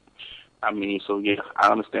 I mean, so yeah, I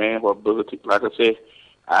understand what Booker. Like I said,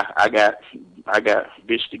 I got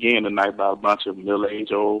bitched again tonight by a bunch of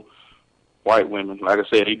middle-aged old white women. Like I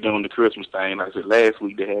said, they doing the Christmas thing. Like I said, last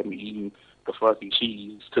week they had me eating the fucking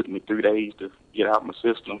cheese. It took me 3 days to get out my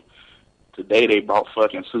system. Today they brought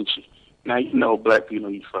fucking sushi. Now you know black people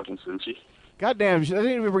eat fucking sushi. Goddamn, I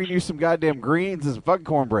didn't even bring you some goddamn greens and some fucking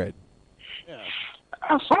cornbread.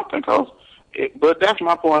 Something close. But that's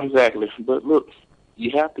my point exactly. But look,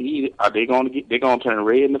 you have to eat it. Are they gonna turn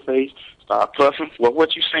red in the face, start puffing? Well,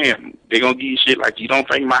 what you saying? They gonna give you shit like you don't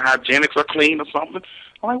think my hygienics are clean or something?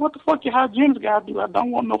 I'm like, what the fuck your hygienics gotta do? I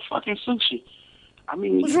don't want no fucking sushi. I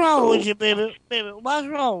mean, what's wrong with you, baby? Baby, what's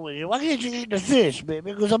wrong with you? Why can't you eat the fish,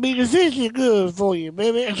 baby? Because, I mean, the fish is good for you,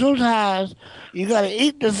 baby. And sometimes you got to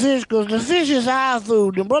eat the fish because the fish is our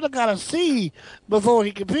food. The brother got to see before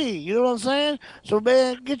he can pee. You know what I'm saying? So,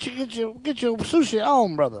 man, get your sushi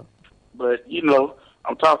on, brother. But, you know,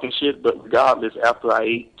 I'm talking shit, but regardless, after I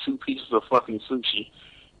ate 2 pieces of fucking sushi,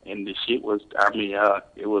 and the shit was,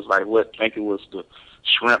 it was like what? I think it was the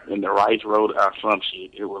shrimp and the rice rolled out some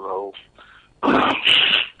shit. It was old.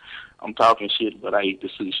 I'm talking shit, but I eat the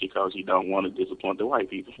sushi because you don't want to disappoint the white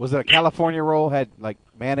people. Was it a California roll? Had like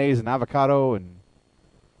mayonnaise and avocado and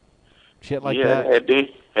shit like that? Yeah,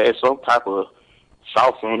 it had some type of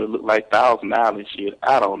sauce on it, looked like Thousand Island shit.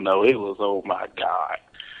 I don't know. It was, oh my God.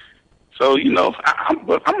 So, you know, I'm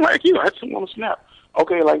like you. I just want to snap.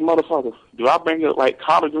 Okay, like, motherfucker, do I bring up, like,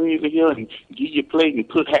 collard greens in here and give you a plate and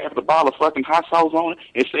put half the bottle of fucking hot sauce on it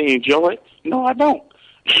and say enjoy it? No, I don't.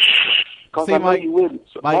 Because I know you wouldn't.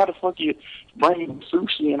 So why the fuck you bring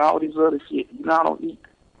sushi and all these other shit? You know, I don't eat.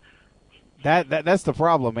 That's the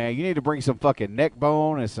problem, man. You need to bring some fucking neck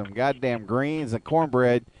bone and some goddamn greens and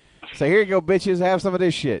cornbread. So here you go, bitches. Have some of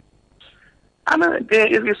this shit. I know, it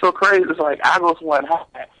gets so crazy. It's like, I go somewhere and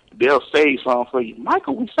they'll save something for you.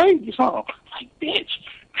 Michael, we saved you something. Like, bitch.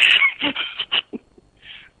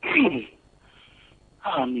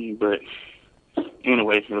 I mean, but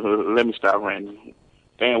anyway, let me stop ranting.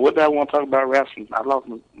 Damn, what did I want to talk about wrestling? I lost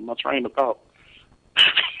my train of thought.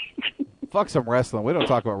 Fuck some wrestling. We don't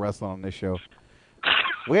talk about wrestling on this show.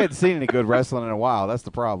 We hadn't seen any good wrestling in a while. That's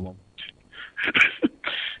the problem.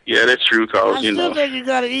 Yeah, that's true, cause I still think you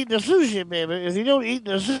gotta eat the sushi, baby. If you don't eat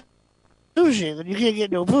the sushi, then you can't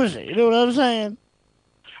get no pussy. You know what I'm saying?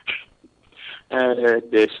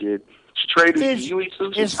 That shit. Trey, do you eat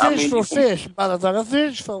sushi? It's fish for fish, motherfucker.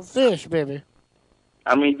 Fish for fish, baby.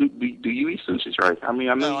 I mean, do you eat sushi, Trey? I mean,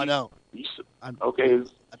 I know. No, I don't. Okay.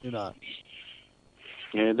 I do not.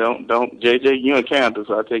 Yeah, don't. JJ, you in Canada,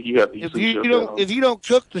 so I take you have to eat sushi. If you don't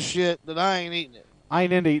cook the shit, then I ain't eating it. I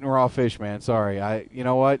ain't into eating raw fish, man. Sorry. You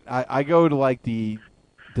know what? I go to like the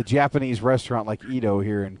Japanese restaurant like Ito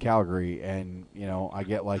here in Calgary, and you know I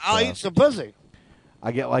get like I'll eat some pussy.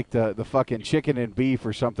 I get like the fucking chicken and beef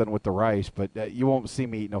or something with the rice, but you won't see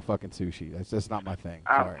me eat no fucking sushi. That's just not my thing.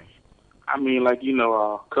 Sorry. I mean, like, you know,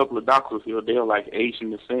 a couple of doctors here, they're like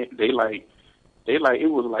Asian descent. They like it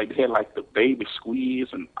was like they had like the baby squeeze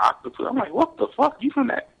and octopus. I'm like, what the fuck? You from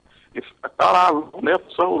that? I thought I was on the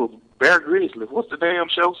episode of Bear Grizzly. What's the damn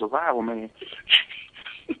show? Survival, man.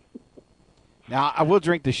 Now, I will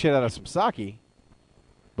drink the shit out of some sake,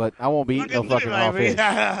 but I won't be eating no fucking raw fish.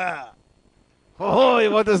 Oh,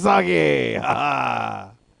 you want the sake?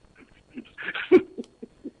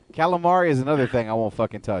 Calamari is another thing I won't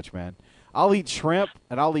fucking touch, man. I'll eat shrimp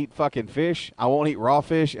and I'll eat fucking fish. I won't eat raw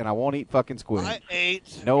fish and I won't eat fucking squid. I ate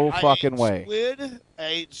squid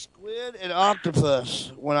and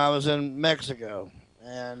octopus when I was in Mexico,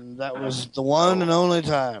 and that was the one and only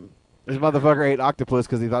time. This motherfucker ate octopus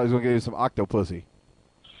because he thought he was going to get you some octopussy.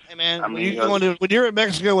 Hey, man, when you're in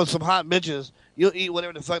Mexico with some hot bitches, you'll eat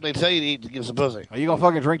whatever the fuck they tell you to eat to get some pussy. Are you going to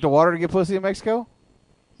fucking drink the water to get pussy in Mexico?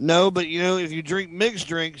 No, but, you know, if you drink mixed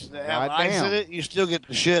drinks that have ice in it, you still get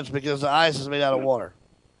the shits because the ice is made out of water.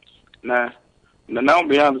 Nah, I'll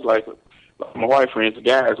be honest, like my wife friends, the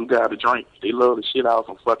guys who got a drink, they love the shit out of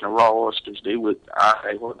some fucking raw oysters. They would,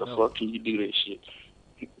 what the fuck can you do that shit?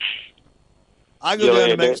 I go down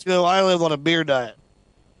to Mexico, I live on a beer diet.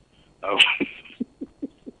 Oh.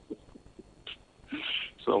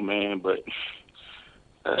 So, man, but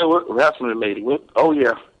wrestling related. Oh,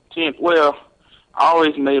 yeah. I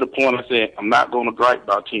always made a point. I said, I'm not going to gripe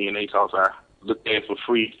about TNA because I looked at it for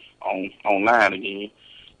free online again.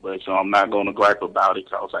 But so I'm not going to gripe about it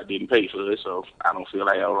because I didn't pay for it. So I don't feel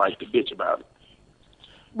like I have a right to bitch about it.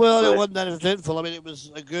 Well, it wasn't that eventful. I mean, it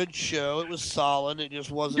was a good show. It was solid. It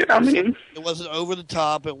just wasn't. It wasn't over the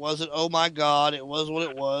top. It wasn't. Oh my God! It was what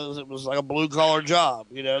it was. It was like a blue collar job.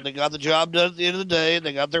 You know, they got the job done at the end of the day.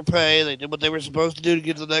 They got their pay. They did what they were supposed to do to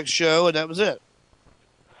get to the next show, and that was it.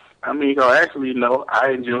 I mean, actually, no,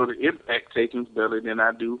 I enjoy the Impact takings better than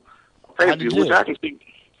I do pay-per-view, which I can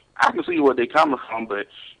see where they're coming from. But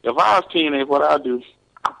if I was TNA, what I do,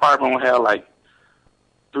 I probably don't have like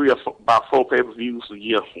about 4 pay-per-views a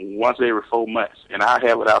year, once every 4 months, and I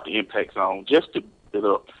have it out the Impact Zone just to build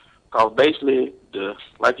up. Because basically,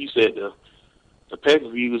 like you said, the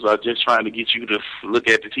pay-per-views are just trying to get you to look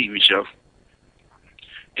at the TV show.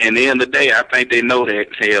 And at the end of the day, I think they know that,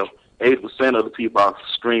 hell, 80% of the people are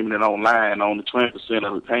streaming it online, only 20%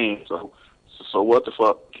 of it paying. So what the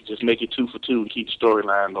fuck? Just make it 2 for 2 and keep the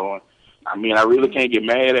storyline going. I mean, I really can't get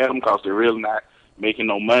mad at them because they're really not making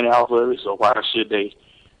no money off of it. So why should they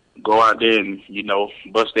go out there and,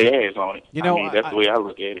 bust their ass on it? I mean, that's the way I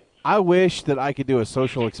look at it. I wish that I could do a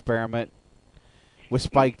social experiment with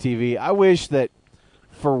Spike TV. I wish that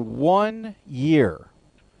for 1 year,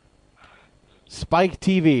 Spike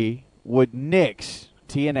TV would nix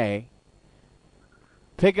TNA,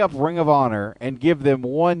 pick up Ring of Honor, and give them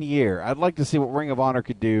 1 year. I'd like to see what Ring of Honor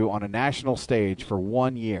could do on a national stage for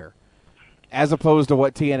 1 year, as opposed to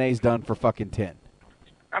what TNA's done for fucking 10.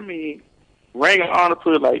 I mean, Ring of Honor,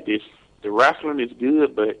 put it like this. The wrestling is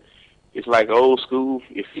good, but it's like old school.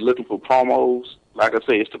 If you're looking for promos, like I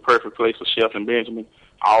say, it's the perfect place for Shelton Benjamin.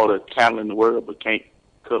 All the talent in the world, but can't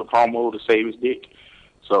cut a promo to save his dick.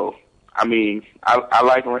 So, I mean, I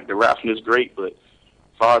like the wrestling is great, but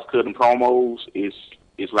as far as cutting promos,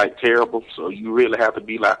 it's like terrible. So you really have to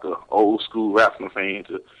be like a old school wrestling fan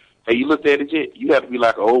to. Hey, you looked at it yet? You have to be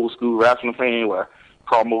like an old school wrestling fan where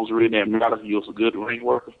promos really didn't matter if you're a good ring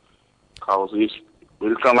worker. Cause it's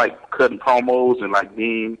kind of like cutting promos and like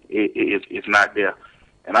being it's not there.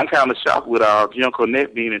 And I'm kind of shocked with Jim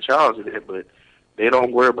Cornette being in charge of that, but they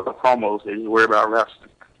don't worry about promos. They just worry about wrestling.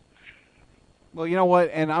 Well, you know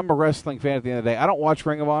what? And I'm a wrestling fan at the end of the day. I don't watch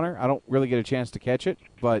Ring of Honor. I don't really get a chance to catch it,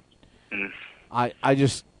 but I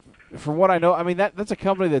just, from what I know, I mean, that's a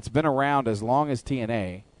company that's been around as long as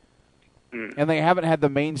TNA, and they haven't had the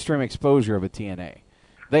mainstream exposure of a TNA.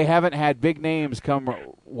 They haven't had big names come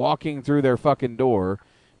walking through their fucking door,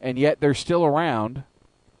 and yet they're still around.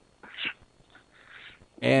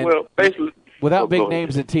 And basically, without big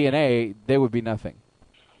names in TNA, they would be nothing.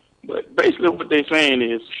 But basically what they're saying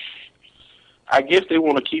is, I guess they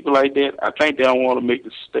want to keep it like that. I think they don't want to make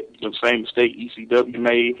the same mistake ECW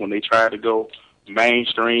made when they tried to go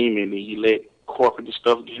mainstream and then you let corporate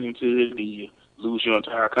stuff get into it and you lose your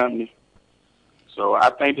entire company. So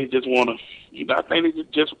I think they just want to, I think they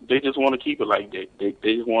just want to keep it like that.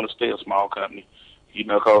 They just want to stay a small company,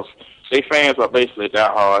 because their fans are basically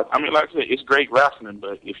that hard. I mean, like I said, it's great wrestling,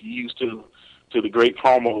 but if you're used to the great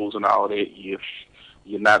promos and all that,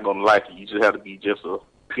 you're not going to like it. You just have to be just a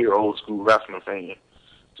pure old school wrestling fan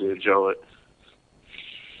to enjoy it.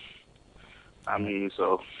 I mean,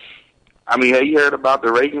 have you heard about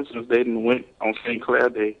the ratings since they didn't went on St. Clair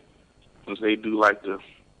Day? Since they do like the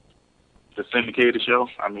syndicated show?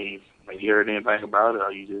 I mean, have you heard anything about it,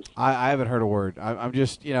 or you just? I haven't heard a word. I'm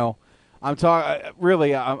just, I'm talking.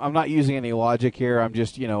 Really, I'm not using any logic here. I'm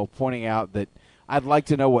just, pointing out that I'd like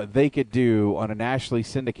to know what they could do on a nationally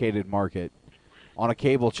syndicated market on a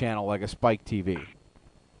cable channel like a Spike TV.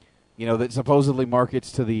 That supposedly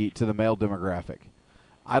markets to the male demographic.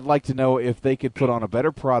 I'd like to know if they could put on a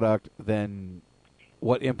better product than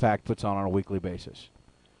what Impact puts on a weekly basis.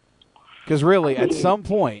 Because really, at some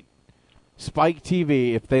point, Spike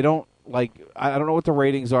TV, if they don't, I don't know what the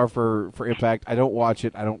ratings are for Impact. I don't watch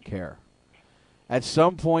it. I don't care. At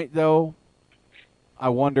some point, though, I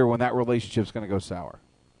wonder when that relationship's going to go sour.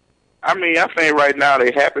 I mean, I think right now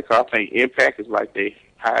they're happy because I think Impact is like the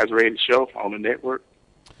highest rated show on the network.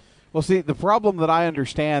 Well, see, the problem that I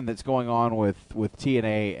understand that's going on with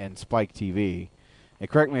TNA and Spike TV, and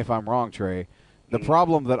correct me if I'm wrong, Trey, the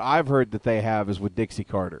problem that I've heard that they have is with Dixie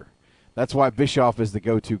Carter. That's why Bischoff is the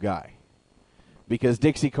go-to guy. Because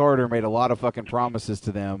Dixie Carter made a lot of fucking promises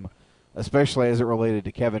to them, especially as it related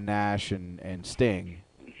to Kevin Nash and Sting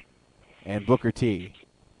and Booker T.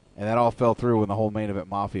 And that all fell through when the whole Main Event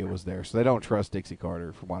Mafia was there. So they don't trust Dixie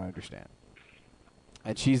Carter, from what I understand.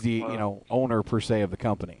 And she's the owner, per se, of the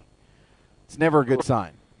company. It's never a good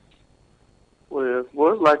sign. Well,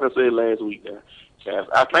 it's like I said last week, Cass.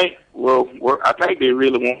 I think they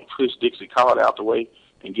really want to push Dixie Carter out the way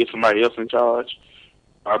and get somebody else in charge.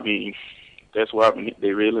 I mean, that's why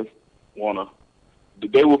they really want to.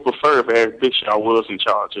 They would prefer if Eric Bischoff was in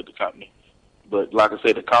charge of the company. But like I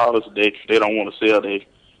said, the Carters, they don't want to sell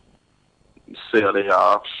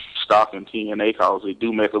their stock in TNA because they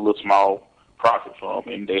do make a little small profit from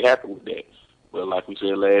them, and they happy with that. But like we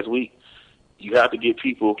said last week, you have to get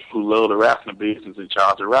people who love the wrestling business in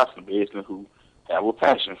charge of the wrestling business who have a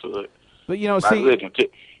passion for it. But, go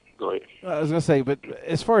ahead. I was going to say, but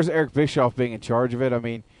as far as Eric Bischoff being in charge of it, I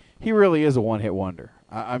mean, he really is a one-hit wonder.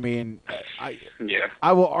 I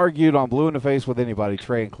will argue it on blue in the face with anybody,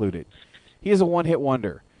 Trey included. he is a one-hit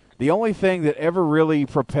wonder. The only thing that ever really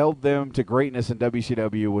propelled them to greatness in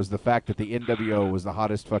WCW was the fact that the NWO was the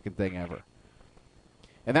hottest fucking thing ever.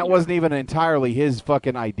 And that wasn't even entirely his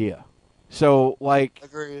fucking idea. So, like,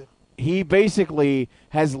 Agreed. He basically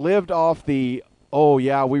has lived off the, oh,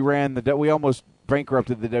 yeah, we almost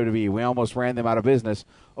bankrupted the WWE. We almost ran them out of business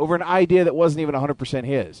over an idea that wasn't even 100%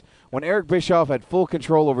 his. When Eric Bischoff had full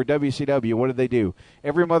control over WCW, what did they do?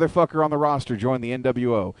 Every motherfucker on the roster joined the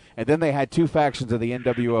NWO, and then they had 2 factions of the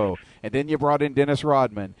NWO, and then you brought in Dennis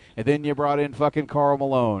Rodman, and then you brought in fucking Karl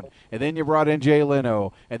Malone, and then you brought in Jay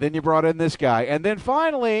Leno, and then you brought in this guy, and then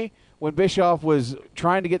finally, when Bischoff was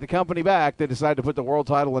trying to get the company back, they decided to put the world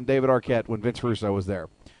title on David Arquette when Vince Russo was there.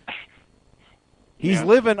 He's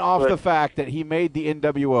living off the fact that he made the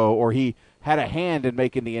NWO, or he had a hand in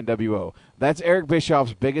making the NWO. That's Eric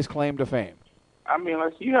Bischoff's biggest claim to fame. I mean,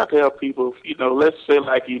 like, you have to help people. Let's say,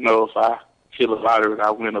 like, if I hit a lottery and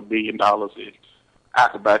I win $1 billion and I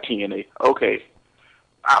could buy TNA. Okay,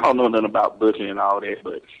 I don't know nothing about budgeting and all that,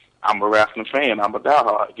 but I'm a wrestling fan. I'm a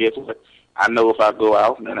diehard. Guess what? I know if I go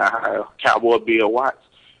out and I hire Cowboy Bill Watts,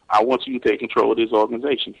 I want you to take control of this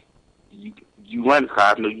organization. You run it,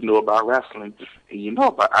 I know you know about wrestling, and you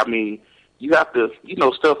have to,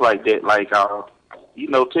 stuff like that, like,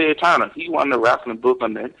 Ted Turner, he wasn't a wrestling book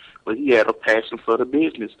on that, but he had a passion for the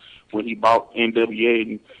business. When he bought NWA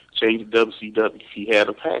and changed to WCW, he had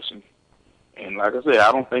a passion. And like I said,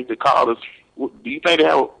 I don't think the callers, do you think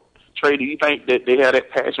Trey, do you think that they have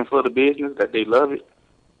that passion for the business, that they love it?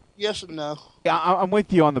 Yes and no. Yeah, I'm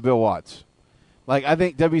with you on the Bill Watts. Like, I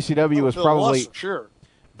think WCW was Bill probably... Watts, for sure.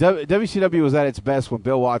 WCW was at its best when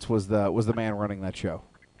Bill Watts was the man running that show.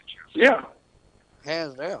 Yeah.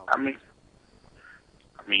 Hands down. I mean,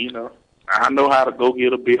 I know how to go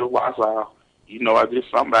get a Bill Watts out. I just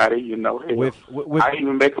somebody,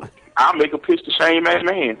 I'll make a pitch to Shane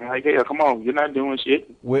McMahon. Like, yeah, come on, you're not doing shit.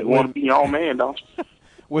 You want to be your own man, don't you?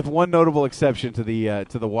 With one notable exception to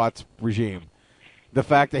the Watts regime. The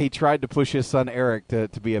fact that he tried to push his son Eric to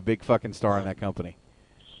be a big fucking star in that company.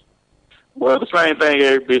 Well, the same thing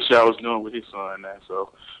Eric Bischoff was doing with his son now,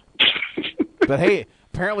 so. But hey,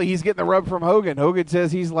 apparently he's getting the rub from Hogan. Hogan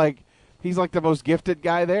says he's like the most gifted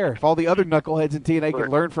guy there. If all the other knuckleheads in TNA could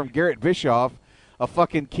learn from Garrett Bischoff, a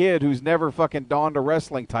fucking kid who's never fucking donned a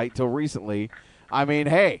wrestling tight till recently, I mean,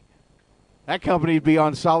 hey, that company would be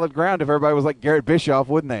on solid ground if everybody was like Garrett Bischoff,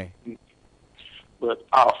 wouldn't they? But,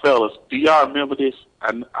 fellas, do y'all remember this?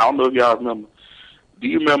 I don't know if y'all remember. Do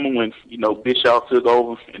you remember when, Bischoff took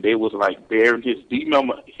over and they was like burying his... Do you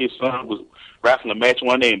remember his son was wrestling a match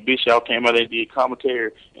one day and Bischoff came out and did commentary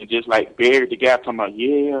and just like buried the guy, talking about,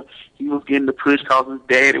 yeah, he was getting the push because his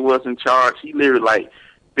daddy was in charge. He literally like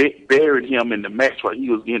buried him in the match while he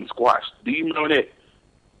was getting squashed. Do you remember that?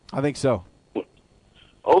 I think so.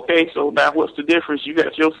 Okay, so now what's the difference? You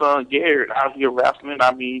got your son Garrett out here wrestling.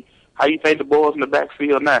 I mean, how you think the boys in the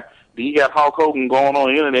backfield now? Then you got Hulk Hogan going on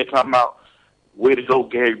the internet talking about, way to go,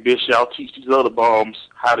 Gary Bischoff, teach these other bums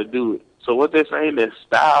how to do it. So what they're saying is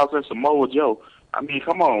Styles and Samoa Joe. I mean,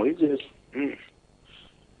 come on, it's just...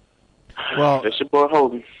 Well, that's your boy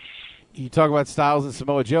Hogan. You talk about Styles and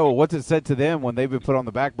Samoa Joe. What's it said to them when they've been put on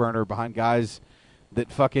the back burner behind guys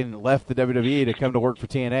that fucking left the WWE to come to work for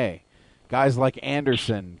TNA? Guys like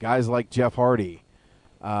Anderson, guys like Jeff Hardy,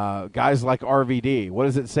 guys like RVD. What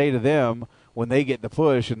does it say to them when they get the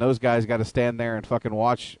push and those guys got to stand there and fucking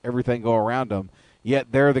watch everything go around them,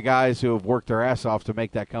 yet they're the guys who have worked their ass off to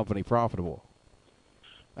make that company profitable?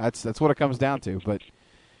 That's what it comes down to. But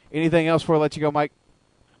anything else before I let you go, Mike?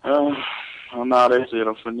 No, that's it.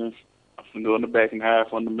 I'm finna go in the back and hide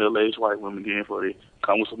from the middle-aged white women again before they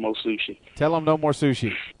come with some more sushi. Tell them no more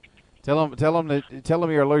sushi. Tell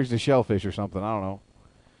them you're allergic to shellfish or something. I don't know.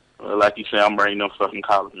 Well, like you say, I'm bringing them fucking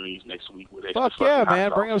collard greens next week. With fuck yeah,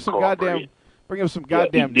 man! Bring them some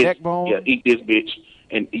goddamn neck bones. Yeah, eat this bitch,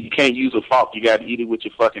 and you can't use a fork. You got to eat it with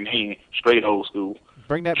your fucking hand, straight old school.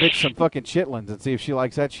 Bring that bitch some fucking chitlins and see if she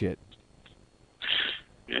likes that shit.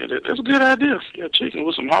 Yeah, that's a good idea. Yeah, chicken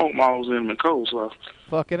with some hog maws in them and coleslaw.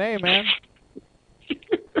 Fucking A, man.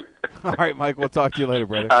 All right, Mike, we'll talk to you later,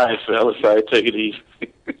 brother. All right, fellas. All right, take it easy.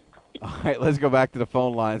 All right, let's go back to the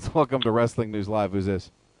phone lines. Welcome to Wrestling News Live. Who's this?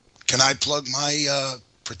 Can I plug my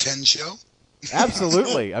pretend show?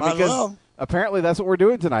 Absolutely. I mean, because apparently that's what we're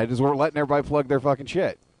doing tonight, is we're letting everybody plug their fucking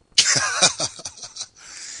shit.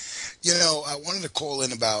 I wanted to call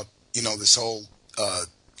in about, this whole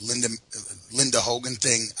Linda Hogan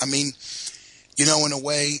thing. I mean, in a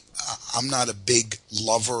way, I'm not a big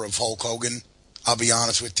lover of Hulk Hogan. I'll be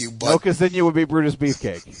honest with you. But no, because then you would be Brutus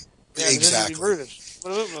Beefcake. Exactly.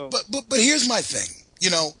 But here's my thing.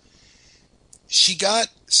 she got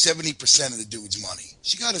 70% of the dude's money.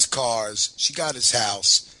 She got his cars. She got his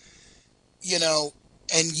house. You know,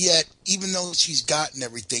 and yet, even though she's gotten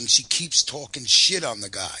everything, she keeps talking shit on the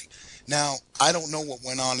guy. Now, I don't know what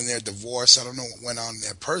went on in their divorce. I don't know what went on in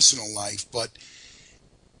their personal life. But,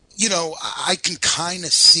 you know, I can kind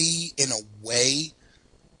of see in a way,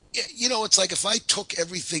 you know, it's like if I took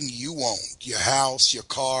everything you owned, your house, your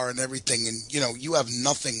car, and everything, and, you know, you have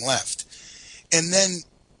nothing left. And then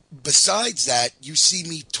besides that, you see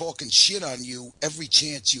me talking shit on you every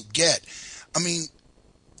chance you get. I mean,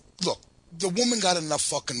 look, the woman got enough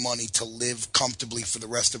fucking money to live comfortably for the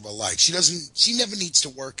rest of her life. She never needs to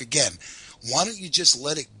work again. Why don't you just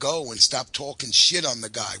let it go and stop talking shit on the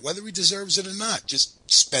guy, whether he deserves it or not?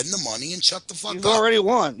 Just spend the money and shut the fuck up. You've already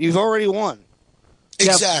won. You've already won.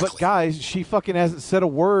 Exactly. Yeah, but guys, she fucking hasn't said a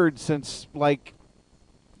word since like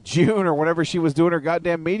June or whenever she was doing her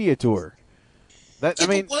goddamn media tour. That's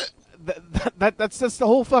the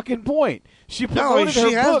whole fucking point. She promoted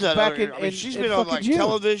her book back in she's in been on like June.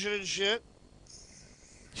 television and shit.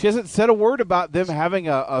 She hasn't said a word about them having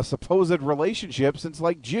a supposed relationship since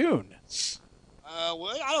like June. Well,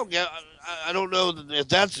 I don't know if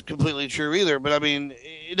that's completely true either. But I mean,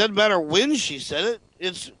 it doesn't matter when she said it.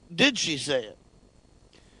 It's did she say it?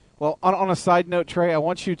 Well, on a side note, Trey, I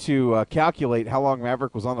want you to calculate how long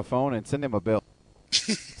Maverick was on the phone and send him a bill.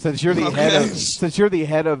 Since you're the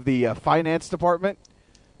head of the finance department,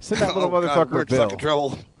 send that little motherfucker a bill. Fucking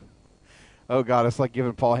trouble. Oh God, it's like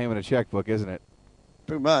giving Paul Heyman a checkbook, isn't it?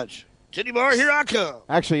 Pretty much. Titty bar, here I come.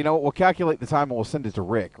 Actually, you know what? We'll calculate the time and we'll send it to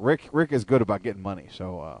Rick. Rick is good about getting money,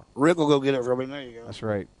 so Rick will go get it from me. There you go. That's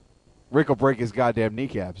right. Rick will break his goddamn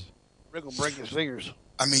kneecaps. Rick will break his fingers.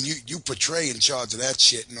 I mean, you put Trey in charge of that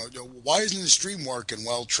shit. You know, why isn't the stream working?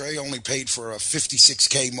 Well, Trey only paid for a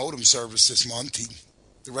 56K modem service this month.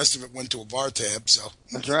 The rest of it went to a bar tab, so.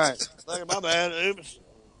 That's right. My bad. Oops.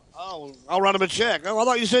 Oh, I'll write him a check. Oh, I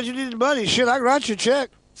thought you said you needed money. Shit, I can write you a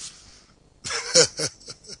check.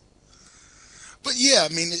 But yeah,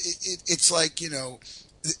 I mean, it's like, you know,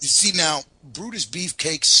 see now, Brutus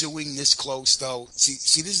Beefcake suing this close, though.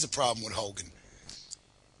 See, this is the problem with Hogan.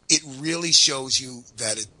 It really shows you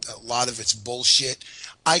that a lot of it's bullshit.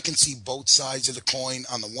 I can see both sides of the coin.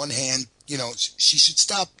 On the one hand, you know, she should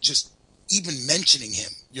stop just even mentioning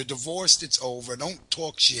him. You're divorced, it's over. Don't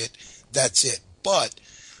talk shit. That's it. But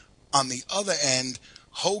on the other end,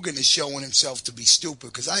 Hogan is showing himself to be stupid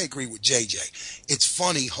because I agree with JJ. It's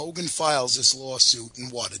funny, Hogan files this lawsuit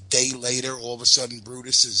and a day later, all of a sudden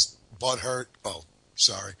Brutus is butthurt. Oh,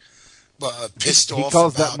 sorry. Pissed off. He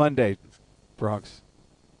calls that Monday, Bronx.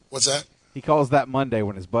 What's that? He calls that Monday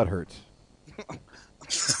when his butt hurts.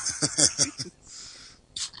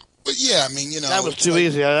 But yeah, I mean, you know. That was too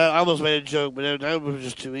easy. I almost made a joke, but that was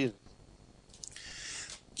just too easy.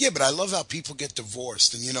 Yeah, but I love how people get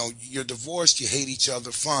divorced. And, you know, you're divorced, you hate each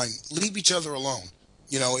other, fine. Leave each other alone.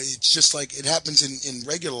 You know, it's just like it happens in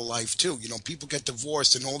regular life, too. You know, people get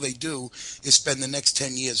divorced and all they do is spend the next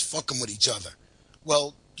 10 years fucking with each other.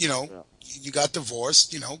 Well, you know, you got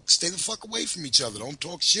divorced, you know, stay the fuck away from each other. Don't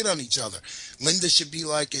talk shit on each other. Linda should be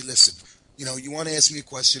like, hey, listen, you know, you want to ask me a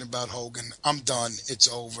question about Hogan? I'm done.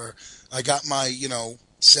 It's over. I got my, you know,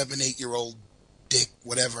 7-8-year-old dick,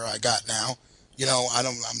 whatever I got now. You know,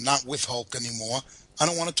 I'm not with Hulk anymore. I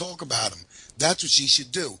don't want to talk about him. That's what she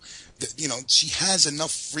should do. You know, she has enough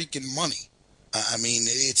freaking money. I mean,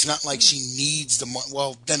 it's not like she needs the money.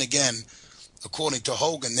 Well, then again, according to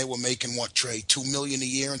Hogan, they were making what, Trey, $2 million a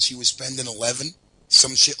year, and she was spending 11,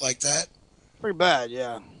 some shit like that. Pretty bad,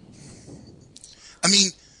 yeah. I mean,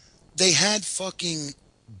 they had fucking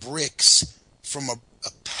bricks from a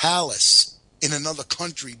palace in another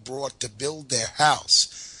country brought to build their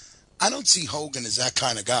house. I don't see Hogan as that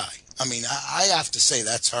kind of guy. I mean, I have to say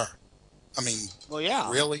that's her. I mean, well, yeah,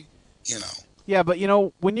 really, you know. Yeah, but you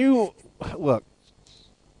know, when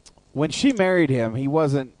she married him, he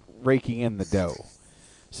wasn't raking in the dough.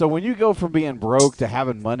 So when you go from being broke to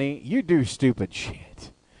having money, you do stupid shit.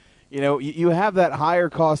 You know, you have that higher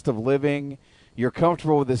cost of living. You're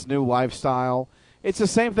comfortable with this new lifestyle. It's the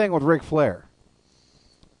same thing with Ric Flair.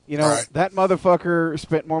 You know, that motherfucker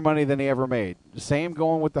spent more money than he ever made. Same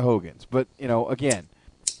going with the Hogans. But, you know, again,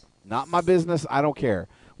 not my business. I don't care.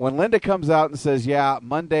 When Linda comes out and says, yeah,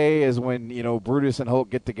 Monday is when, you know, Brutus and Hulk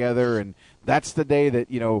get together, and that's the day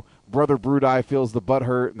that, you know, Brother Brudai feels the butt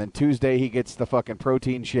hurt, and then Tuesday he gets the fucking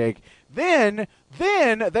protein shake, then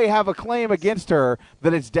they have a claim against her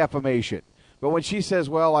that it's defamation. But when she says,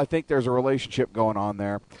 well, I think there's a relationship going on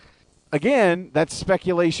there, again, that's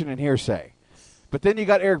speculation and hearsay. But then you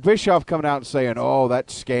got Eric Bischoff coming out and saying, oh, that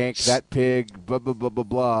skank, that pig, blah, blah, blah, blah,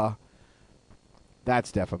 blah.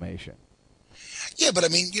 That's defamation. Yeah, but I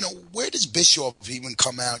mean, where does Bischoff even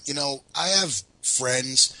come out? I have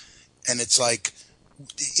friends, and it's like,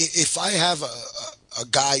 if I have a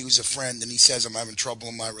guy who's a friend and he says I'm having trouble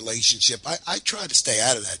in my relationship, I try to stay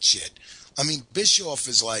out of that shit. I mean, Bischoff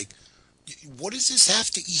is like, what does this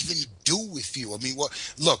have to even do with you? I mean,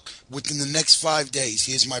 look, within the next 5 days,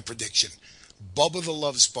 here's my prediction. Bubba the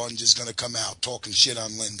Love Sponge is going to come out talking shit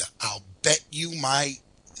on Linda. I'll bet you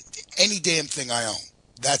any damn thing I own,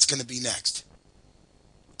 that's going to be next.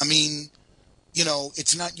 I mean,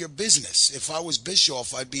 it's not your business. If I was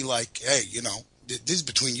Bischoff, I'd be like, hey, this is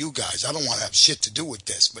between you guys. I don't want to have shit to do with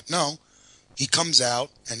this. But no, he comes out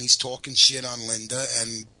and he's talking shit on Linda.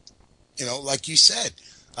 And, like you said,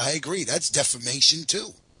 I agree. That's defamation,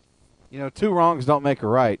 too. Two wrongs don't make a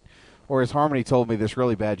right. Or as Harmony told me this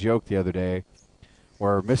really bad joke the other day,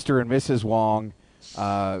 where Mr. and Mrs. Wong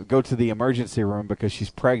go to the emergency room because she's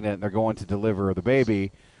pregnant and they're going to deliver the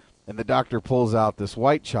baby. And the doctor pulls out this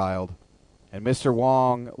white child. And Mr.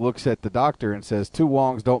 Wong looks at the doctor and says, 2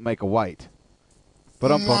 Wongs don't make a white.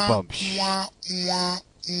 But Oh, come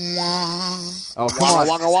on.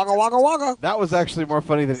 Waka, waka, waka, waka. That was actually more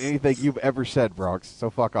funny than anything you've ever said, Bronx.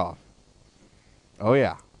 So fuck off. Oh,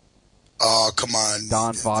 yeah. Oh, come on.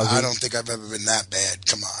 Don Fozzie. I don't think I've ever been that bad.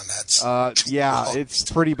 Come on. That's yeah, it's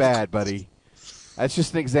pretty bad, buddy. That's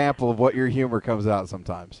just an example of what your humor comes out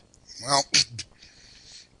sometimes. Well,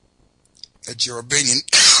 that's your opinion.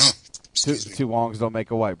 Two Wongs don't make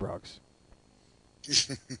a white, Bronx.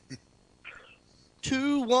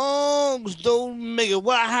 2 Wongs don't make a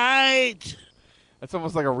white. That's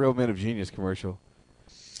almost like a Real Men of Genius commercial.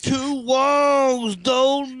 2 Wongs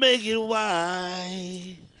don't make it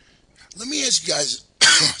white. Let me ask you guys,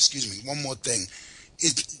 excuse me, one more thing.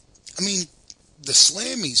 The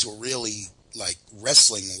Slammies were really like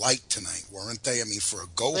wrestling light tonight, weren't they? I mean, for a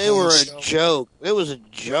go-home show. They were a joke. It was a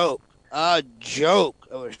joke. A joke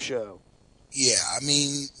of a show. Yeah, I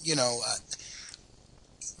mean,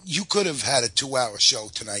 you could have had a 2-hour show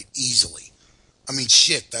tonight easily. I mean,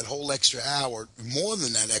 shit, that whole extra hour, more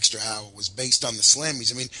than that extra hour, was based on the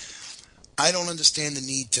Slammies. I mean, I don't understand the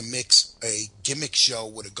need to mix a gimmick show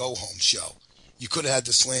with a go-home show. You could have had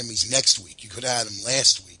the Slammies next week. You could have had them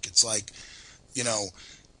last week. It's like,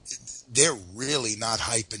 they're really not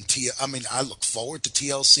hyping I mean, I look forward to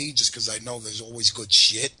TLC just because I know there's always good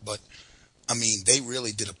shit, but I mean, they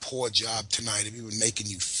really did a poor job tonight of even making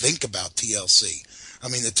you think about TLC. I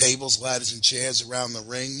mean, the tables, ladders, and chairs around the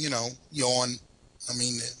ring, yawn. I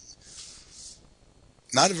mean,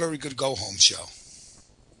 not a very good go-home show.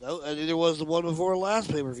 No, and neither was the one before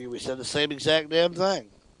last pay-per-view. We said the same exact damn thing.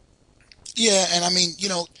 Yeah, and I mean,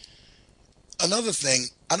 another thing,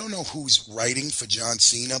 I don't know who's writing for John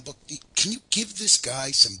Cena, but can you give this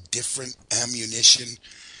guy some different ammunition?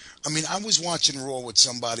 I mean, I was watching Raw with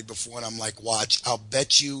somebody before, and I'm like, watch, I'll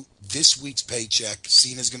bet you this week's paycheck,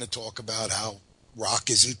 Cena's going to talk about how Rock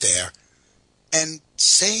isn't there. And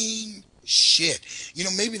same shit.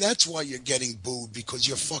 Maybe that's why you're getting booed, because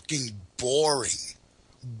you're fucking boring.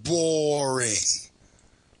 Boring.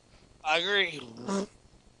 I agree.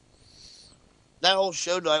 That whole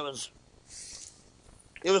show night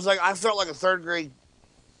it was like, I felt like I felt like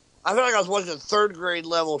I was watching a 3rd grade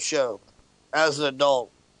level show as an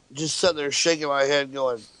adult. Just sitting there shaking my head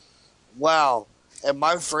going, wow. And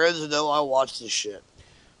my friends know I watch this shit.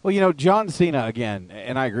 Well, John Cena, again,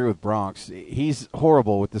 and I agree with Bronx, he's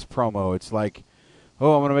horrible with this promo. It's like,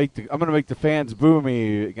 oh, I'm gonna make the fans boo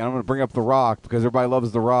me, and I'm gonna bring up The Rock because everybody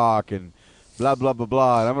loves The Rock, and blah blah blah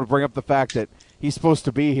blah. And I'm gonna bring up the fact that he's supposed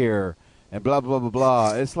to be here, and blah blah blah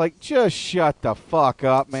blah. It's like, just shut the fuck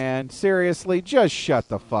up, man. Seriously, just shut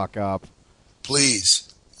the fuck up. Please.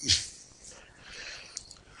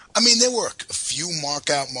 I mean, there were a few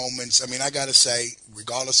mark-out moments. I mean, I got to say,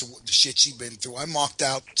 regardless of what the shit she'd been through, I marked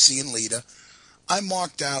out seeing Lita. I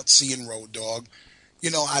marked out seeing Road Dogg.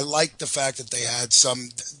 I liked the fact that they had some.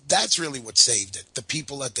 That's really what saved it. The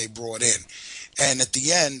people that they brought in, and at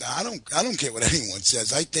the end, I don't care what anyone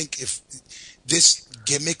says. I think if this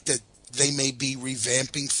gimmick that they may be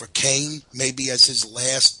revamping for Kane, maybe as his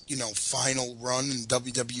last, final run in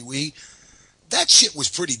WWE. That shit was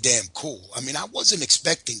pretty damn cool. I mean, I wasn't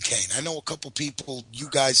expecting Kane. I know a couple people, you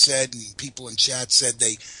guys said, and people in chat said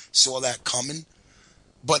they saw that coming.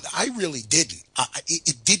 But I really didn't.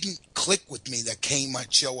 It didn't click with me that Kane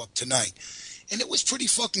might show up tonight. And it was pretty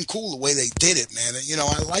fucking cool the way they did it, man.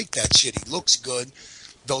 I like that shit. He looks good.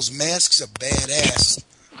 Those masks are badass.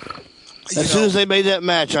 As soon as they made that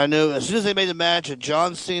match, I knew. As soon as they made the match of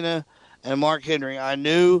John Cena and Mark Henry, I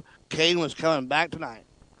knew Kane was coming back tonight.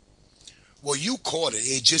 Well, you caught it.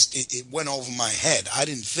 It went over my head. I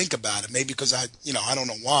didn't think about it. Maybe because I don't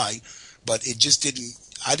know why, but it just didn't.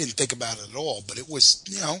 I didn't think about it at all. But it was,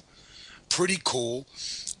 pretty cool.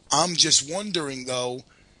 I'm just wondering though.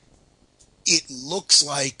 It looks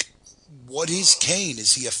like, what is Kane?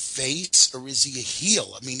 Is he a face or is he a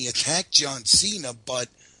heel? I mean, he attacked John Cena, but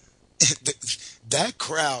that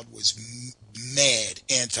crowd was mad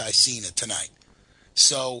anti-Cena tonight.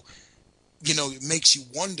 So, it makes you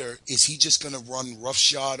wonder, is he just going to run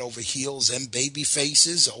roughshod over heels and baby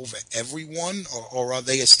faces over everyone, or are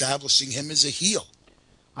they establishing him as a heel?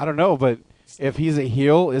 I don't know, but if he's a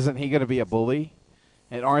heel, isn't he going to be a bully?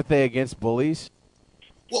 And aren't they against bullies?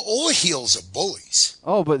 Well, all heels are bullies.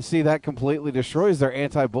 Oh, but see, that completely destroys their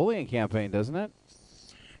anti-bullying campaign, doesn't it?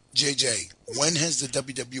 JJ, when has the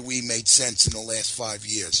WWE made sense in the last 5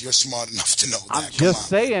 years? You're smart enough to know that. I'm just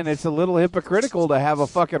saying, it's a little hypocritical to have a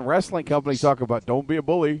fucking wrestling company talk about don't be a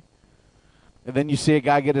bully. And then you see a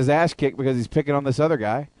guy get his ass kicked because he's picking on this other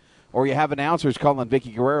guy. Or you have announcers calling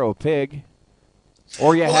Vicky Guerrero a pig.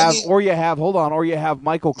 Or you have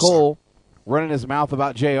Michael Cole running his mouth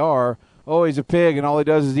about JR. Oh, he's a pig, and all he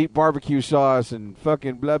does is eat barbecue sauce and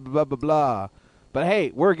fucking blah, blah, blah, blah. But,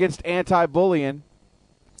 hey, we're against anti-bullying.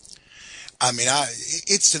 I mean,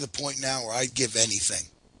 it's to the point now where I'd give anything,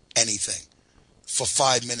 for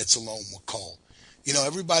 5 minutes alone with Cole.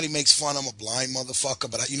 Everybody makes fun of him, a blind motherfucker,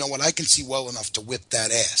 but you know what? I can see well enough to whip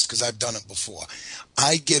that ass because I've done it before.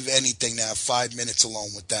 I'd give anything now, 5 minutes alone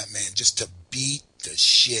with that man, just to beat the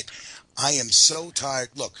shit. I am so tired.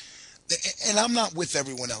 Look. And I'm not with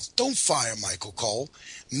everyone else. Don't fire Michael Cole.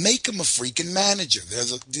 Make him a freaking manager.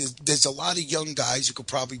 There's a lot of young guys who could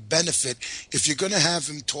probably benefit. If you're going to have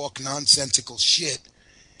him talk nonsensical shit,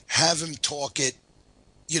 have him talk it,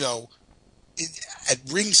 at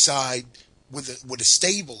ringside with a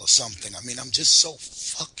stable or something. I mean, I'm just so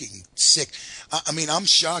fucking sick. I mean, I'm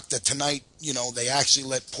shocked that tonight, they actually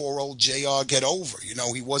let poor old JR get over.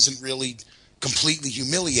 He wasn't really completely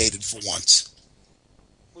humiliated for once.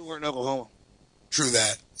 We weren't in Oklahoma. True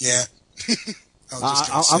that, yeah.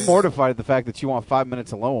 I'm mortified at the fact that you want 5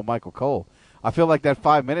 minutes alone with Michael Cole. I feel like that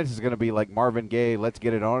 5 minutes is going to be like Marvin Gaye, Let's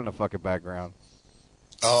Get It On in the fucking background.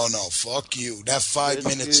 Oh, no, fuck you. That 5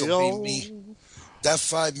 minutes will be me. That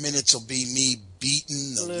 5 minutes will be me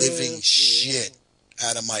beating the living shit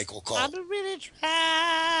out of Michael Cole. I've been really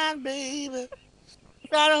trying, baby.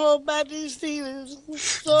 Try to hold back these feelings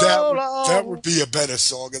so long. That would be a better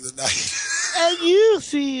song of the night. And you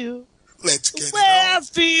feel. Let's get where it on. I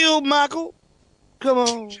feel, Michael. Come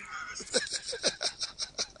on.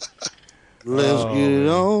 Let's get it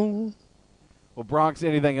on. Well, Bronx,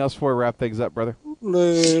 anything else before we wrap things up, brother?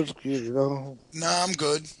 Let's get it on. Nah, I'm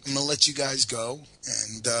good. I'm going to let you guys go.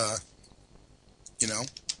 And,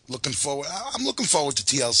 looking forward. I'm looking forward to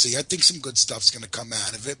TLC. I think some good stuff's going to come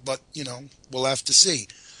out of it, but, we'll have to see.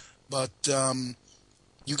 But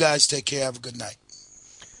you guys take care. Have a good night.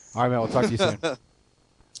 All right, man. We'll talk to you soon.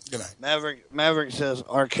 Good night. Maverick says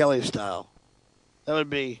R. Kelly style. That would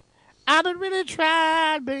be, I've been really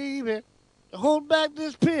trying, baby, to hold back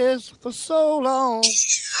this piss for so long.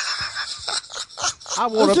 I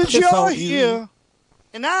want to piss on you. Here,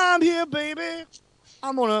 and I'm here, baby.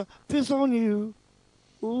 I'm going to piss on you.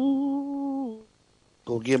 Ooh.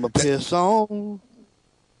 Go get my piss on.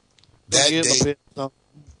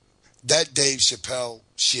 That Dave Chappelle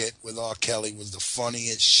shit with R. Kelly was the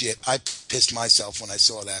funniest shit. I pissed myself when I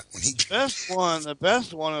saw that. The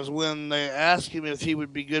best one is when they ask him if he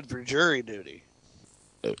would be good for jury duty.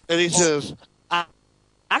 And he says, I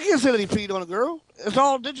can't say that he peed on a girl. It's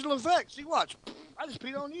all digital effects. See, watch. I just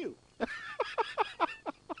peed on you.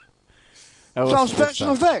 It's all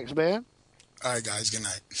special effects, man. All right, guys. Good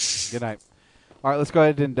night. Good night. All right, let's go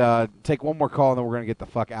ahead and take one more call, and then we're going to get the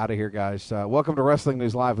fuck out of here, guys. Welcome to Wrestling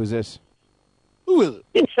News Live. Who's this? Who is it?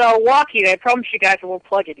 It's Walkie. I promise you guys I won't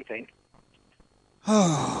plug anything.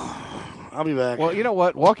 I'll be back. Well, you know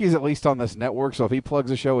what? Walkie's at least on this network, so if he plugs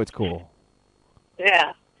a show, it's cool.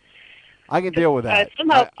 Yeah. I can deal with that.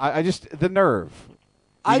 I just, the nerve.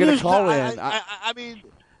 You're going to call in. I mean,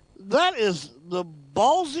 that is the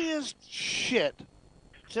ballsiest shit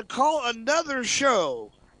to call another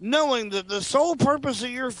show knowing that the sole purpose of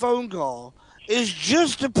your phone call is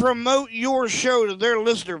just to promote your show to their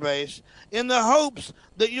listener base in the hopes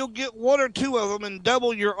that you'll get one or two of them and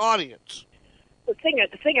double your audience. The thing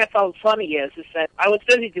I found funny is that I was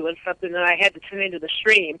busy doing something and I had to tune into the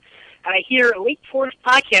stream, and I hear Elite Force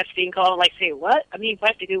podcast being called, like, say, what? I mean, I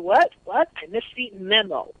have to do what? What? I missed the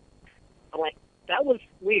memo. I'm like, that was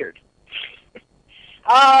weird.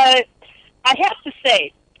 I have to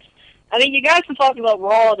say, I mean, you guys were talking about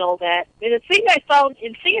Raw and all that, and the thing I found,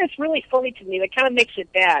 and the thing that's really funny to me that kind of makes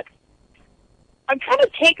it bad, I'm kind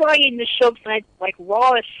of taking the show tonight like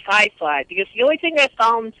raw as sci-fi, because the only thing I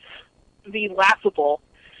found to be laughable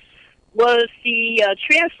was the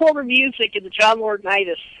Transformer music and the John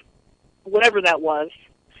Laurinaitis, whatever that was,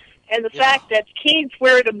 and the fact that Kane's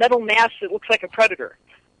wearing a metal mask that looks like a Predator.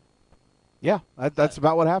 Yeah, that's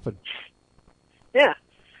about what happened. Yeah.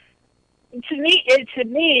 And to me,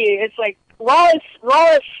 it's like raw as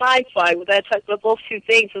sci-fi with with those two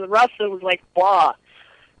things, and the rest of it was like blah.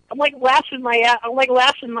 I'm like laughing my ass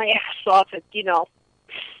off at, you know.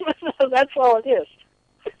 That's all it is.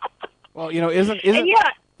 Well, you know, isn't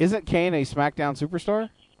Kane a SmackDown superstar?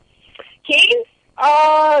 Kane?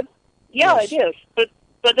 Yes. It is.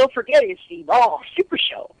 But don't forget, it's the Raw Super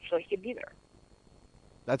Show, so he can be there.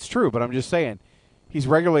 That's true, but I'm just saying, he's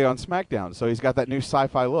regularly on SmackDown, so he's got that new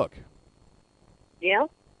sci-fi look. Yeah.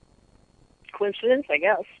 Coincidence, I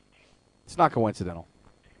guess. It's not coincidental.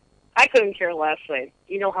 I couldn't care less.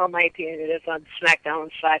 You know how my opinion is on SmackDown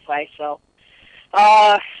and sci-fi, so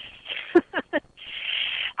I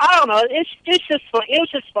don't know. It's just funny. It was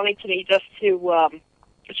just funny to me just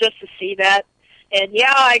to see that. And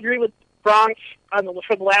yeah, I agree with Bronx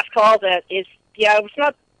for the last call that it was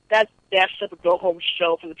not that best of a go-home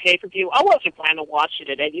show for the pay-per-view. I wasn't planning on watching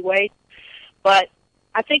it anyway, but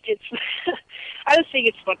I think it's I just think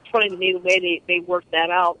it's funny to me the way they worked that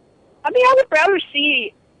out. I mean, I would rather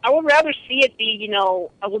see it be, you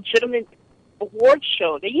know, a legitimate award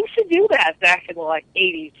show. They used to do that back in the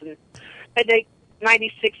 80s and I think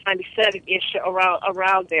 96, 97-ish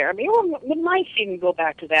around there. I mean, I wouldn't mind seeing them go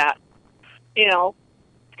back to that, you know,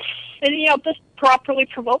 and just properly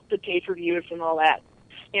promote the pay-per-views and all that,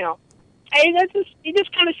 you know. And it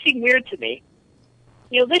just kind of seemed weird to me.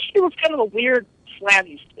 You know, this year was kind of a weird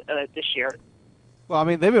slammy this year. Well, I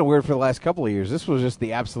mean, they've been weird for the last couple of years. This was just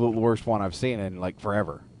the absolute worst one I've seen in,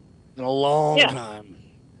 forever. In a long time.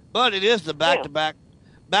 But it is the back-to-back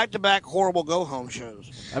horrible go-home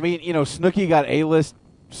shows. I mean, you know, Snooki got A-list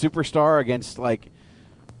superstar against,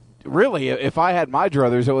 really, if I had my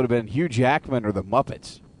druthers, it would have been Hugh Jackman or the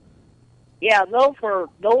Muppets. Yeah, those were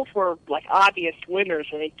obvious winners,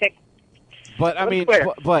 and they picked. But I mean,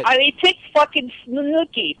 they picked fucking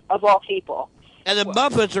Snooki of all people. And the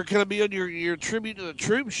Muppets are going to be on your Tribute to the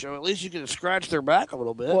Troops show. At least you can scratch their back a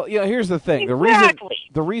little bit. Well, yeah, here's the thing. Exactly.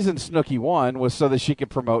 The reason Snooki won was so that she could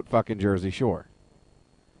promote fucking Jersey Shore.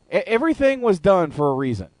 Everything was done for a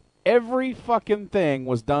reason. Every fucking thing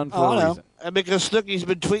was done for a reason. And because Snooki's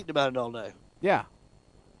been tweeting about it all day. Yeah.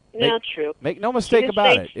 True. Make no mistake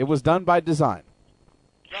about it. It was done by design.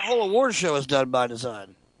 The whole award show is done by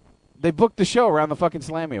design. They booked the show around the fucking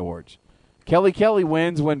Slammy Awards. Kelly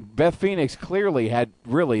wins when Beth Phoenix clearly had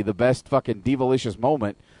really the best fucking Divalicious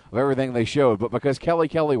moment of everything they showed. But because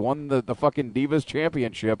Kelly won the fucking Divas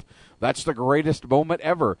Championship, that's the greatest moment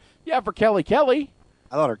ever. Yeah, for Kelly.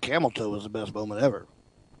 I thought her camel toe was the best moment ever.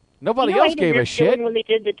 Nobody else gave a shit. When they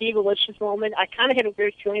did the Divalicious moment, I kind of had a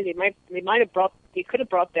weird feeling they could have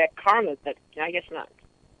brought back Karma, but I guess not.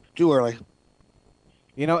 Too early.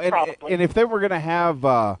 You know, and if they were going to have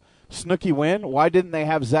Snooki win, why didn't they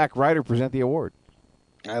have Zack Ryder present the award?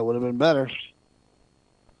 That would have been better.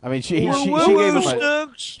 I mean, she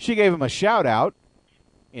gave him a shout out.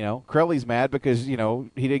 You know, Crowley's mad because, you know,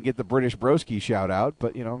 he didn't get the British Broski shout out,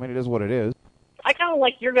 but, you know, I mean, it is what it is. I kind of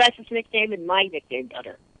like your guys' nickname and my nickname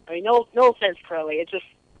better. I mean, no offense, Crowley. It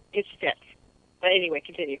fits. But anyway,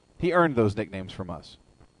 continue. He earned those nicknames from us.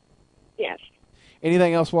 Yes.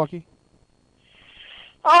 Anything else, Walkie?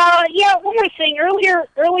 Yeah, one more thing.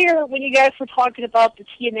 Earlier when you guys were talking about the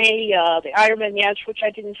TNA, the Iron Man match, which I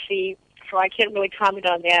didn't see, so I can't really comment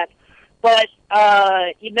on that. But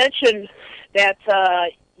you mentioned that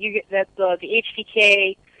the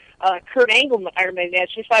HBK Kurt Angle Iron Man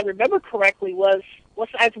match, if I remember correctly,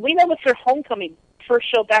 I believe that was their homecoming first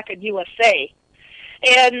show back in USA.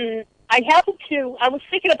 And I was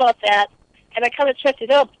thinking about that, and I kind of checked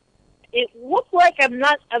it up. It looked like I'm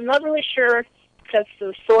not really sure, because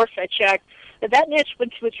the source I checked, that match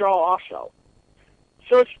went to a draw also.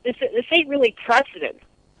 So this ain't really precedent.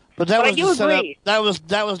 But that was to set up.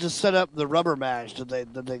 That was to set up the rubber match that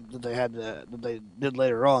they did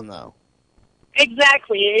later on, though.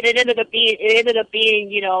 Exactly. It ended up being,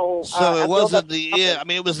 you know. So it wasn't the end. I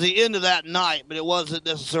mean, it was the end of that night, but it wasn't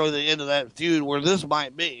necessarily the end of that feud. Where this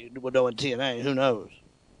might be, with no TNA, who knows?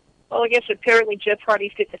 Well, I guess apparently Jeff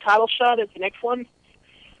Hardy's get the title shot at the next one.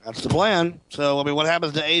 That's the plan. So, I mean, what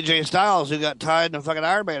happens to AJ Styles, who got tied in a fucking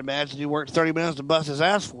Iron Man match and he worked 30 minutes to bust his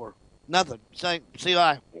ass for? Nothing. See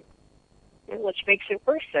you. Which makes it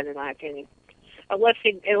worse, then, in my opinion. Unless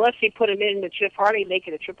they put him in with Jeff Hardy and make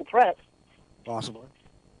it a triple threat. Possibly.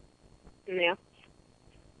 Yeah.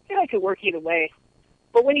 Yeah, it could work either way.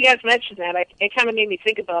 but when you guys mentioned that, it kind of made me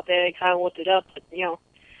think about that. I kind of looked it up. But,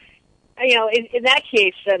 in that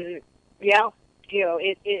case, then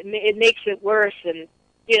it makes it worse. And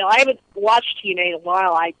I haven't watched TNA in a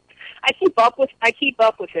while. I keep up with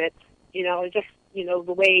it. Just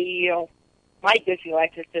the way my busy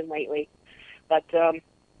life has been lately. But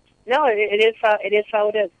no, it is how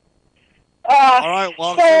it is. All right,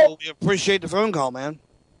 well, so we appreciate the phone call, man.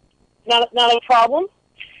 Not a problem.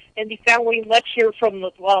 And the following lecture from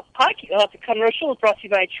the podcast, the commercial is brought to you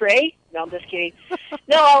by Trey. No, I'm just kidding.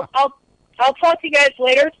 No, I'll talk to you guys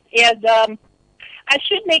later. And I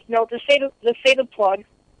should make note to say the plug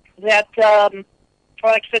that, like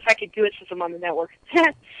I said, if I could do it since I'm on the network.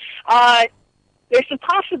 There's a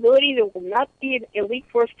possibility there will not be an Elite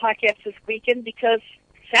Force podcast this weekend because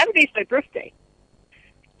Saturday's my birthday.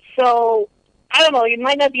 So, I don't know, it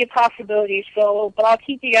might not be a possibility, but I'll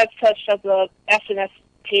keep you guys touched on the SNS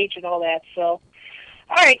page and all that. So,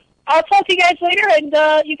 all right, I'll talk to you guys later, and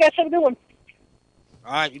you guys have a good one.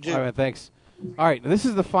 All right, you too. All right, thanks. All right, this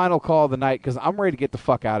is the final call of the night because I'm ready to get the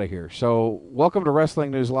fuck out of here. So, welcome to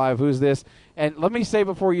Wrestling News Live. Who's this? And let me say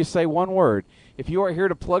before you say one word, if you are here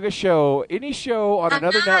to plug a show, any show on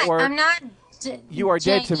another network, I'm not. You are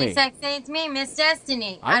dead to me. It's me, Miss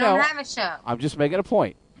Destiny. I don't know. have a show. I'm just making a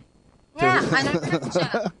point. Yeah, I don't have a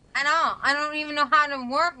show at all. I don't even know how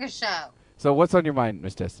to work a show. So what's on your mind,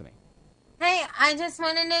 Miss Destiny? Hey, I just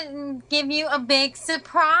wanted to give you a big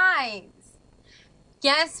surprise.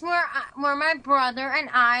 Guess where my brother and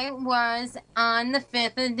I was on the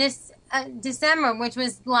 5th of December, which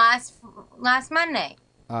was last Monday.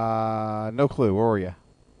 No clue. Where were you?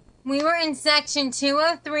 We were in section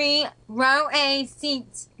 203, row A,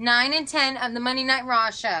 seats 9 and 10 of the Monday Night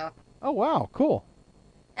Raw show. Oh, wow. Cool.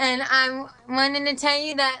 And I wanted to tell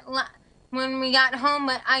you that when we got home,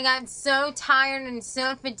 but I got so tired and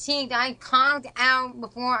so fatigued, I conked out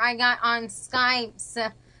before I got on Skype.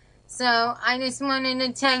 So I just wanted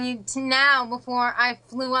to tell you now before I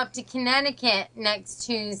flew up to Connecticut next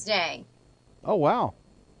Tuesday. Oh, wow.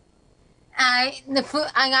 I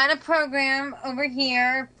got a program over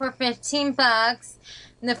here for $15.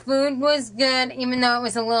 The food was good, even though it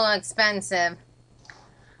was a little expensive.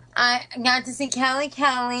 I got to see Kelly.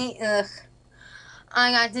 Ugh.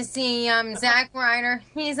 I got to see Zack Ryder.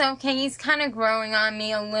 He's okay. He's kind of growing on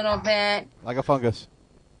me a little bit. Like a fungus.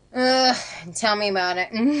 Ugh. Tell me about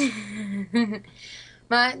it.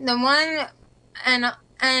 But the one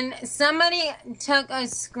and somebody took a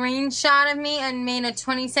screenshot of me and made a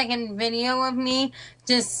 20-second video of me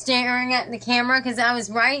just staring at the camera because I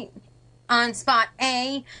was right on spot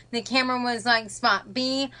A. The camera was like spot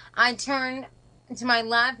B. I turned to my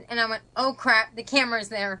left and I went, oh crap, the camera's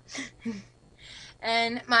there.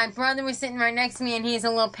 And my brother was sitting right next to me and he's a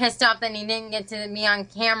little pissed off that he didn't get to be on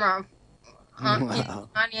camera,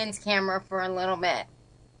 audience camera for a little bit.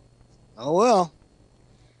 Oh well.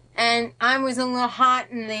 And I was a little hot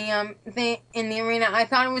in the arena. I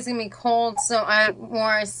thought it was gonna be cold, so I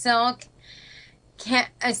wore a silk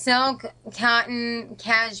cotton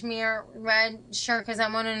cashmere red shirt because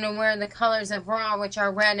I wanted to wear the colors of Raw, which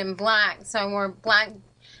are red and black. So I wore black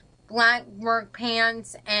work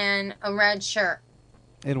pants and a red shirt.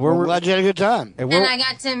 And we're glad you had a good time. And I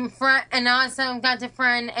got to also got to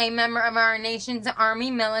friend a member of our nation's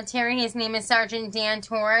Army military. His name is Sergeant Dan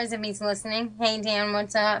Torres. If he's listening, hey Dan,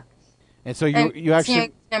 what's up? And so you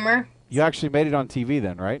actually made it on TV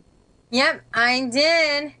then, right? Yep, I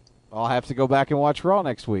did. I'll have to go back and watch Raw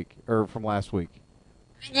next week or from last week.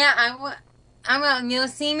 Yeah, I will. You'll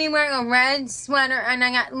see me wearing a red sweater, and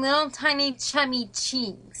I got little tiny chubby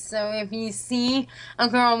cheeks. So if you see a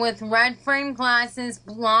girl with red frame glasses,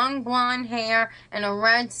 long blonde hair, and a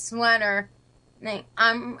red sweater, I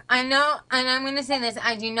know, and I'm going to say this: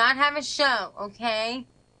 I do not have a show. Okay.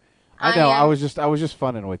 I know. I was just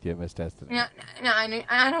funning with you, Miss Destiny. No,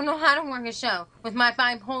 I don't know how to work a show with my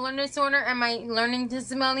bipolar disorder and my learning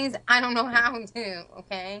disabilities. I don't know how to.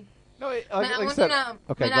 Okay. No, I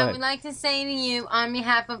would like to say to you, on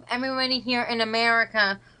behalf of everybody here in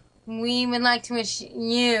America, we would like to wish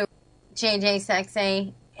you, JJ Sex,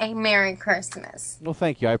 a Merry Christmas. Well,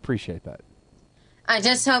 thank you. I appreciate that. I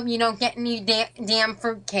just hope you don't get any damn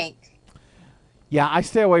fruitcake. Yeah, I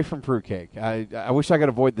stay away from fruitcake. I wish I could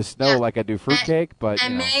avoid the snow like I do fruitcake, but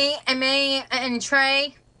and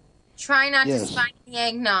Trey, try not to spike the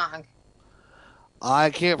eggnog. I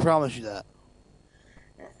can't promise you that.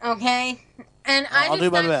 Okay, and I'll do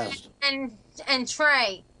my best. And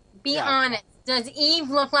Trey, be honest. Does Eve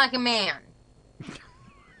look like a man?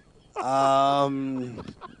 Because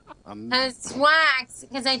Swax,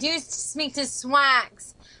 because I do speak to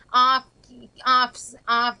Swax off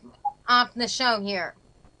the show here.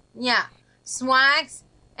 Swags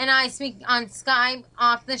and I speak on Skype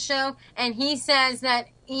off the show, and he says that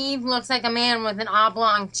Eve looks like a man with an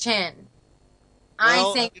oblong chin.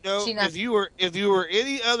 Well, I say you know, if you were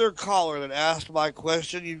any other caller that asked my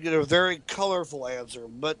question, you'd get a very colorful answer.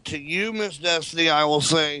 But to you, Miss Destiny, I will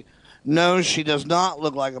say, no, she does not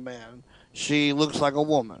look like a man. She looks like a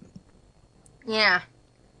woman. Yeah.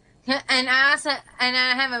 And I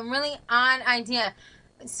have a really odd idea.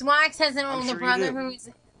 Swags has an older brother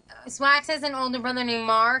Swags has an older brother named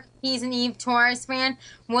Mark. He's an Eve Torres fan.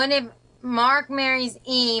 What if Mark marries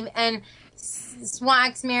Eve and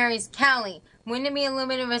Swags marries Kelly? Wouldn't it be a little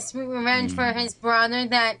bit of a sweet revenge for his brother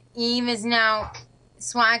that Eve is now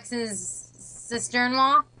Swags'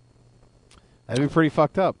 sister-in-law? That'd be pretty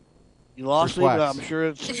fucked up. You lost me, but I'm sure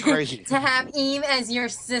it's crazy. To have Eve as your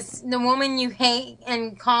the woman you hate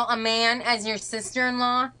and call a man as your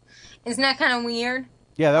sister-in-law? Isn't that kind of weird?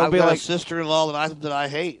 Yeah, that would I've be got like a sister-in-law that I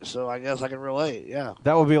hate, so I guess I can relate. Yeah,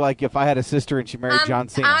 that would be like if I had a sister and she married John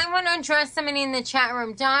Cena. I want to address somebody in the chat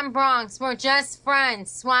room. Don Bronx, we're just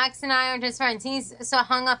friends. Swags and I are just friends. He's so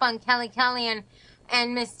hung up on Kelly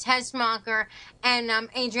and Miss Teschmacher and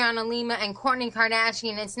Adriana Lima and Kourtney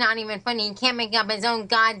Kardashian. It's not even funny. He can't make up his own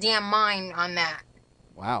goddamn mind on that.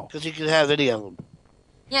 Wow. Because he could have any of them.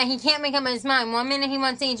 Yeah, he can't make up his mind. 1 minute he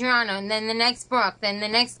wants Adriana, and then the next Brooke, then the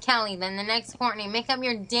next Kelly, then the next Kourtney. Make up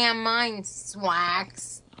your damn mind,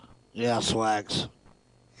 Swags. Yeah, Swags.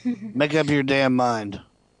 Make up your damn mind.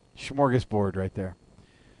 Smorgasbord right there.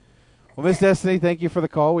 Well, Miss Destiny, thank you for the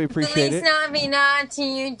call. We appreciate it. Please not be not to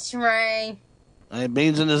you, Trey. Hey,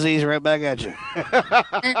 beans and disease right back at you.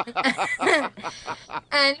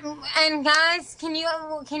 and guys, can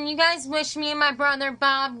you guys wish me and my brother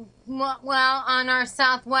Bob well on our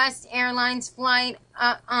Southwest Airlines flight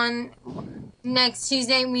on next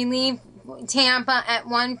Tuesday? We leave Tampa at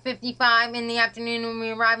 1:55 in the afternoon and we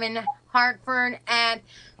arrive in Hartford at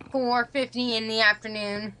 4:50 in the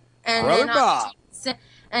afternoon. And brother Bob.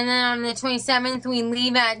 And then on the 27th, we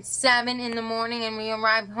leave at 7 in the morning, and we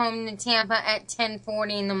arrive home to Tampa at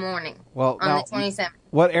 10:40 in the morning. Well, on now, the 27th.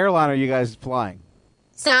 What airline are you guys flying?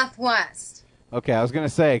 Southwest. Okay, I was going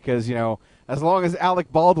to say, because, you know, as long as Alec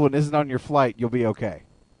Baldwin isn't on your flight, you'll be okay.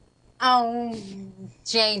 Oh,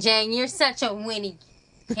 JJ, you're such a witty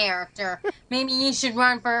character. Maybe you should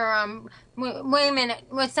run for, wait a minute,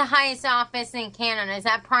 what's the highest office in Canada? Is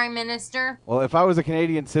that Prime Minister? Well, if I was a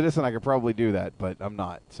Canadian citizen, I could probably do that, but I'm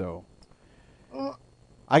not, so.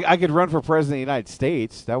 I could run for President of the United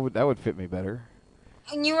States. That would fit me better.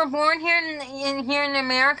 And you were born here in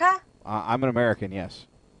America? I'm an American, yes.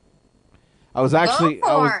 I was actually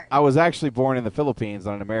born in the Philippines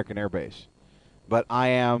on an American air base, but I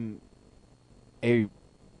am an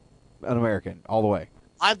American all the way.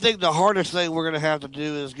 I think the hardest thing we're going to have to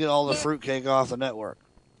do is get all the fruitcake off the network.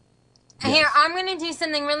 Here, I'm going to do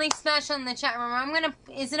something really special in the chat room.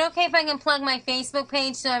 Is it okay if I can plug my Facebook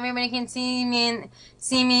page so everybody can see me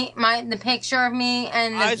the picture of me?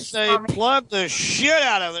 And I say plug the shit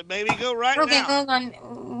out of it, baby. Go right now. Okay, hold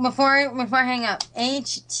on. Before I hang up,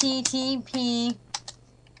 http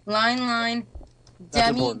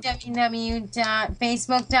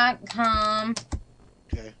www.facebook.com.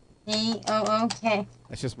 Okay. Okay.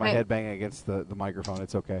 That's just my head banging against the microphone.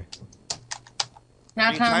 It's okay.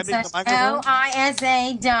 LISA.NICHOLE.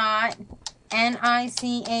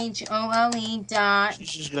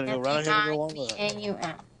 She's just gonna go right ahead and go on with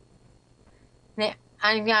it.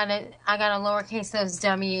 I gotta lowercase those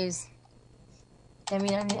W's. I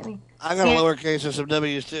got a lowercase of some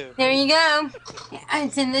W's too. There you go.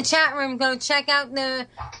 It's in the chat room. Go check out the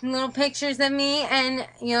little pictures of me, and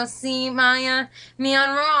you'll see my me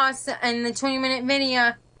on Ross and the 20-minute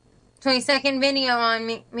video. 20-second video on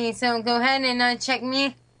me, so go ahead and check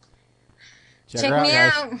me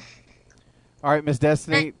out. All right, Miss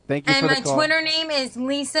Destiny, thank you for the call. And my Twitter name is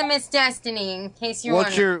Lisa Miss Destiny, in case you're wondering.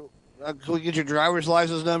 What's your, can we get your driver's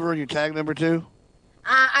license number and your tag number too?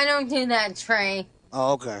 I don't do that, Trey.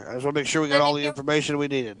 Oh, okay. I just want to make sure we got all the information we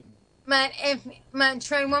needed. But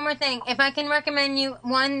Trey, one more thing. If I can recommend you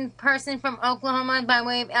one person from Oklahoma by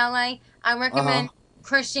way of LA, I recommend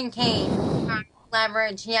Christian Kane.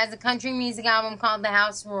 Leverage. He has a country music album called The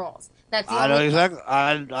House Rules. That's the I know exactly.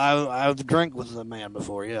 I've drank with the man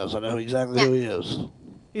before. Yes, I know exactly who he is.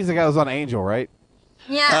 He's the guy who was on Angel, right?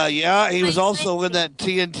 Yeah. Yeah. He was also in that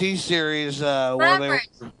TNT series where they were.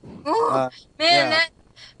 I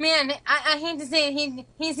hate to say it.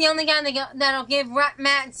 He's the only guy that'll give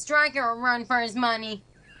Matt Stryker a run for his money.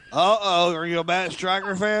 Are you a Matt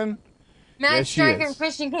Stryker fan? Matt Stryker and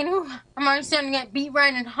Christian Kane. I'm already starting to get beat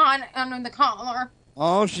right and hot under the collar.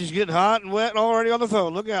 Oh, she's getting hot and wet already on the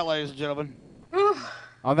phone. Look out, ladies and gentlemen.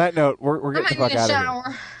 On that note, we're getting the fuck out of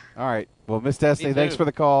here. All right. Well, Miss Destiny, thanks for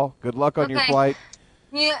the call. Good luck on your flight.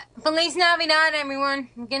 Yeah. Feliz Navidad, everyone.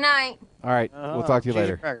 Good night. All right. We'll talk to you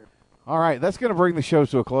later. All right. That's going to bring the show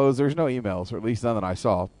to a close. There's no emails, or at least none that I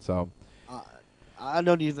saw. So I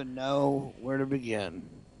don't even know where to begin.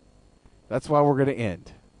 That's why we're going to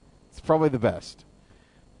end. It's probably the best.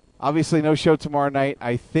 Obviously, no show tomorrow night.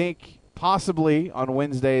 I think possibly on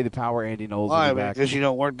Wednesday, the Power Andy Knowles will be back. Because you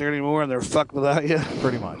don't work there anymore and they're fucked without you?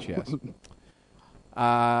 Pretty much, yes.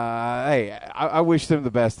 Hey, I wish them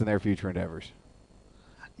the best in their future endeavors.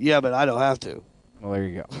 Yeah, but I don't have to. Well, there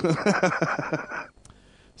you go.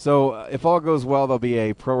 So, if all goes well, there'll be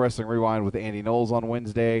a Pro Wrestling Rewind with Andy Knowles on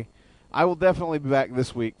Wednesday. I will definitely be back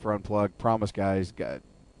this week for Unplugged. Promise, guys.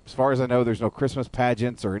 As far as I know, there's no Christmas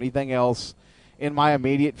pageants or anything else in my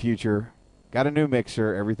immediate future. Got a new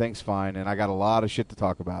mixer. Everything's fine, and I got a lot of shit to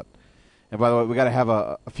talk about. And by the way, we got to have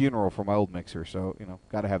a funeral for my old mixer, so,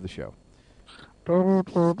 got to have the show.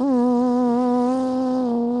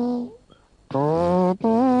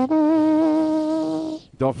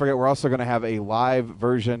 Don't forget, we're also going to have a live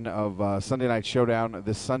version of Sunday Night Showdown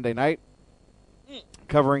this Sunday night,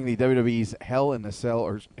 covering the WWE's Hell in the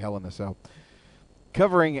Cell,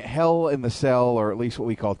 covering Hell in the Cell, or at least what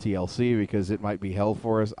we call TLC, because it might be hell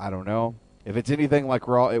for us. I don't know. If it's anything like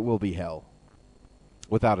Raw, it will be hell,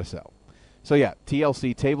 without a cell. So yeah,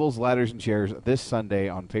 TLC, Tables, Ladders, and Chairs, this Sunday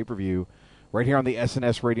on pay-per-view, right here on the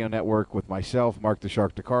SNS Radio Network with myself, Mark the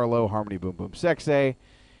Shark DiCarlo, Harmony Boom Boom Sexay,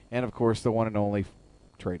 and of course the one and only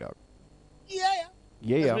TreyDawg.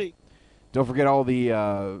 Yeah. Don't forget all the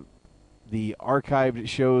archived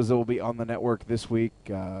shows that will be on the network this week.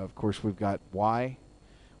 Of course, we've got Why.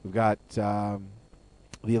 We've got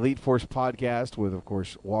the Elite Force podcast with, of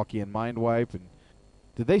course, Walkie and Mindwipe. And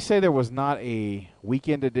did they say there was not a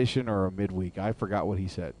weekend edition or a midweek? I forgot what he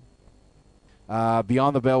said.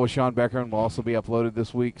 Beyond the Bell with Sean Beckern will also be uploaded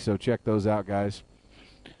this week, so check those out, guys.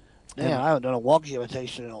 Yeah, I haven't done a Walkie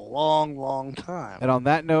imitation in a long, long time. And on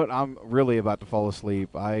that note, I'm really about to fall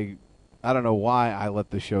asleep. I don't know why I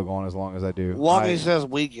let this show go on as long as I do. Walkie says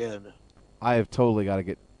weekend. I have totally got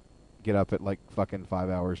to get up at like fucking 5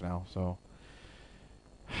 hours now, so...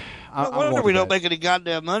 No wonder we don't make any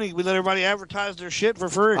goddamn money. We let everybody advertise their shit for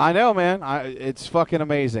free. I know, man. It's fucking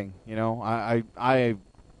amazing. I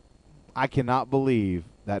cannot believe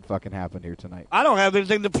that fucking happened here tonight. I don't have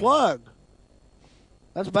anything to plug.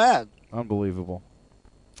 That's bad. Unbelievable.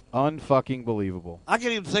 Unfucking believable. I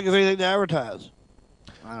can't even think of anything to advertise.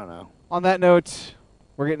 I don't know. On that note,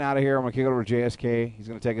 we're getting out of here. I'm gonna kick it over to JSK. He's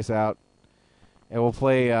gonna take us out, and we'll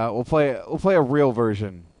play a real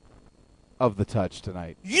version of The Touch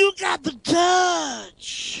tonight. You got the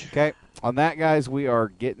touch. Okay. On that, guys, we are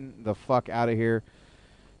getting the fuck out of here.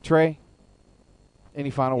 Trey, any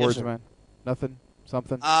final words, sir. man? Nothing?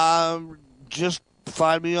 Something? Just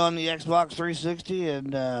find me on the Xbox 360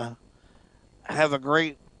 and have a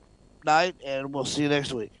great night, and we'll see you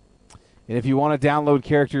next week. And if you want to download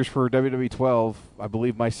characters for WWE 12, I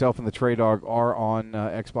believe myself and the TreyDawg are on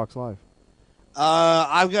Xbox Live.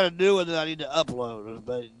 I've got a new one that I need to upload,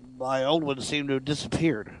 but my old one seemed to have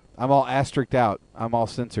disappeared. I'm all asterisked out. I'm all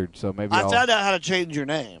censored, so maybe I found out how to change your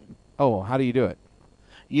name. Oh, how do you do it?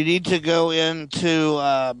 You need to go into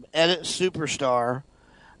Edit Superstar,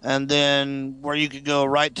 and then where you can go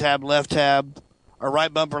right tab, left tab, or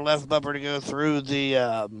right bumper, left bumper to go through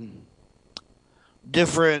the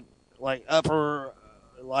different, like, upper,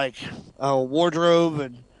 like,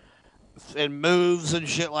 wardrobe and moves and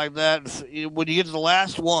shit like that. When you get to the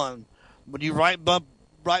last one, when you right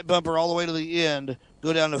bumper all the way to the end,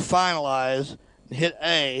 go down to Finalize, and hit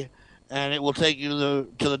A, and it will take you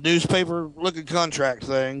to the newspaper-looking contract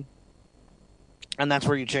thing, and that's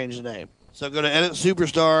where you change the name. So go to Edit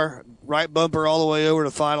Superstar, right bumper all the way over to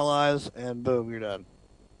Finalize, and boom, you're done.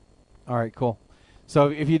 All right, cool. So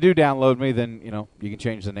if you do download me, then, you can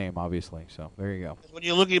change the name, obviously. So there you go. When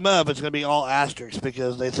you look him up, it's going to be all asterisks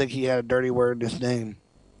because they think he had a dirty word in his name.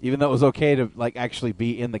 Even though it was okay to, like, actually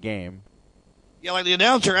be in the game. Yeah, like the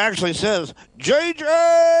announcer actually says,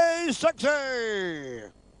 JJ Sexy!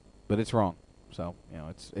 But it's wrong. So,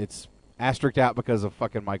 it's asterisked out because of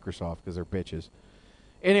fucking Microsoft, because they're bitches.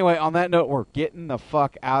 Anyway, on that note, we're getting the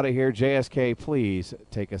fuck out of here. JSK, please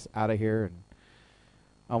take us out of here. And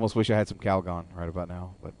I almost wish I had some Calgon right about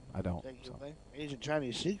now, but I don't. So. Ancient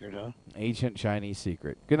Chinese secret, huh? Ancient Chinese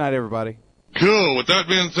secret. Good night, everybody. Cool. With that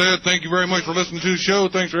being said, thank you very much for listening to the show.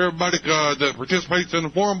 Thanks for everybody that participates in the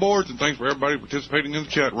forum boards, and thanks for everybody participating in the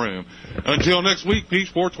chat room. Until next week, peace,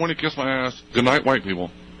 420, kiss my ass. Good night, white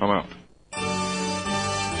people. I'm out.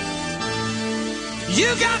 You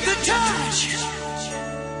got the touch.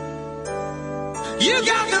 You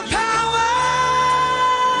got the power.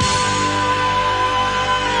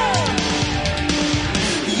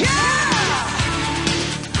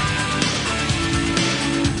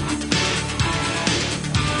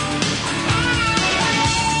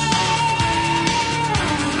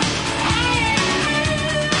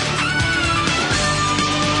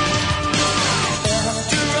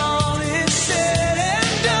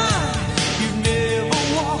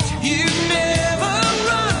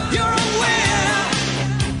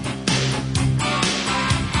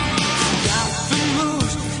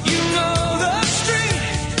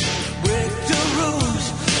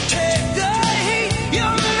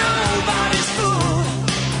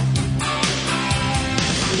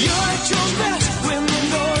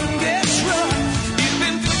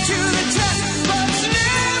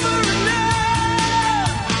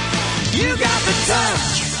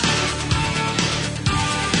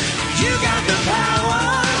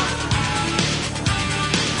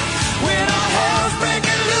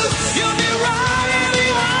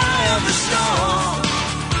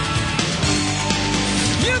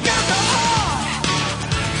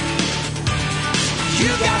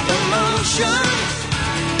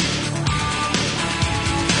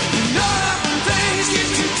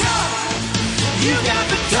 You got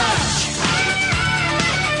the touch.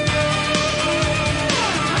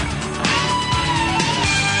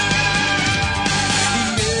 You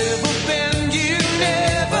never bend, you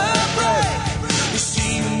never break. You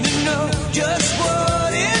seem to know just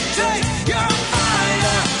what it takes. You're a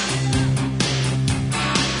fighter.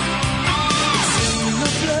 It's in the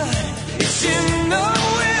blood, it's in the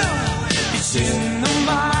will, it's in the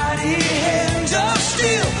mighty hands of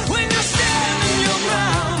steel. When you're standing your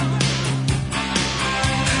ground.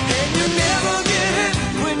 You never get it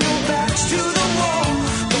when your back's to the wall.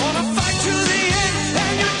 Gonna fight to the end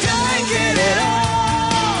and you're taking it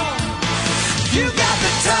all. You got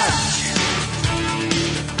the touch.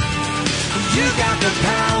 You got the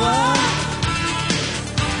power.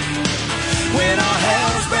 When all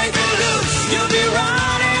hell's breaking loose, you'll be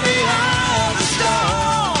riding the eye of the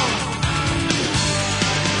storm.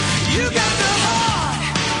 You got the heart.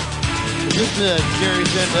 Just Jerry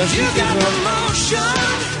said that's you got the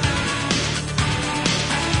motion.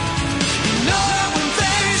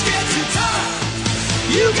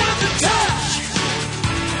 You got the touch.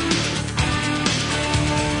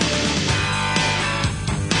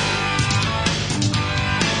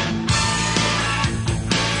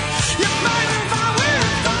 You're fighting fire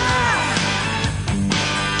with fire.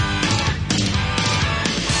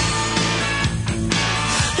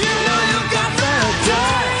 You know you got the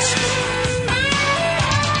touch.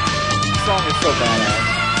 The song is so badass.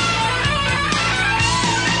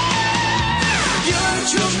 You're at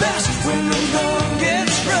your best when the going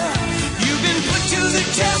gets rough. You've been put to the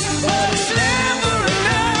test, but it's never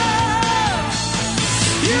enough.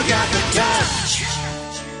 You got the touch.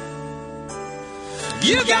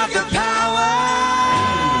 You got the power.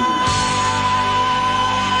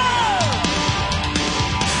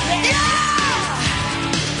 Yeah!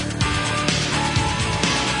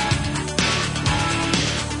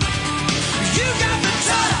 You got the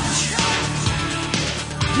touch.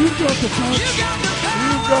 You got the touch. You got the power.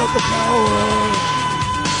 You got the power.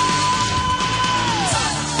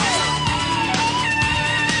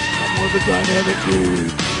 I'm one of the dynamic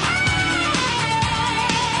dudes.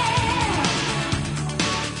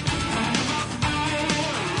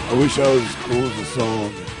 I wish I was as cool as the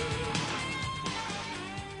song.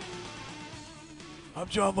 I'm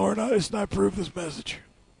John Laurinaitis, and I approve this message.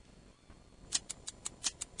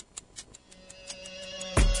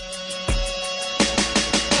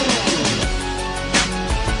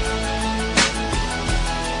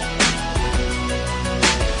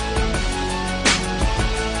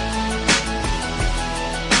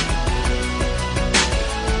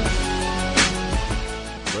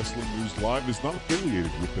 Live is not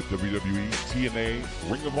affiliated with the WWE, TNA,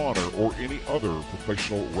 Ring of Honor, or any other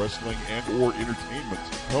professional wrestling and or entertainment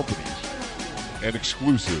companies, and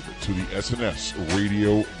exclusive to the SNS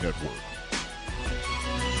Radio Network.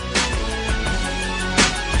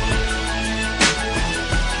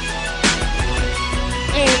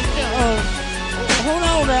 Hey, hold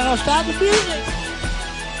on now. Stop the music.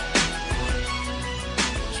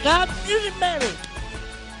 Stop the music, baby.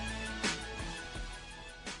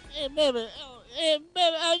 Hey, baby.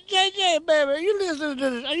 JJ, baby, you listening to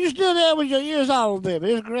this? Are you still there with your ears on,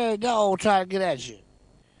 baby? It's Granny Dog trying to get at you.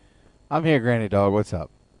 I'm here, Granny Dog. What's up?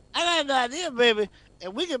 I got an idea, baby.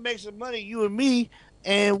 And we can make some money, you and me,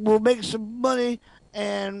 and we'll make some money,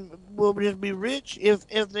 and we'll just be rich. If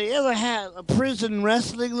they ever had a prison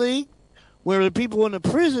wrestling league where the people in the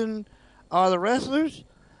prison are the wrestlers,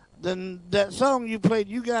 then that song you played,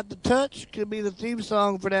 You Got the Touch, could be the theme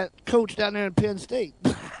song for that coach down there in Penn State.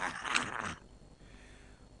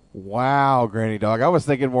 Wow, Granny Dog. I was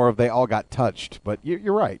thinking more of They All Got Touched, but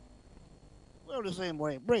you're right. Well, the same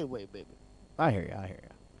way. Brainwave, baby. I hear you.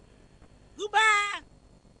 Goodbye.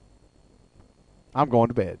 I'm going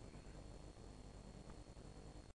to bed.